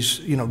committing these,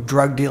 you know,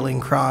 drug dealing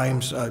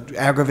crimes,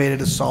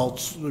 aggravated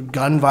assaults,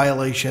 gun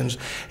violations,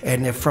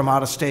 and they're from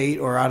out of state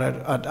or out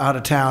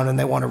of town and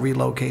they want to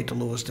relocate to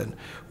Lewiston?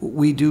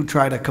 We do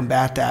try to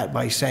combat that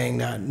by saying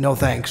that, no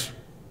thanks.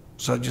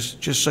 So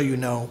just so you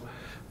know,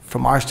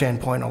 from our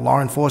standpoint, a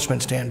law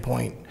enforcement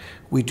standpoint,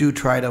 we do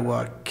try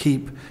to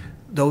keep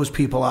those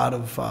people out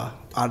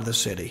of the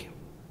city.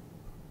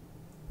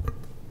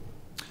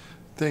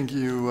 Thank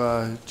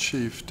you,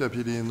 Chief,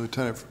 Deputy, and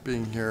Lieutenant for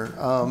being here.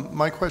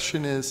 My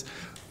question is,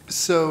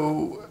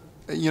 so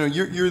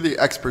you're the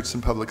experts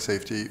in public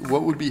safety.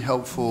 What would be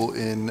helpful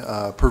in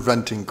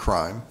preventing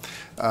crime?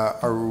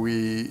 Are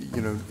we,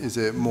 is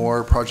it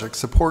more project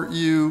support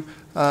you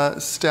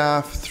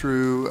staff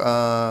through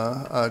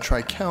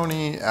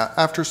Tri-County,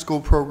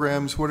 after-school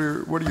programs? What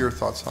are your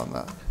thoughts on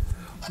that?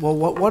 Well,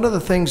 one of the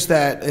things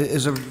that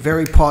is a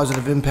very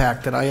positive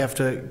impact that I have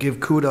to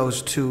give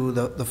kudos to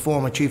the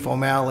former Chief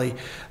O'Malley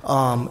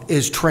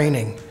is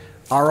training.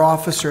 Our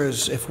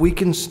officers, if we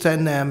can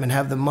send them and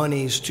have the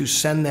monies to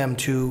send them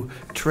to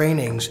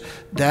trainings,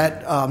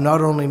 that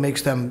not only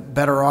makes them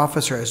better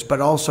officers,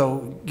 but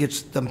also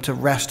gets them to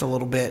rest a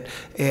little bit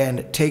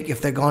and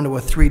if they're going to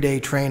a 3-day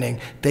training,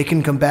 they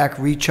can come back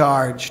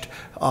recharged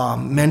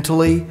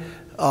mentally,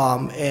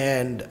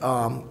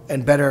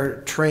 and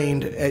better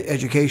trained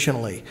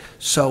educationally.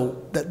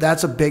 So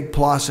that's a big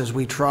plus as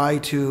we try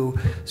to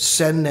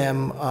send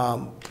them,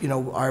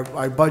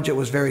 our budget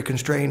was very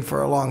constrained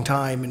for a long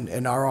time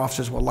and our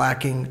officers were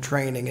lacking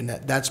training, and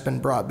that's been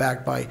brought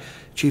back by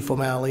Chief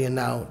O'Malley and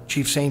now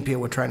Chief St. Pierre.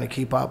 We're trying to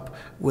keep up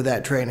with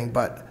that training,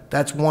 but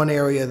that's one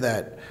area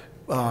that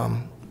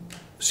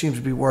seems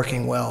to be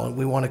working well, and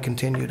we want to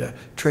continue to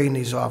train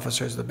these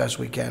officers the best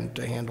we can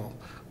to handle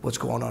what's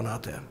going on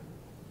out there.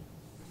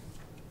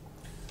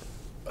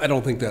 I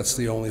don't think that's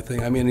the only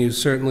thing. I mean,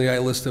 I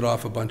listed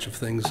off a bunch of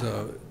things.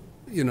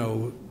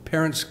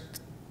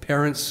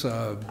 Parents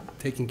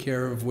taking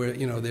care of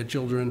their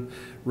children,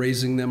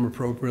 raising them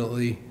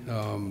appropriately,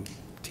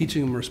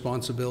 teaching them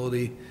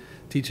responsibility,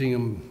 teaching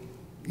them,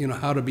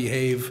 how to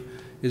behave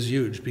is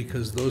huge,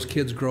 because those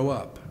kids grow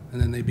up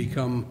and then they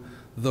become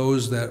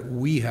those that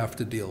we have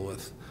to deal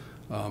with.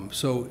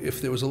 So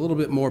if there was a little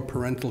bit more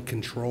parental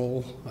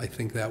control, I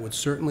think that would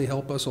certainly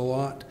help us a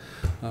lot.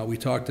 We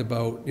talked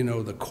about,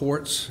 the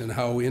courts and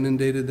how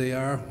inundated they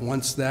are.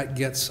 Once that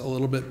gets a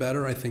little bit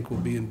better, I think we'll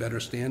be in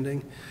better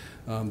standing.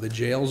 The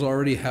jails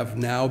already have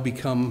now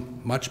become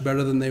much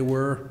better than they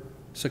were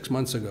 6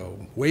 months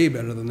ago, way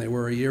better than they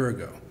were a year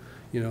ago.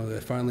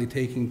 They're finally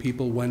taking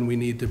people when we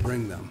need to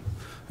bring them.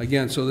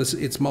 Again, so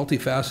it's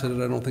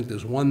multifaceted. I don't think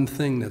there's one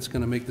thing that's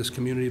going to make this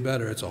community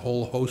better. It's a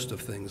whole host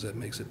of things that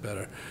makes it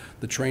better.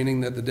 The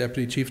training that the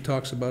deputy chief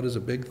talks about is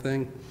a big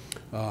thing,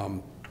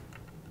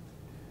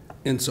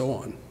 and so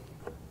on.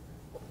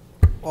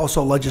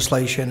 Also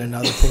legislation and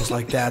other things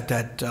like that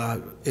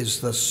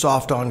is the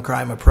soft on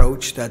crime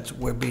approach that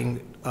we're being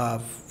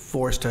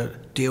forced to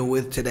deal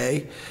with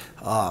today.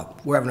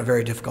 We're having a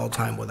very difficult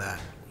time with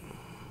that.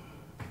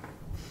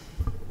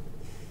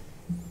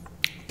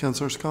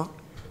 Councillor Scott?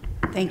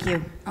 Thank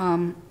you.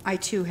 I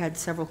too had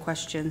several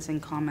questions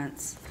and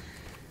comments.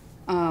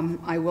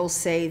 I will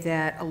say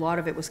that a lot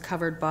of it was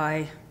covered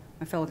by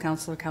my fellow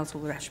councillor,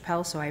 Councillor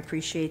Chappelle, so I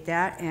appreciate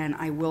that. And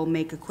I will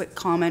make a quick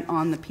comment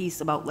on the piece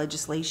about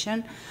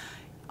legislation.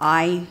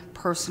 I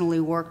personally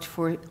worked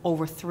for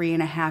over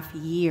 3.5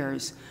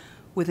 years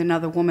with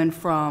another woman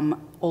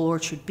from Old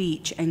Orchard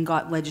Beach and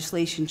got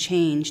legislation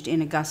changed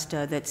in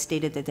Augusta that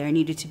stated that there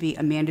needed to be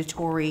a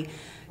mandatory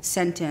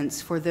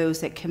sentence for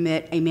those that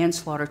commit a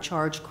manslaughter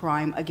charge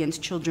crime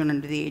against children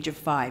under the age of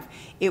 5.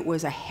 It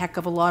was a heck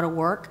of a lot of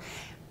work,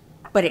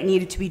 but it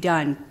needed to be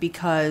done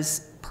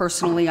because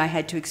personally I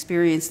had to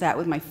experience that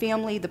with my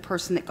family. The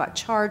person that got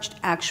charged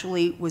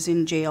actually was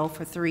in jail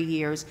for 3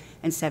 years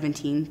and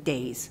 17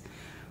 days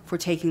for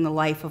taking the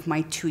life of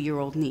my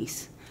 2-year-old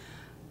niece.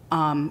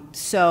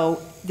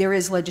 So there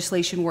is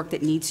legislation work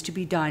that needs to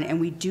be done,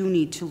 and we do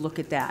need to look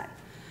at that.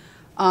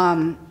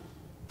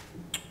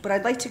 But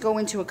I'd like to go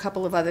into a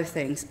couple of other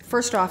things.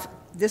 First off,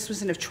 this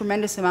was a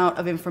tremendous amount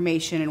of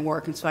information and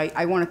work, and so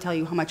I want to tell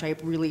you how much I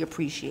really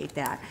appreciate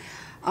that.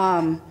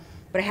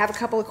 But I have a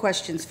couple of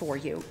questions for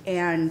you,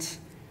 and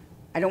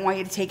I don't want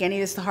you to take any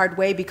of this the hard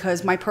way,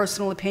 because my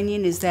personal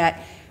opinion is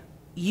that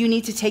you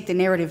need to take the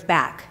narrative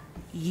back.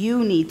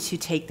 You need to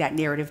take that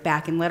narrative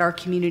back and let our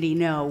community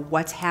know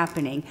what's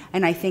happening,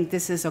 and I think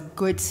this is a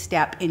good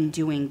step in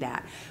doing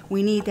that.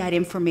 We need that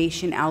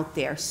information out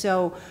there.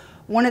 So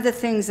one of the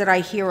things that I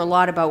hear a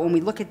lot about when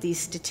we look at these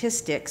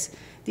statistics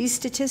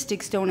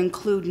don't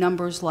include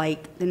numbers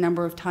like the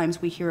number of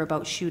times we hear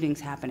about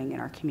shootings happening in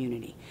our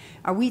community.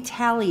 Are we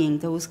tallying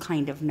those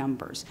kind of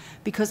numbers?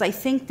 Because I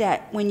think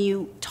that when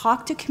you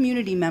talk to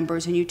community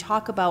members and you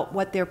talk about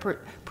what their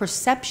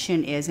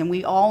perception is, and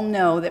we all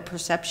know that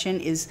perception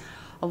is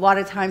a lot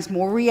of times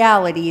more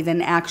reality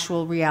than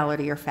actual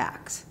reality or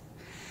facts.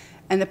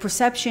 And the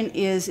perception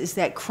is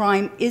that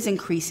crime is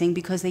increasing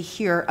because they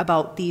hear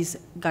about these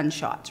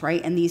gunshots, right,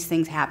 and these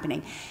things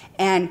happening.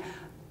 And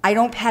I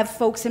don't have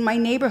folks in my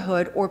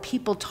neighborhood or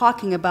people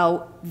talking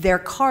about their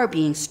car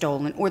being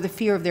stolen or the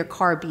fear of their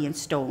car being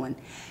stolen.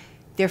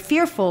 They're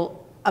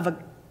fearful of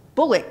a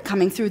bullet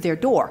coming through their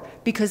door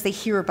because they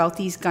hear about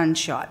these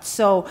gunshots.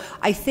 So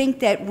I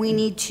think that we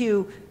need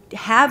to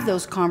have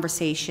those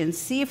conversations,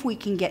 see if we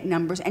can get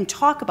numbers and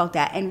talk about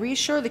that and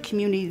reassure the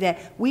community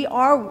that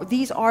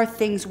these are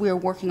things we're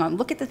working on.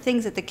 Look at the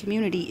things that the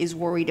community is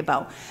worried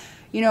about.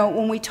 You know,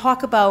 when we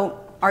talk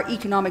about our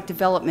economic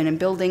development and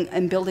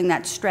building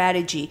that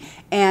strategy.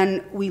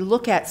 And we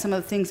look at some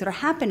of the things that are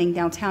happening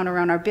downtown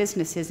around our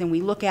businesses, and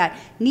we look at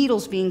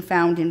needles being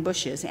found in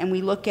bushes, and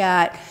we look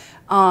at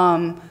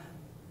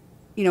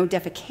you know,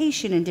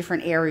 defecation in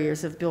different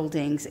areas of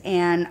buildings.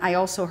 And I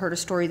also heard a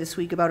story this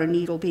week about a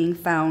needle being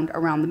found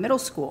around the middle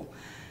school,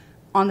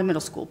 on the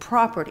middle school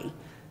property.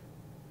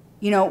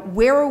 You know,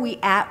 where are we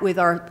at with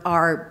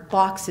our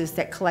boxes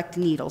that collect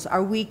needles?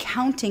 Are we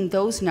counting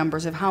those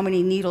numbers of how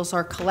many needles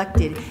are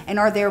collected? And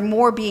are there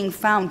more being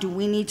found? Do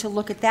we need to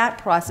look at that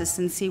process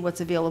and see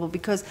what's available?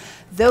 Because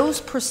those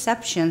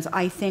perceptions,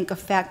 I think,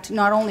 affect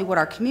not only what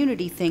our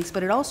community thinks,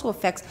 but it also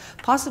affects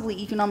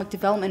possibly economic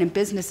development and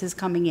businesses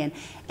coming in.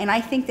 And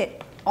I think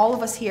that all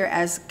of us here,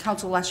 as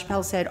Councilor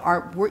LaChapelle said,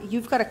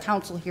 you've got a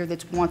council here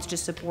that wants to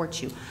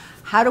support you.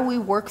 How do we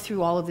work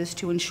through all of this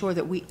to ensure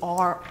that we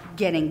are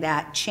getting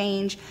that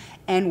change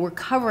and we're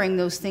covering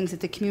those things that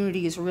the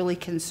community is really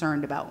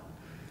concerned about?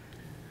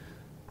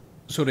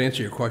 So to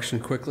answer your question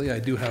quickly, I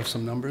do have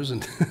some numbers,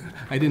 and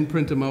I didn't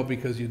print them out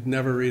because you'd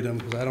never read them,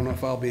 because I don't know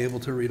if I'll be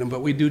able to read them,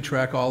 but we do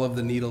track all of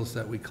the needles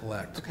that we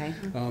collect. Okay.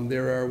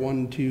 There are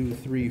 1, 2,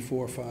 3,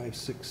 4, 5,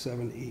 6,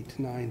 7, 8,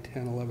 9,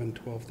 10, 11,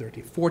 12,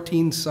 13,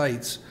 14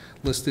 sites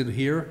listed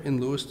here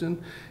in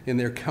Lewiston, and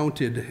they're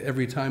counted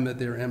every time that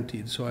they're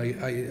emptied. So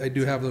I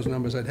do have those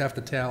numbers. I'd have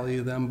to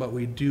tally them, but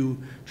we do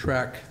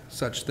track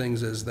such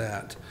things as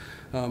that.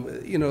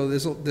 You know,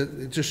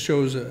 it just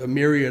shows a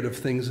myriad of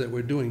things that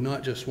we're doing,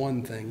 not just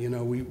one thing. You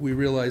know, we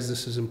realize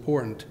this is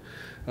important.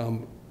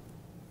 And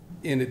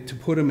to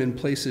put them in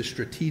places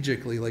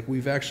strategically, like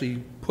we've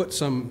actually put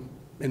some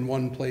in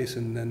one place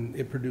and then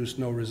it produced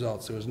no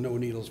results. There was no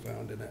needles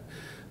found in it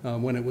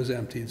when it was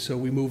emptied. So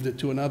we moved it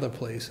to another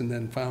place and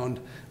then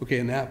found, okay,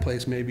 in that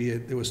place, maybe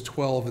there was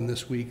 12 in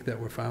this week that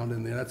were found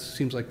in there. That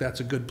seems like that's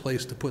a good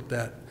place to put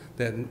that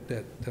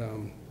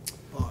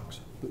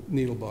Box.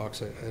 needle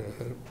box.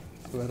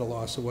 I'm at a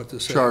loss of what to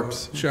say.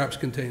 Sharps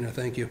container,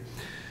 thank you.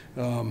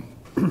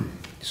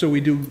 So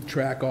we do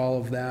track all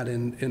of that,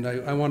 and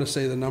I want to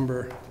say the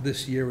number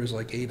this year is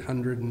like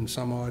 800 and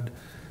some odd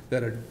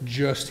that are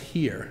just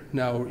here.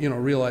 Now, you know,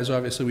 realize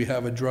obviously we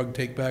have a drug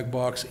take-back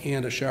box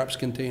and a sharps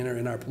container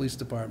in our police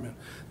department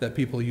that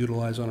people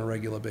utilize on a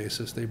regular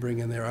basis. They bring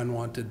in their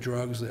unwanted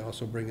drugs. They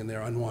also bring in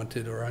their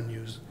unwanted or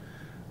unused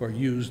or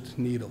used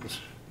needles.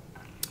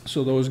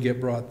 So those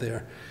get brought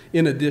there.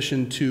 In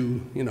addition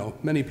to, you know,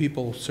 many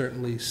people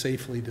certainly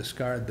safely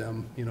discard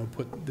them. You know,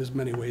 there's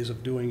many ways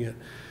of doing it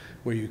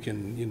where you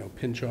can, you know,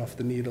 pinch off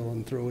the needle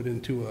and throw it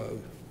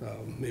into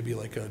maybe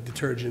like a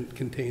detergent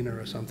container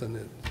or something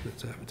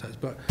that's advertised.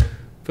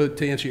 But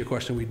to answer your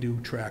question, we do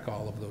track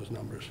all of those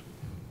numbers.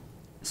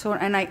 So,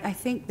 and I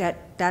think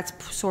that that's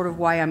sort of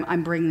why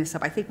I'm bringing this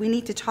up. I think we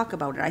need to talk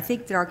about it. I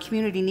think that our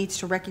community needs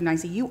to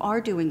recognize that you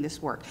are doing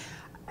this work.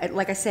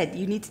 Like I said,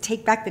 you need to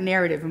take back the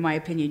narrative, in my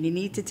opinion. You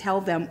need to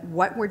tell them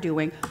what we're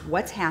doing,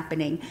 what's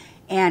happening,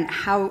 and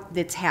how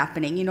it's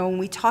happening. You know,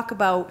 when I talk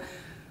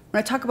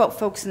about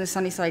folks in the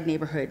Sunnyside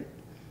neighborhood,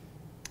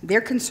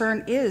 their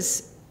concern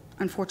is,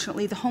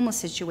 unfortunately, the homeless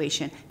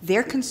situation.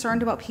 They're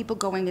concerned about people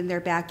going in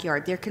their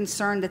backyard. They're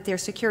concerned that their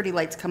security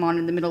lights come on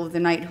in the middle of the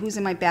night. Who's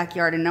in my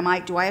backyard, and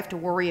do I have to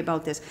worry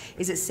about this?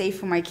 Is it safe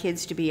for my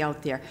kids to be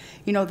out there?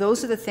 You know,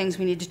 those are the things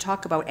we need to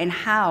talk about, and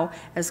how,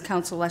 as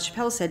Councilor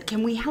LaChapelle said,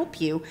 can we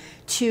help you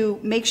to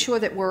make sure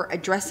that we're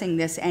addressing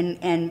this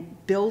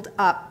and build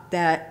up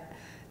that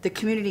the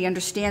community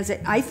understands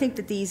it. I think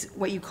that these,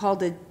 what you call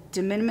the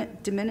de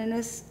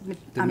minimis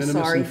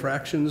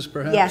infractions,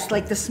 perhaps? Yes,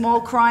 like the small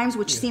crimes,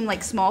 which seem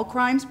like small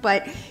crimes,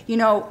 but, you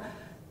know,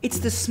 it's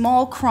the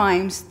small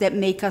crimes that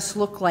make us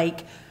look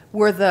like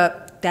we're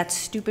that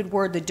stupid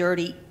word, the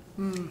dirty.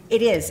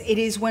 It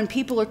is when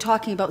people are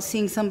talking about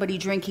seeing somebody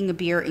drinking a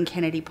beer in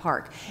Kennedy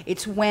Park.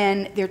 It's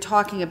when they're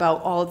talking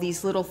about all of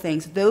these little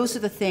things. Those are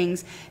the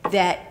things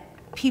that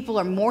people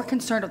are more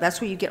concerned about. That's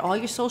where you get all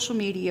your social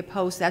media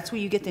posts. That's where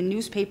you get the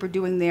newspaper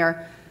doing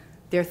their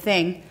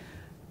thing.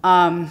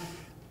 And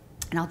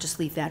I'll just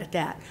leave that at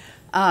that.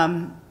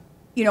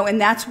 You know, and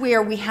that's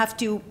where we have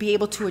to be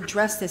able to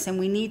address this, and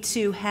we need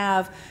to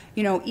have,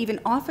 you know, even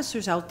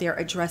officers out there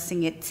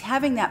addressing it,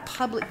 having that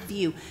public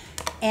view.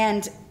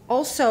 And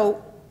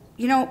also,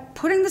 you know,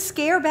 putting the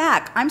scare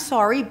back. I'm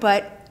sorry,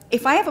 but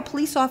if I have a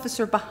police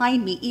officer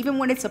behind me, even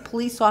when it's a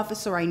police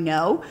officer I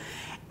know,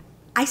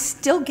 I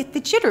still get the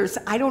jitters.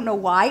 I don't know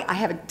why. I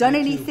haven't done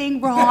anything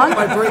wrong.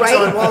 My brakes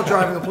on while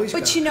driving a police car.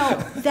 But you know,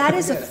 that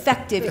is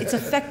effective. It's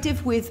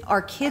effective with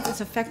our kids. It's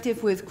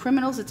effective with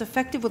criminals. It's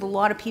effective with a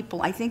lot of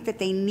people. I think that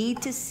they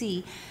need to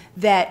see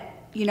that,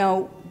 you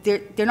know,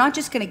 they're not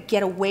just going to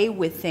get away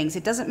with things.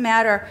 It doesn't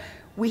matter.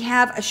 We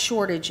have a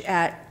shortage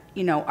at,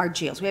 you know, our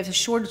jails. We have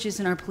shortages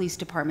in our police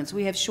departments.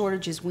 We have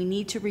shortages. We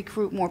need to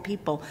recruit more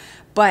people.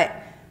 But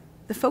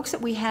the folks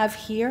that we have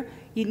here,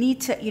 you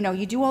need to, you know,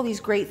 you do all these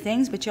great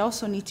things, but you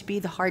also need to be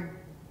the hard,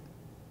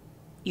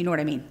 you know what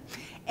I mean?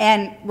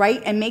 And,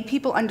 right, and make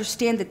people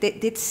understand that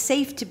it's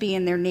safe to be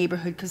in their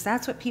neighborhood, because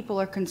that's what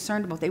people are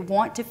concerned about. They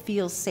want to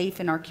feel safe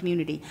in our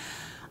community.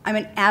 I'm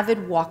an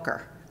avid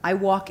walker. I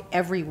walk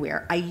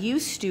everywhere. I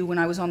used to, when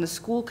I was on the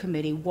school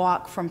committee,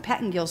 walk from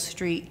Pettingill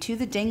Street to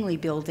the Dingley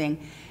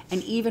Building,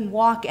 and even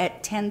walk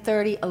at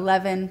 10:30,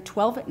 11,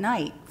 12 at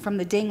night from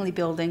the Dingley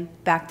Building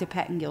back to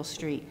Pettingill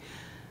Street.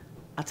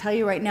 I'll tell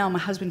you right now, my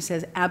husband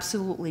says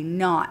absolutely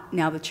not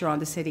now that you're on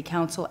the city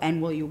council,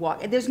 and will you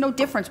walk? There's no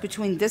difference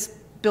between this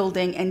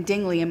building and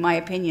Dingley, in my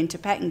opinion, to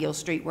Pettingill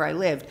Street where I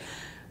lived.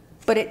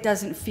 But it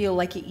doesn't feel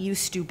like it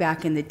used to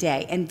back in the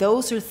day. And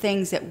those are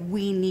things that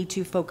we need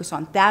to focus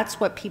on. That's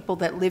what people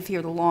that live here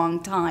a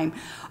long time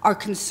are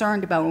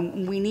concerned about.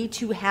 And we need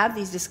to have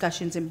these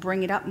discussions and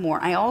bring it up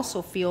more. I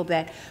also feel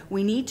that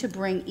we need to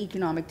bring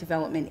economic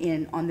development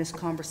in on this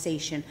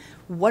conversation.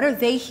 What are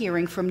they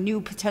hearing from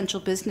new potential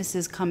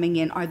businesses coming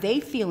in? Are they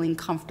feeling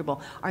comfortable?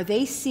 Are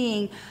they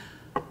seeing,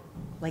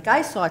 like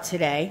I saw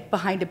today,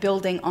 behind a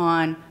building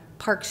on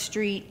Park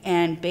Street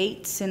and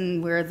Bates,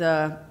 and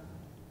where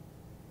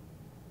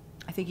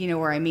I think you know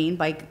where I mean,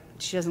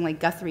 she doesn't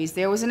like Guthrie's.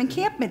 There was an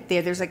encampment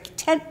there. There's a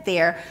tent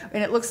there,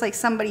 and it looks like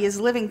somebody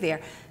is living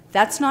there.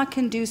 That's not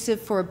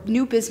conducive for a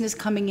new business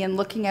coming in,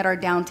 looking at our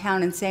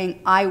downtown and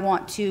saying, I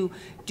want to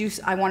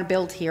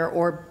build here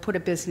or put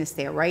a business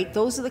there, right?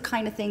 Those are the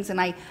kind of things,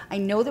 and I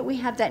know that we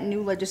have that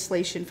new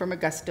legislation from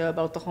Augusta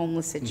about the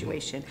homeless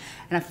situation,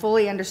 and I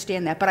fully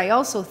understand that. But I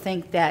also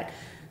think that,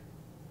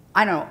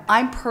 I don't know,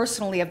 I'm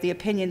personally of the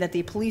opinion that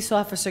the police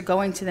officer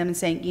going to them and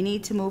saying, you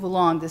need to move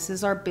along, this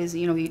is our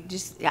business, you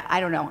know, I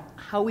don't know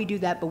how we do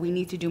that, but we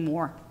need to do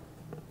more.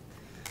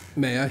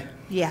 May I?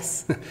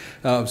 Yes.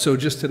 So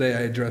just today,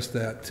 I addressed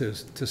that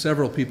to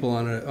several people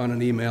on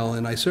an email,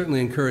 and I certainly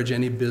encourage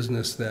any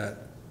business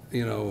that,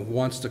 you know,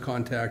 wants to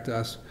contact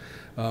us.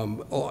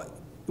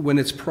 When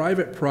it's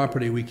private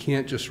property, we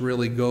can't just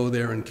really go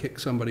there and kick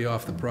somebody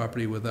off the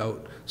property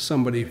without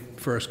somebody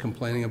first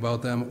complaining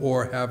about them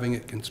or having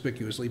it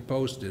conspicuously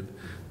posted,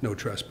 no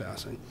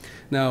trespassing.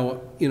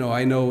 Now, you know,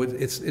 I know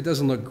it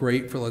doesn't look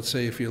great for, let's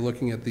say, if you're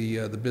looking at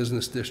the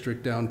business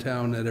district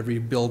downtown, that every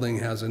building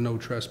has a no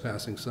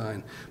trespassing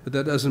sign, but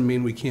that doesn't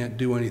mean we can't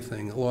do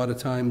anything. A lot of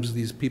times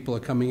these people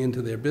are coming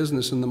into their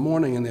business in the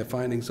morning and they're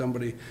finding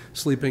somebody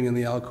sleeping in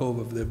the alcove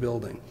of their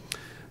building.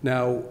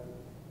 Now,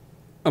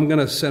 I'm going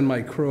to send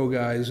my Crow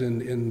guys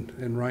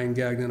and Ryan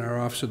Gagnon, our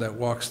officer that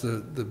walks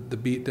the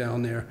beat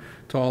down there,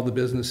 to all the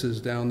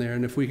businesses down there.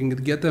 And if we can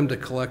get them to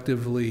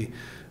collectively,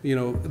 you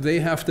know,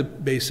 they have to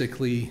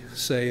basically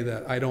say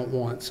that I don't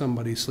want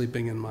somebody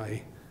sleeping in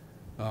my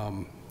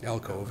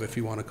alcove, if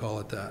you want to call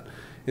it that.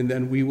 And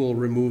then we will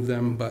remove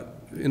them.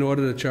 But in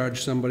order to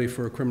charge somebody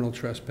for a criminal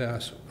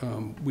trespass,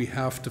 we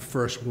have to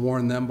first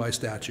warn them by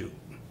statute.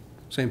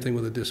 Same thing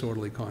with a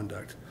disorderly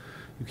conduct.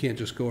 You can't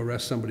just go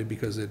arrest somebody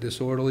because they're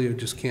disorderly, or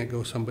just can't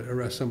go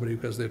arrest somebody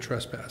because they're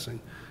trespassing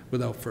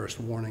without first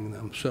warning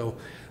them. So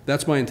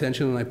that's my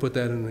intention, and I put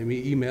that in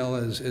the email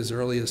as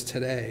early as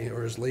today,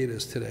 or as late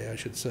as today, I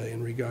should say,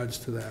 in regards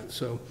to that.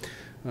 So,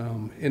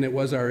 and it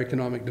was our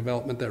economic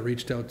development that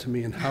reached out to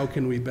me, and how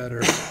can we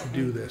better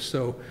do this?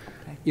 So,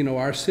 you know,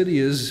 our city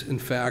is, in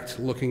fact,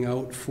 looking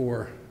out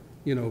for,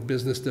 you know,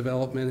 business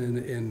development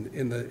and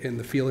in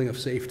the feeling of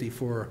safety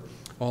for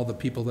all the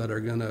people that are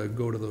going to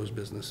go to those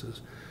businesses.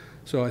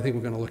 So I think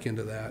we're going to look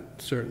into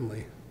that,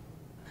 certainly.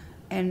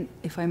 And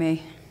if I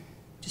may,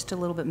 just a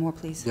little bit more,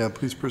 please. Yeah,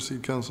 please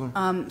proceed,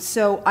 Councilor.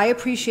 So I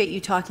appreciate you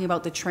talking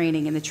about the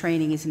training, and the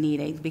training is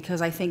needed,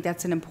 because I think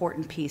that's an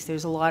important piece.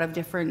 There's a lot of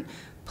different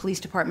police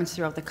departments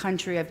throughout the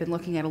country. I've been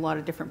looking at a lot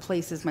of different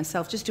places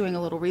myself, just doing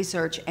a little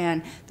research,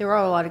 and there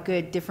are a lot of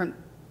good different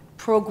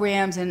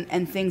programs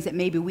and things that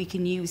maybe we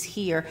can use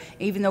here.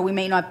 Even though we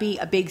may not be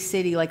a big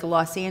city like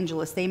Los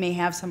Angeles, they may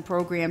have some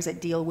programs that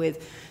deal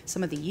with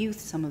some of the youth,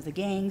 some of the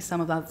gangs,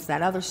 some of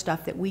that other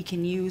stuff that we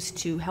can use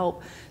to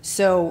help.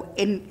 So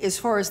as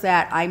far as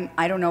that,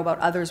 I don't know about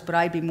others, but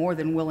I'd be more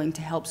than willing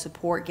to help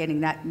support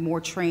getting that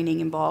more training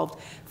involved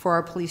for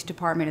our police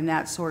department and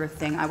that sort of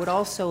thing. I would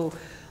also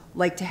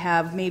like to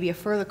have maybe a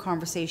further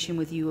conversation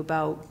with you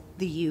about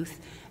the youth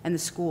and the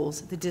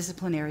schools, the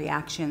disciplinary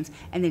actions,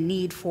 and the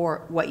need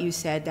for what you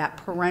said, that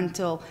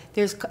parental,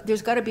 there's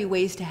got to be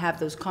ways to have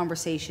those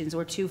conversations,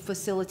 or to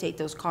facilitate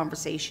those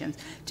conversations,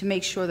 to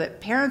make sure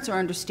that parents are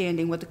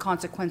understanding what the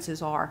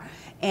consequences are,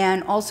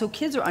 and also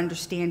kids are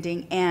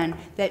understanding, and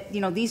that, you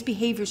know, these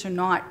behaviors are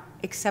not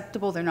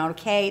acceptable, they're not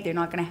okay, they're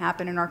not going to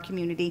happen in our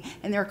community,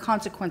 and there are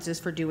consequences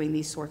for doing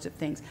these sorts of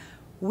things.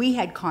 We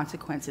had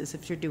consequences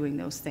if you're doing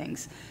those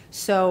things.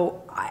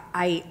 So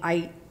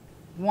I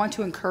want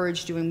to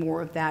encourage doing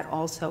more of that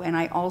also, and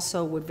I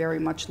also would very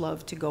much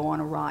love to go on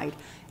a ride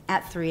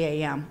at 3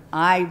 a.m.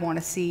 I want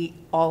to see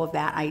all of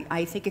that.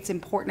 I think it's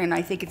important, and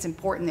I think it's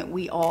important that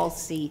we all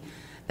see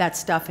that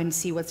stuff and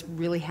see what's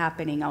really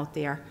happening out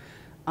there.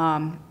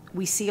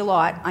 We see a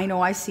lot. I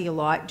know I see a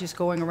lot just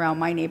going around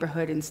my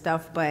neighborhood and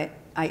stuff, but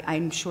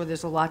I'm sure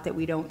there's a lot that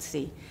we don't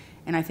see,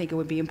 and I think it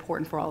would be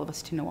important for all of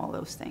us to know all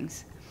those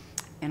things.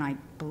 And I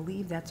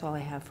believe that's all I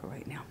have for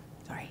right now.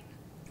 Sorry.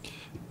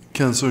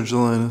 Councilor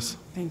Jelinas.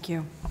 Thank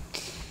you.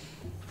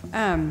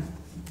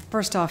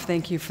 First off,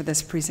 thank you for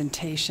this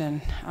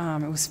presentation.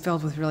 It was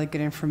filled with really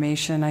good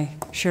information. I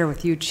share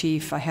with you,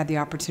 Chief, I had the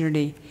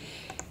opportunity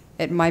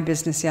at my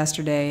business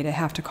yesterday to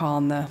have to call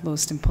on the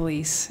Lewiston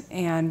police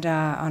and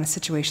on a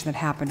situation that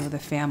happened with a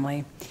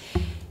family.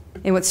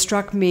 And what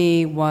struck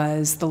me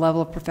was the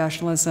level of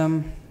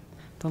professionalism,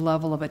 the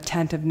level of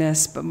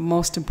attentiveness, but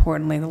most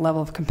importantly, the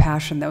level of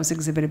compassion that was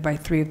exhibited by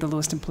 3 of the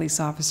Lewiston police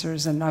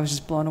officers, and I was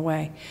just blown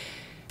away.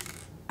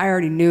 I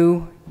already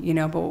knew,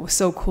 but what was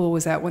so cool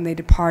was that when they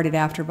departed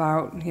after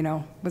about,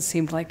 what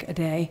seemed like a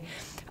day,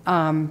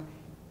 a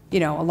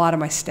lot of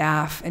my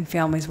staff and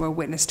families were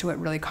witness to it,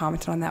 really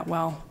commented on that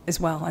as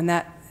well, and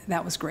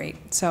that was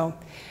great. So,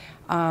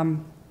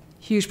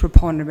 huge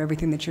proponent of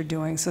everything that you're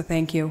doing, so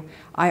thank you.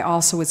 I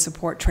also would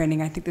support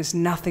training. I think there's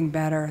nothing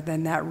better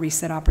than that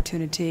reset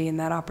opportunity and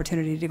that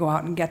opportunity to go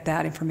out and get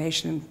that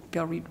information and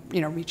feel,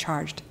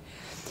 recharged.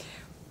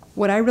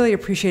 What I really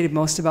appreciated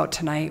most about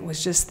tonight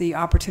was just the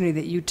opportunity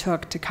that you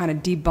took to kind of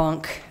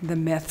debunk the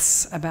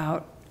myths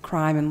about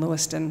crime in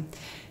Lewiston,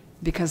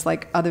 because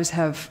like others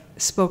have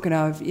spoken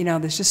of,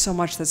 there's just so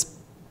much that's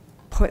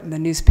put in the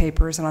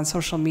newspapers and on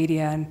social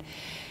media, and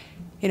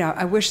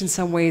I wish in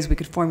some ways we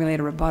could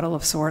formulate a rebuttal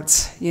of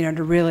sorts,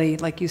 to really,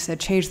 like you said,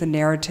 change the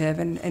narrative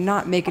and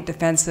not make it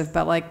defensive,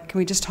 but like, can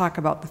we just talk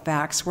about the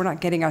facts? We're not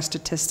getting our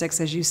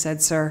statistics, as you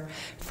said, sir,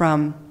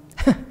 from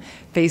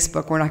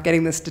Facebook. We're not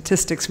getting the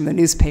statistics from the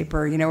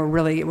newspaper.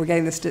 We're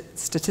getting the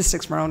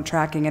statistics from our own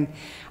tracking, and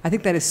I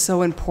think that is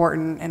so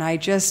important. And I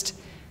just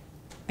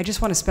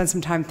want to spend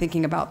some time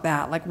thinking about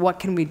that. Like, what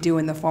can we do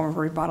in the form of a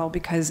rebuttal?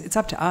 Because it's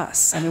up to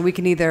us. I mean, we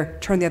can either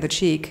turn the other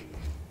cheek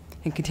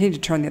and continue to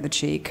turn the other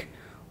cheek,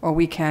 or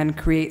we can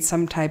create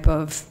some type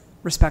of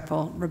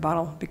respectful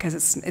rebuttal, because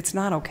it's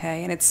not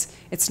okay, and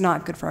it's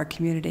not good for our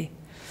community.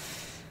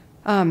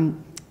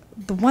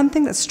 The one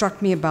thing that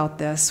struck me about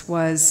this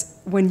was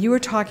when you were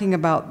talking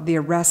about the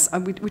arrests,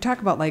 we talk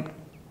about like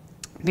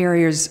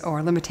barriers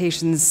or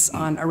limitations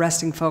on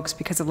arresting folks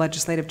because of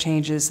legislative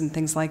changes and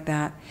things like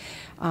that.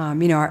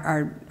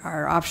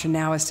 Our option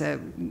now is to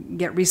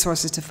get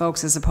resources to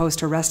folks as opposed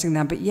to arresting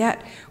them. But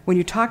yet, when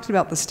you talked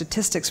about the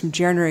statistics from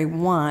January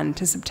 1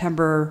 to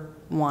September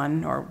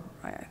 1,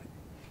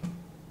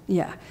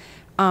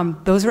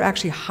 those are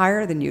actually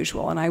higher than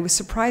usual. And I was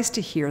surprised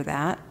to hear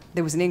that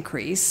there was an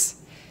increase,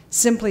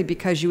 simply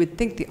because you would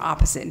think the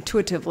opposite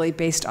intuitively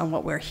based on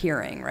what we're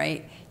hearing,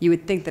 right? You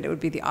would think that it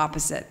would be the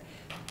opposite.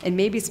 And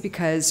maybe it's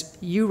because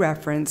you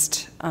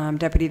referenced,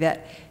 Deputy,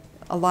 that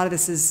a lot of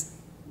this is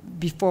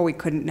before we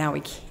couldn't, now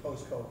we can't.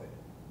 Post-COVID.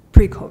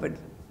 Pre-COVID.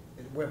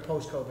 We're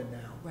post-COVID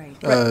now. Right.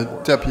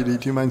 Deputy,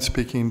 do you mind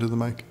speaking to the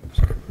mic?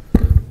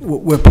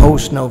 We're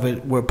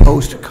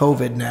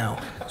post-COVID now,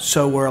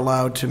 so we're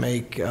allowed to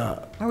make.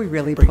 Are we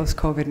really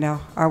post-COVID now?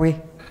 Are we?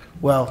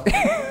 Well,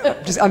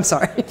 I'm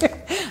sorry.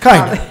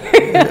 Kind of.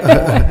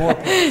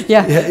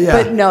 Yeah,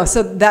 but no,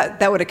 so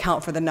that would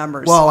account for the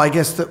numbers. Well, I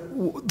guess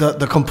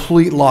the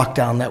complete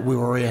lockdown that we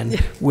were in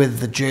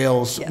with the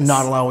jails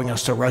not allowing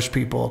us to arrest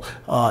people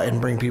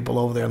and bring people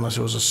over there unless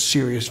it was a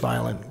serious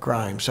violent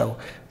crime. So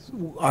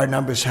our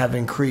numbers have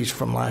increased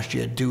from last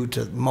year due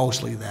to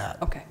mostly that.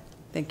 Okay,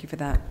 thank you for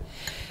that.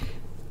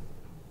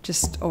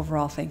 Just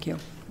overall, thank you.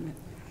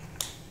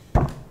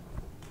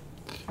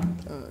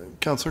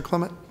 Councillor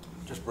Clement?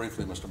 Just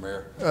briefly, Mr.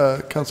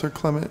 Mayor. Councillor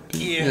Clement?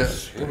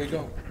 Yes, here we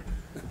go.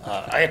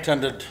 I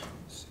attended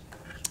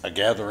a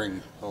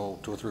gathering, 2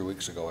 or 3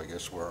 weeks ago, I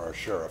guess, where our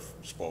sheriff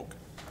spoke.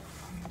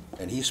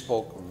 And he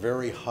spoke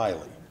very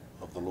highly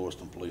of the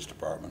Lewiston Police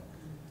Department.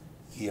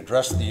 He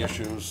addressed the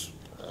issues.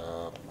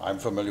 I'm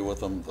familiar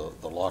with them,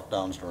 the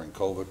lockdowns during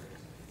COVID.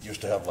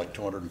 Used to have like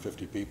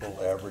 250 people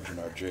average in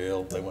our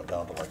jail. They went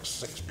down to like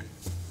 60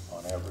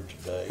 on average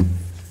a day.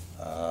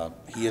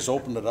 He has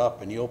opened it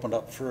up, and he opened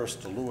up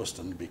first to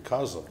Lewiston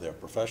because of their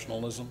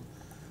professionalism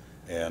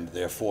and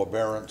their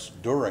forbearance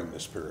during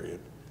this period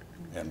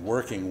and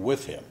working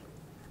with him.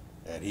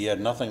 And he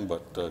had nothing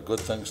but good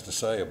things to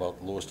say about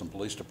the Lewiston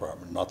Police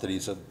Department. Not that he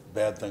said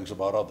bad things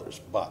about others,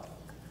 but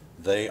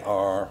they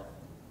are,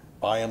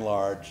 by and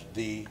large,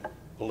 the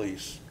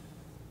police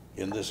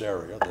in this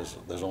area.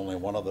 There's only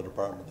one other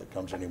department that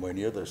comes anywhere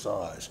near their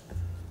size.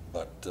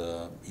 But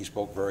he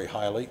spoke very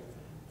highly,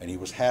 and he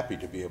was happy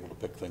to be able to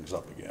pick things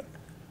up again.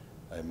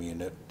 I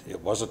mean, it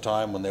was a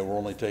time when they were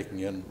only taking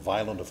in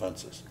violent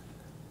offenses,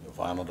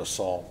 violent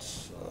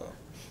assaults,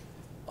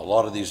 a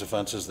lot of these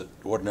offenses that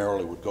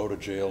ordinarily would go to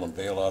jail and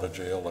bail out of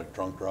jail, like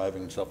drunk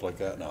driving and stuff like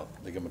that. Now,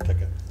 they give them a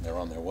ticket, and they're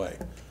on their way.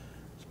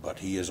 But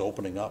he is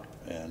opening up,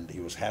 and he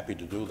was happy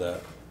to do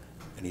that.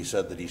 And he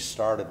said that he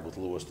started with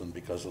Lewiston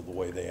because of the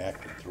way they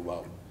acted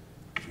throughout.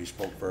 So he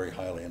spoke very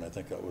highly, and I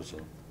think that was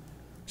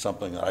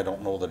something that I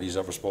don't know that he's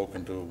ever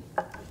spoken to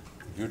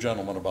you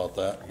gentlemen about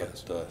that,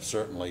 but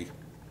certainly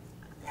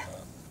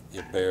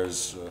it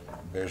bears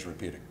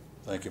repeating.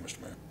 Thank you,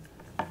 Mr. Mayor.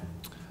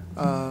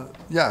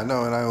 Yeah,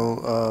 no, and I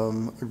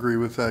will agree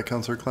with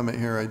Councillor Clement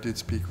here. I did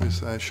speak with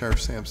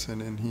Sheriff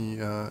Sampson, and he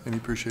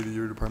appreciated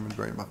your department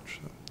very much.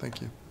 So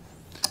thank you.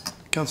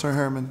 Councillor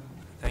Harriman.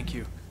 Thank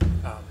you.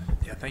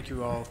 Yeah, thank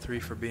you all three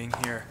for being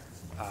here.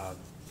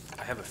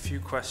 I have a few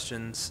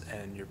questions,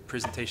 and your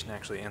presentation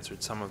actually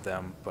answered some of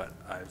them, but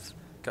I've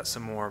got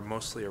some more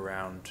mostly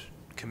around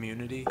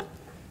community.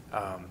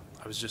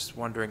 I was just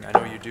wondering, I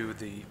know you do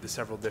the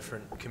several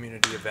different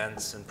community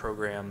events and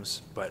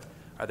programs, but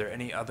are there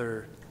any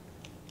other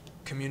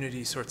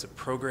community sorts of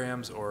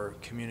programs or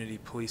community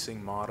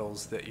policing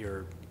models that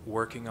you're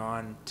working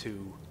on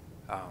to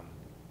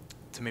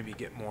maybe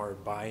get more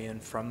buy-in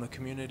from the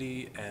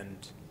community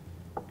and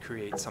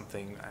create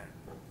something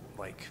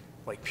like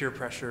peer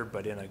pressure,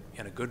 but in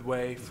a good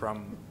way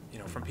from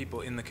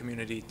people in the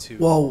community to?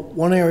 Well,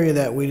 one area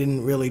that we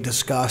didn't really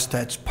discuss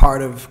that's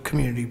part of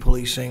community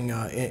policing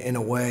in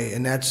a way,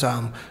 and that's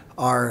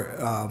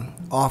our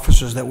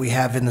officers that we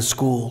have in the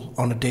school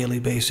on a daily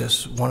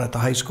basis, one at the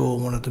high school,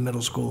 one at the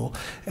middle school,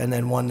 and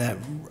then one that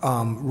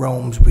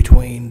roams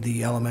between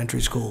the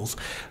elementary schools.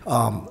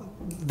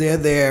 They're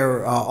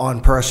there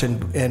on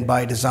person and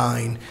by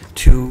design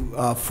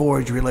to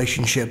forge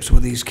relationships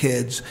with these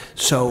kids.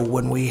 So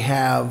when we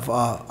have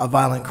a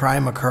violent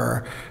crime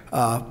occur,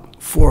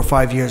 4 or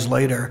 5 years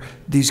later,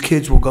 these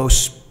kids will go,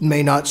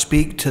 may not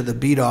speak to the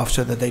beat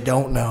officer that they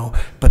don't know,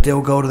 but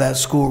they'll go to that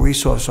school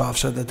resource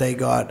officer that they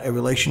got a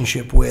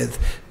relationship with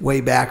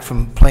way back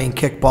from playing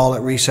kickball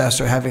at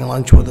recess or having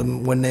lunch with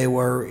them when they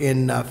were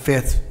in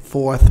 5th,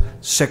 4th,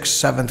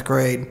 6th, 7th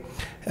grade,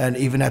 and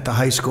even at the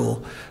high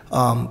school.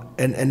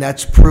 And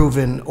that's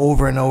proven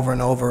over and over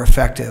and over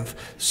effective.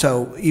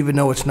 So even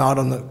though it's not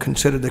on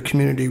considered the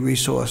community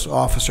resource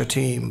officer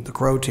team, the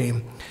CROW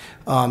team,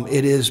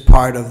 it is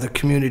part of the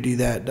community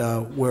that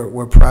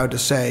we're proud to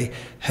say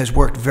has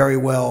worked very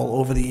well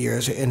over the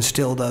years and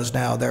still does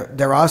now.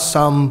 There are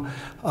some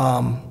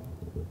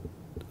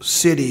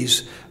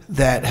cities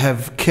that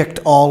have kicked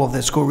all of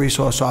their school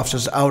resource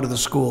officers out of the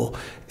school,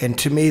 and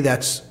to me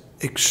that's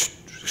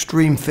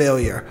extreme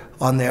failure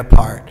on their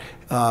part.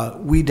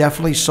 We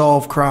definitely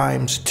solve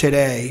crimes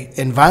today,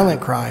 and violent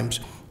crimes,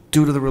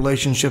 due to the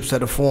relationships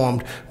that are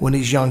formed when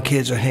these young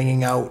kids are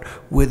hanging out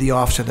with the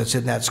officer that's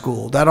in that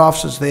school. That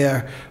officer's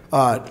there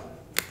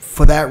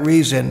for that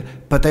reason,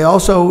 but they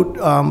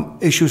also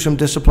issue some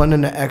discipline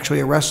and actually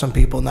arrest some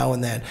people now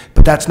and then.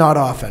 But that's not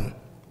often.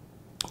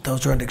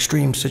 Those are in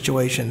extreme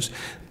situations.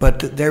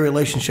 But their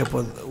relationship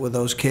with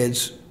those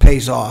kids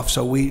pays off.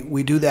 So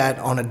we do that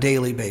on a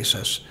daily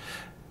basis.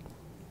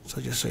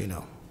 So just so you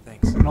know.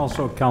 Thanks. And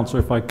also, Counselor,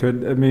 if I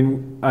could, I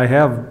mean, I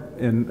have,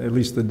 in at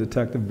least the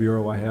Detective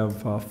Bureau, I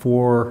have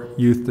 4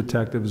 youth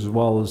detectives as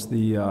well as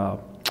the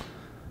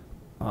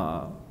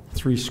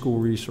 3 school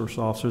resource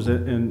officers.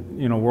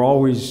 And, you know, we're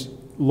always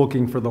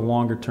looking for the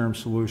longer term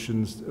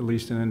solutions, at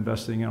least in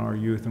investing in our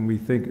youth. And we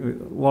think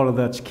a lot of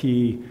that's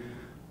key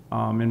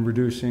in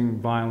reducing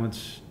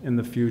violence in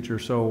the future.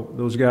 So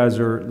those guys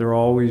they're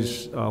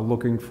always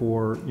looking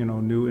for, you know,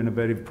 new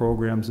innovative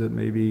programs that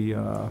maybe,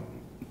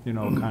 you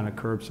know, kind of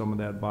curb some of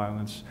that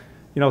violence.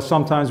 You know,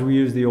 sometimes we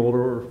use the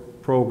older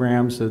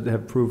programs that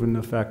have proven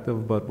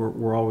effective, but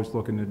we're always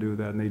looking to do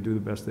that, and they do the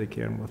best they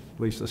can with at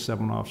least the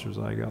 7 officers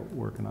I got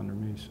working under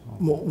me. So.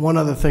 One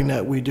other thing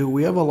that we do,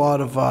 we have a lot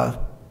of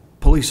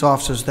police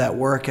officers that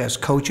work as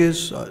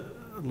coaches.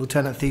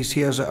 Lieutenant Thies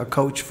here is a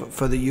coach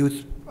for the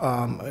youth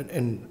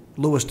in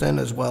Lewiston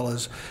as well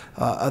as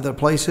other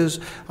places.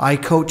 I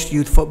coached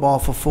youth football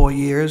for 4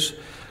 years.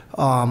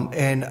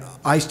 And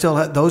I still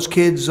have, those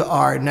kids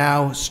are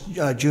now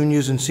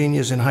juniors and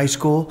seniors in high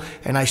school,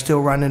 and I still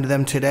run into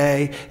them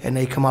today, and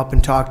they come up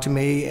and talk to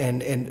me,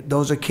 and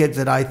those are kids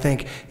that I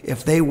think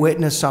if they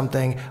witness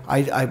something,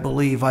 I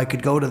believe I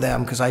could go to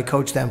them because I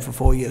coached them for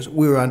 4 years.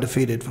 We were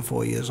undefeated for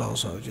 4 years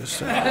also.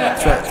 Just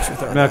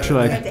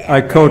actually,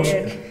 I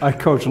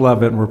coach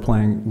Levitt, and we're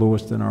playing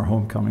Lewiston, our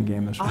homecoming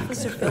game this week.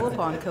 Officer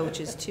Philippon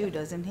coaches too,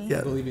 doesn't he? Yeah,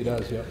 I believe he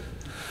does, yeah.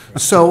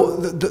 So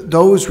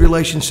those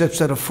relationships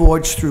that are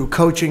forged through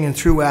coaching and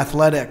through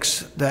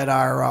athletics that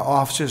our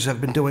officers have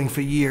been doing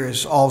for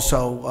years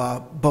also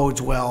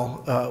bodes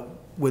well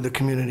with the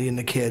community and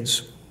the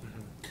kids.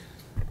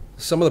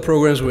 Some of the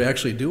programs we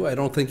actually do, I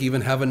don't think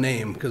even have a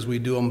name because we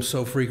do them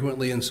so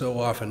frequently and so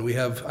often. We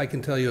have, I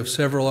can tell you of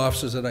several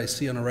officers that I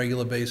see on a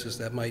regular basis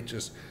that might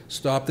just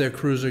stop their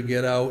cruiser,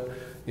 get out,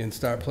 and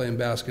start playing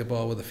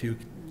basketball with a few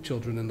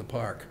children in the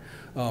park.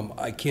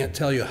 I can't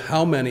tell you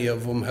how many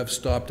of them have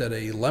stopped at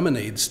a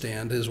lemonade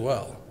stand as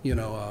well, you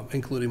know,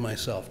 including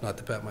myself, not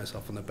to pat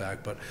myself on the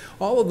back, but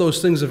all of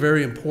those things are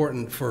very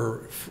important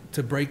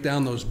to break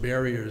down those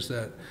barriers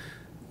that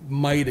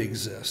might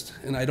exist.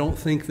 And I don't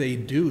think they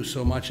do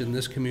so much in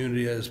this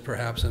community as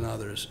perhaps in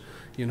others,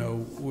 you know,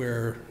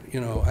 where, you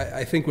know,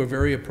 I think we're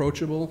very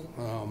approachable.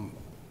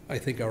 I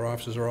think our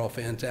officers are all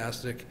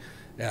fantastic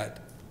at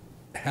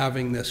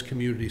having this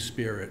community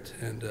spirit,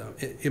 and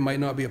it might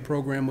not be a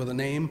program with a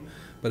name,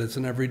 but it's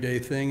an everyday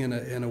thing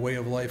and a way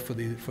of life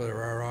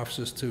for our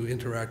officers to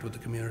interact with the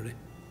community.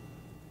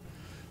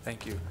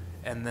 Thank you.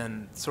 And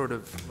then, sort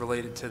of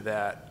related to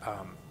that,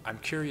 I'm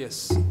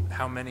curious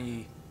how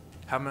many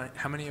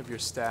of your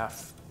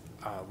staff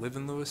live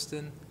in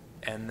Lewiston,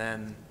 and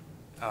then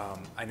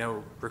I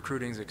know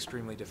recruiting is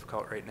extremely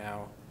difficult right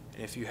now,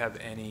 and if you have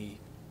any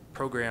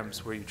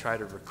programs where you try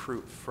to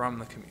recruit from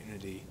the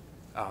community,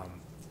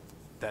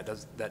 that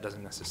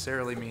doesn't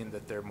necessarily mean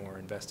that they're more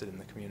invested in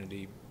the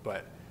community,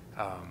 but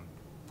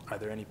are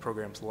there any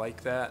programs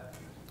like that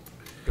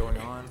going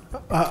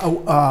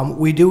on?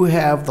 We do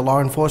have the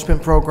law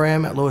enforcement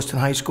program at Lewiston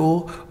High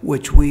School,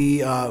 which we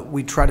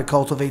try to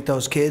cultivate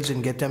those kids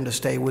and get them to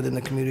stay within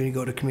the community,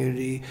 go to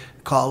community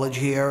college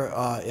here,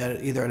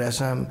 either at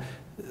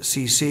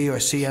SMCC or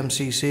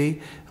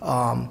CMCC,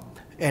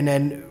 and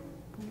then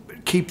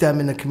keep them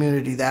in the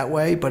community that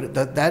way. But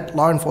that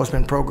law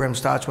enforcement program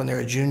starts when they're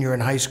a junior in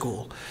high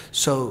school.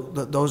 So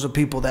those are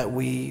people that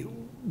we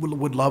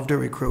would love to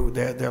recruit.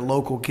 They're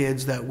local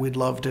kids that we'd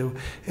love to,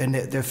 and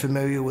they're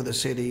familiar with the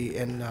city.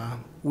 And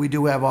we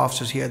do have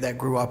officers here that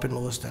grew up in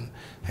Lewiston,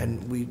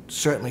 and we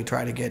certainly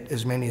try to get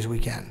as many as we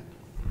can.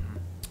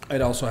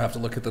 I'd also have to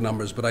look at the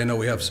numbers, but I know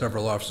we have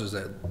several officers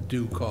that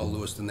do call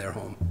Lewiston their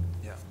home.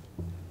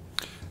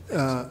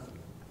 Yeah.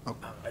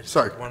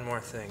 Sorry. One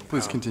more thing.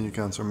 Please continue,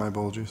 Counselor. My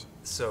apologies.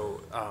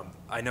 So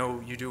I know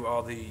you do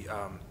all the,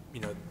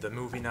 the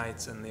movie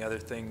nights and the other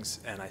things,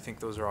 and I think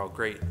those are all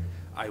great.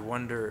 I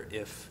wonder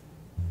if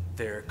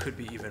there could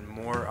be even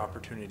more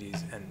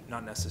opportunities, and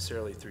not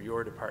necessarily through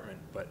your department,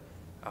 but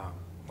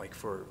like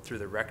through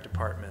the rec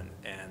department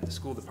and the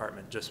school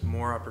department, just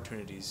more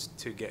opportunities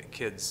to get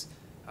kids,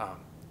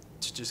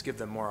 to just give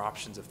them more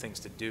options of things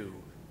to do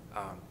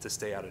to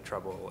stay out of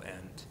trouble,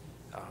 and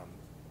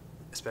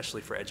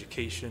especially for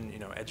education.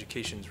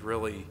 Education's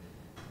really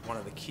one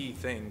of the key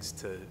things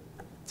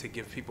to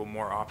give people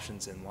more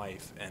options in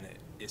life, and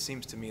it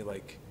seems to me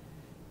like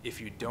if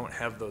you don't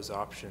have those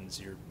options,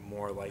 you're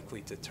more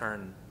likely to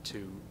turn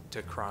to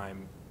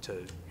crime,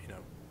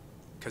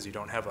 because you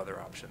don't have other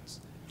options.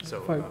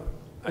 So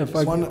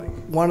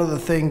one of the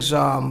things,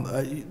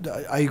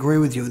 I agree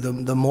with you,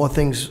 the more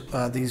things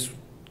these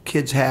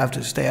kids have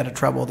to stay out of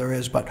trouble there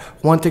is. But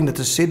one thing that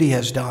the city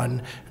has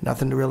done,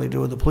 nothing to really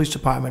do with the police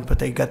department, but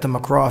they got the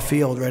McCraw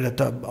Field right at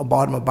the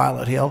bottom of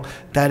Bartlett Hill.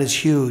 That is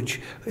huge,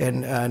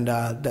 and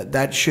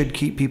that should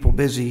keep people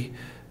busy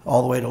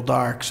all the way till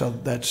dark. So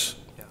that's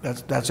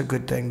a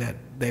good thing that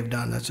they've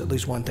done. That's at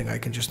least one thing I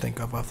can just think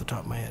of off the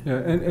top of my head. Yeah,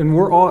 and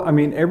we're all,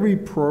 every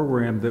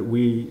program that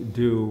we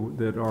do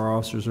that our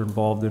officers are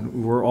involved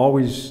in, we're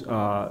always,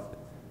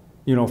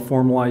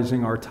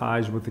 formalizing our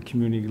ties with the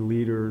community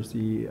leaders,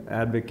 the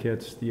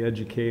advocates, the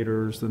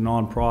educators, the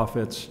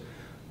nonprofits.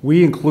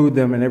 We include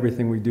them in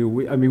everything we do.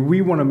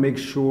 We want to make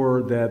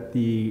sure that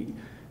the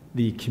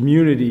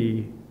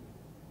community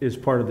is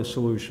part of the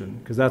solution,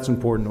 because that's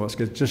important to us,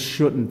 because it just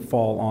shouldn't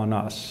fall on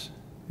us.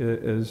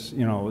 Is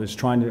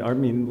trying to,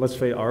 let's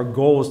say our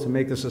goal is to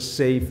make this a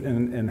safe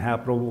and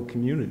habitable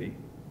community.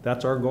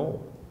 That's our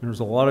goal. There's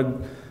a lot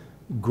of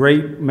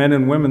great men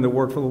and women that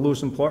work for the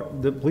Lewiston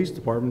Police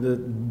Department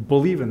that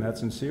believe in that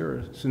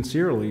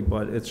sincerely,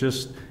 but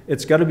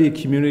it's got to be a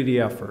community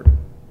effort.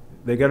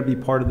 They got to be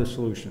part of the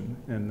solution,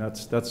 and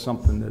that's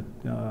something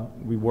that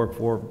we work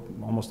for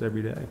almost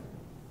every day.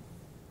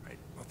 Right.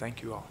 Well,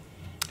 thank you all.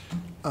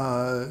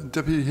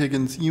 Deputy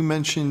Higgins, you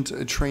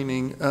mentioned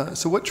training.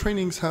 So what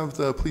trainings have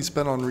the police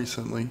been on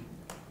recently?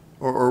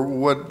 Or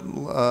what,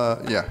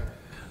 yeah.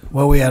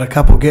 Well, we had a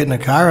couple get in a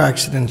car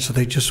accident, so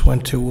they just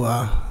went to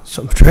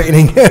some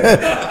training.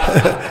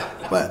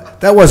 But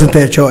that wasn't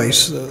their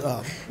choice.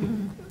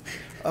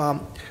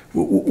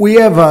 We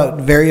have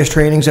various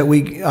trainings that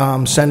we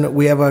send.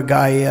 We have a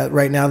guy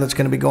right now that's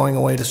going to be going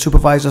away to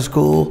supervisor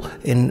school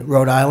in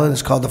Rhode Island.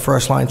 It's called the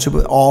First Line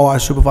Super. All our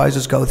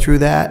supervisors go through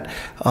that.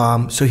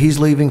 So he's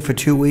leaving for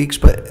 2 weeks,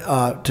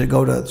 but to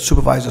go to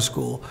supervisor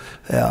school.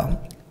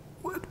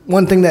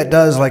 One thing that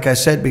does, like I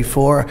said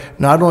before,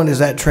 not only does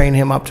that train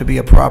him up to be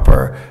a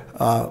proper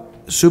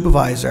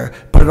supervisor,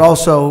 but it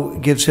also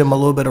gives him a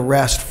little bit of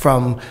rest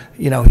from,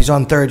 he's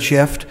on third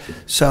shift,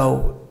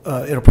 so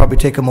it'll probably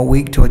take him a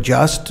week to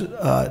adjust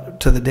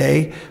to the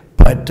day,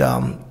 but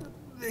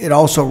it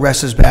also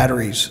rests his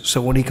batteries.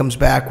 So when he comes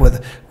back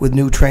with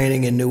new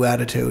training and new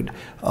attitude,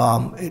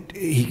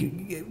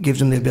 he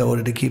gives him the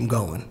ability to keep him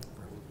going.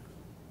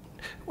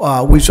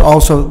 We've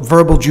also,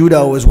 verbal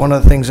judo is one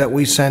of the things that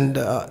we send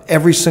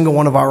every single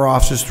one of our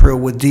officers through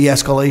with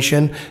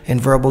de-escalation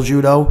and verbal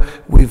judo.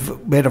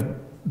 We've made a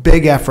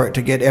big effort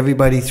to get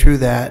everybody through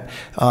that,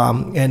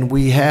 and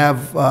we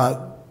have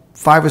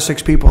 5 or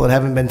 6 people that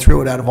haven't been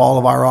through it out of all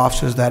of our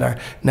officers that are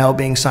now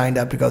being signed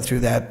up to go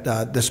through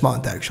that this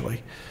month,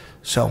 actually.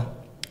 So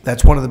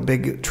that's one of the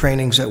big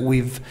trainings that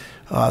we've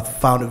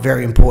found it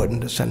very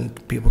important to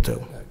send people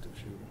to.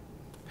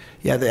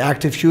 Yeah, the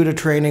active shooter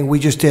training, we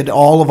just did,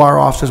 all of our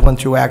officers went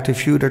through active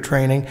shooter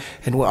training,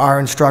 and our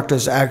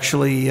instructors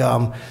actually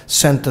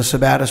sent the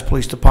Sabatis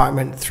Police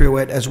Department through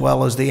it, as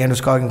well as the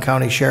Androscoggin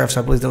County Sheriffs.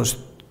 I believe there was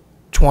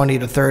 20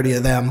 to 30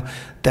 of them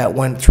that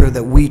went through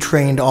that. We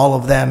trained all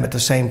of them at the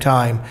same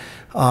time,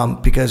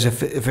 because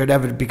if it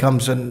ever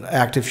becomes an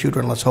active shooter,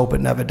 and let's hope it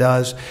never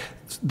does,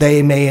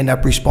 they may end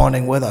up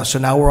responding with us. So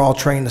now we're all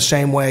trained the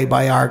same way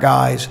by our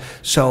guys.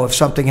 So if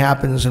something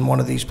happens in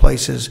one of these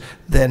places,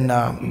 then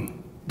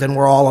then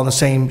we're all on the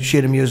same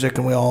sheet of music,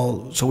 and we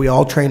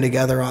all train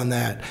together on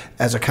that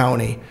as a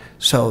county.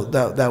 So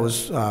that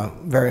was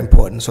very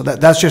important. So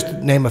that's just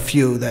to name a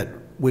few that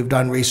we've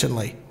done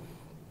recently.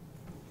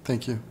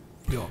 Thank you.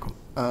 You're welcome.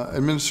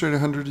 Administrator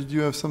Hunter, did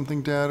you have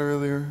something to add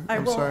earlier? I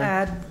I'm will sorry.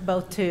 add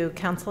both to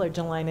Councilor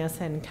Jelinas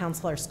and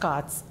Councilor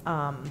Scott's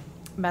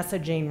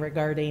messaging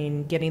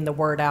regarding getting the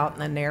word out in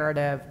the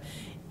narrative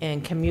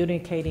and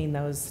communicating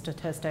those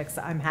statistics.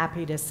 I'm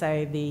happy to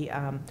say the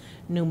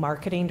new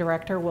marketing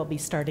director will be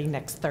starting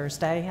next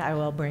Thursday. I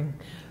will bring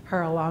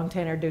her along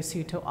to introduce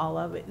you to all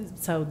of it.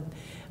 So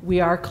we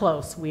are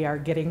close. We are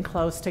getting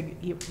close to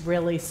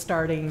really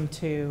starting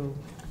to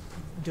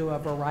do a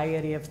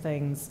variety of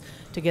things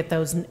to get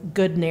those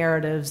good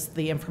narratives,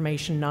 the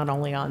information not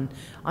only on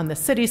the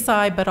city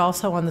side, but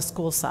also on the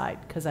school side,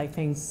 because I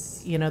think,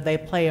 you know, they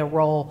play a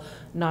role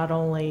not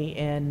only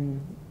in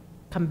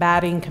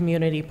combating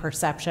community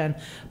perception,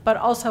 but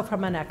also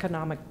from an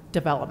economic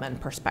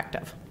development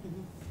perspective.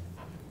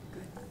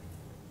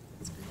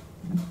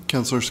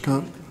 Councilor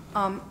Scott?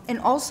 And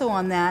also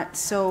on that,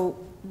 so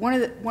one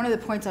of the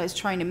points I was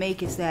trying to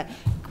make is that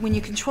when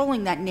you're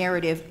controlling that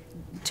narrative,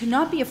 to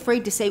not be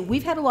afraid to say,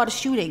 we've had a lot of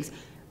shootings.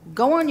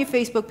 Go on your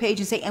Facebook page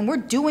and say, and we're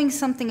doing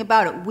something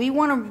about it. We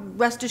want to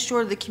rest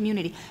assured of the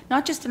community,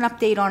 not just an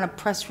update on a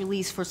press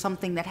release for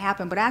something that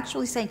happened, but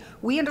actually saying,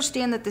 we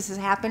understand that this is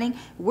happening,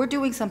 we're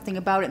doing something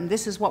about it, and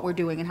this is what we're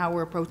doing and how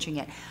we're approaching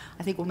it.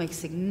 I think will make a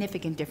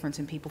significant difference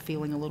in people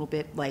feeling a little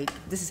bit like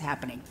this is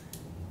happening,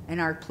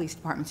 and our police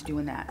department's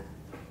doing that.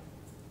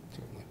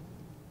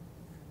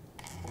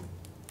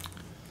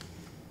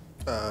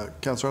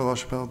 Councilor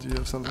LaChapelle, do you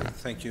have something?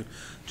 Thank you.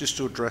 Just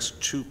to address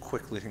two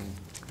quick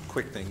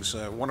things.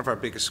 One of our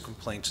biggest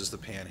complaints is the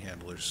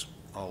panhandlers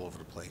all over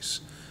the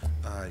place.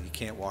 You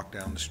can't walk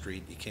down the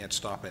street. You can't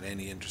stop at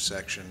any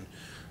intersection.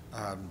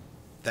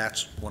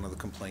 That's one of the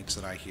complaints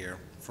that I hear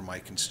from my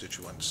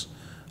constituents.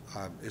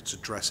 It's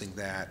addressing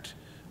that,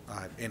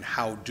 and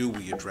how do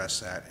we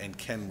address that, and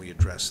can we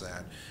address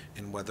that,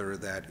 and whether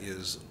that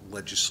is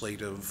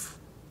legislative.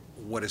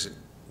 What is it?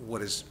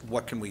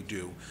 What can we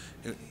do?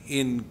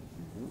 In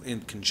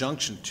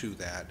conjunction to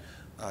that,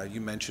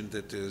 you mentioned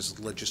that there's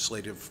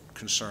legislative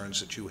concerns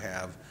that you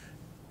have.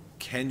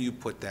 Can you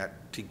put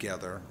that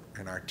together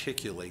and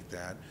articulate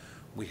that?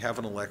 We have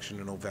an election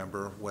in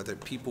November. Whether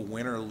people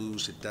win or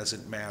lose, it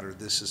doesn't matter.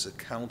 This as a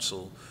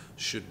council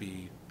should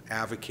be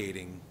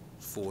advocating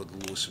for the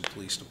Lewiston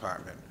Police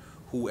Department,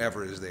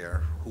 whoever is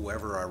there,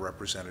 whoever our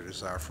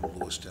representatives are from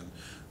Lewiston,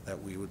 that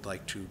we would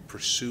like to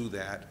pursue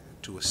that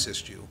to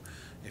assist you.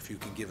 If you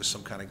can give us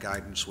some kind of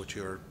guidance what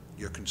your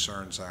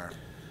concerns are.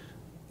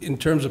 In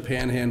terms of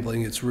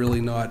panhandling, it's really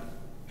not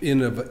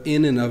in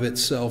and of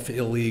itself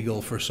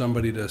illegal for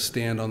somebody to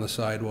stand on the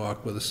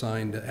sidewalk with a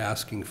sign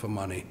asking for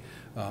money,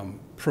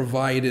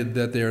 provided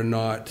that they're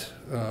not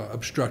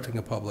obstructing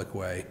a public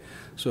way.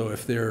 So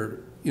if they're,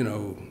 you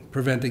know,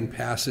 preventing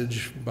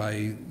passage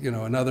by, you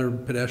know, another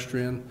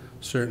pedestrian,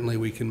 certainly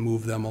we can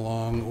move them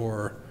along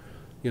or,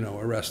 you know,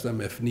 arrest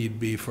them if need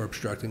be for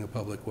obstructing a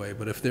public way.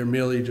 But if they're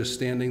merely just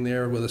standing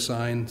there with a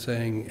sign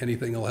saying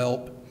anything will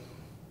help,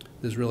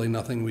 there's really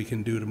nothing we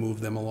can do to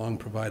move them along,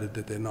 provided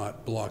that they're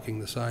not blocking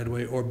the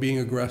sideway or being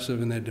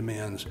aggressive in their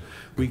demands.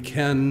 We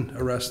can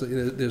arrest,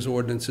 there's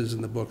ordinances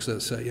in the books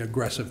that say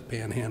aggressive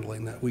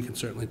panhandling that we can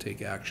certainly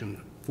take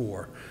action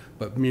for,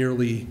 but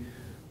merely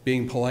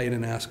being polite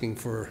and asking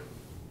for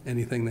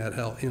anything that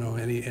help, you know,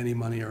 any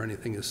money or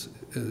anything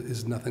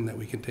is nothing that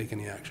we can take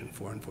any action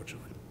for,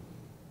 unfortunately.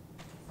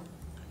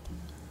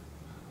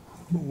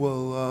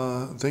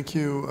 Well, thank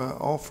you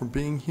all for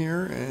being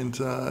here,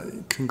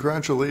 and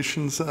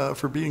congratulations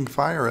for being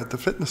fire at the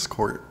fitness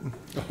court.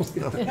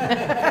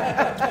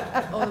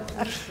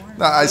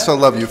 I still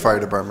love you, fire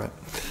department.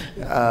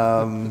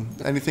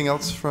 Anything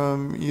else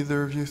from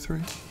either of you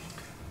three?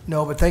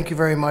 No, but thank you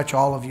very much,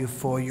 all of you,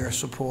 for your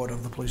support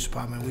of the police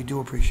department. We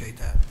do appreciate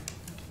that.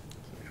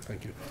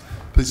 Thank you.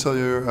 Please tell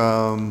your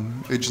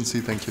agency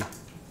thank you.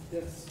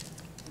 Yes.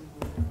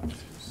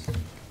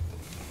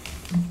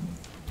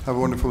 Have a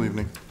wonderful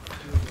evening.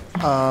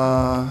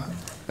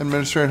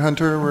 Administrator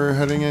Hunter, we're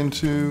heading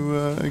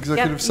into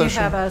executive session.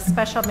 You have a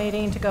special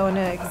meeting to go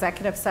into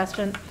executive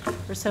session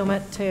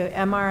pursuant to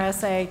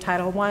MRSA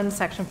Title I,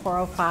 Section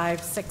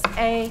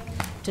 405-6A,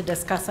 to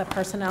discuss a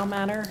personnel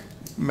matter.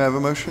 May I have a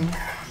motion?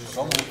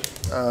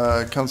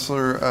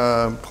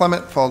 Councilor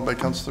Clement, followed by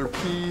Councilor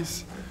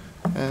Pease.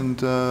 And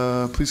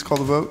please call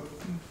the vote.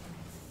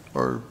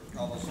 Or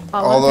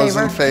all those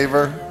in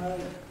favor?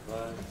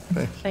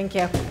 Thank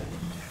you.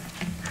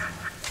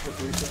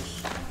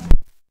 Recess.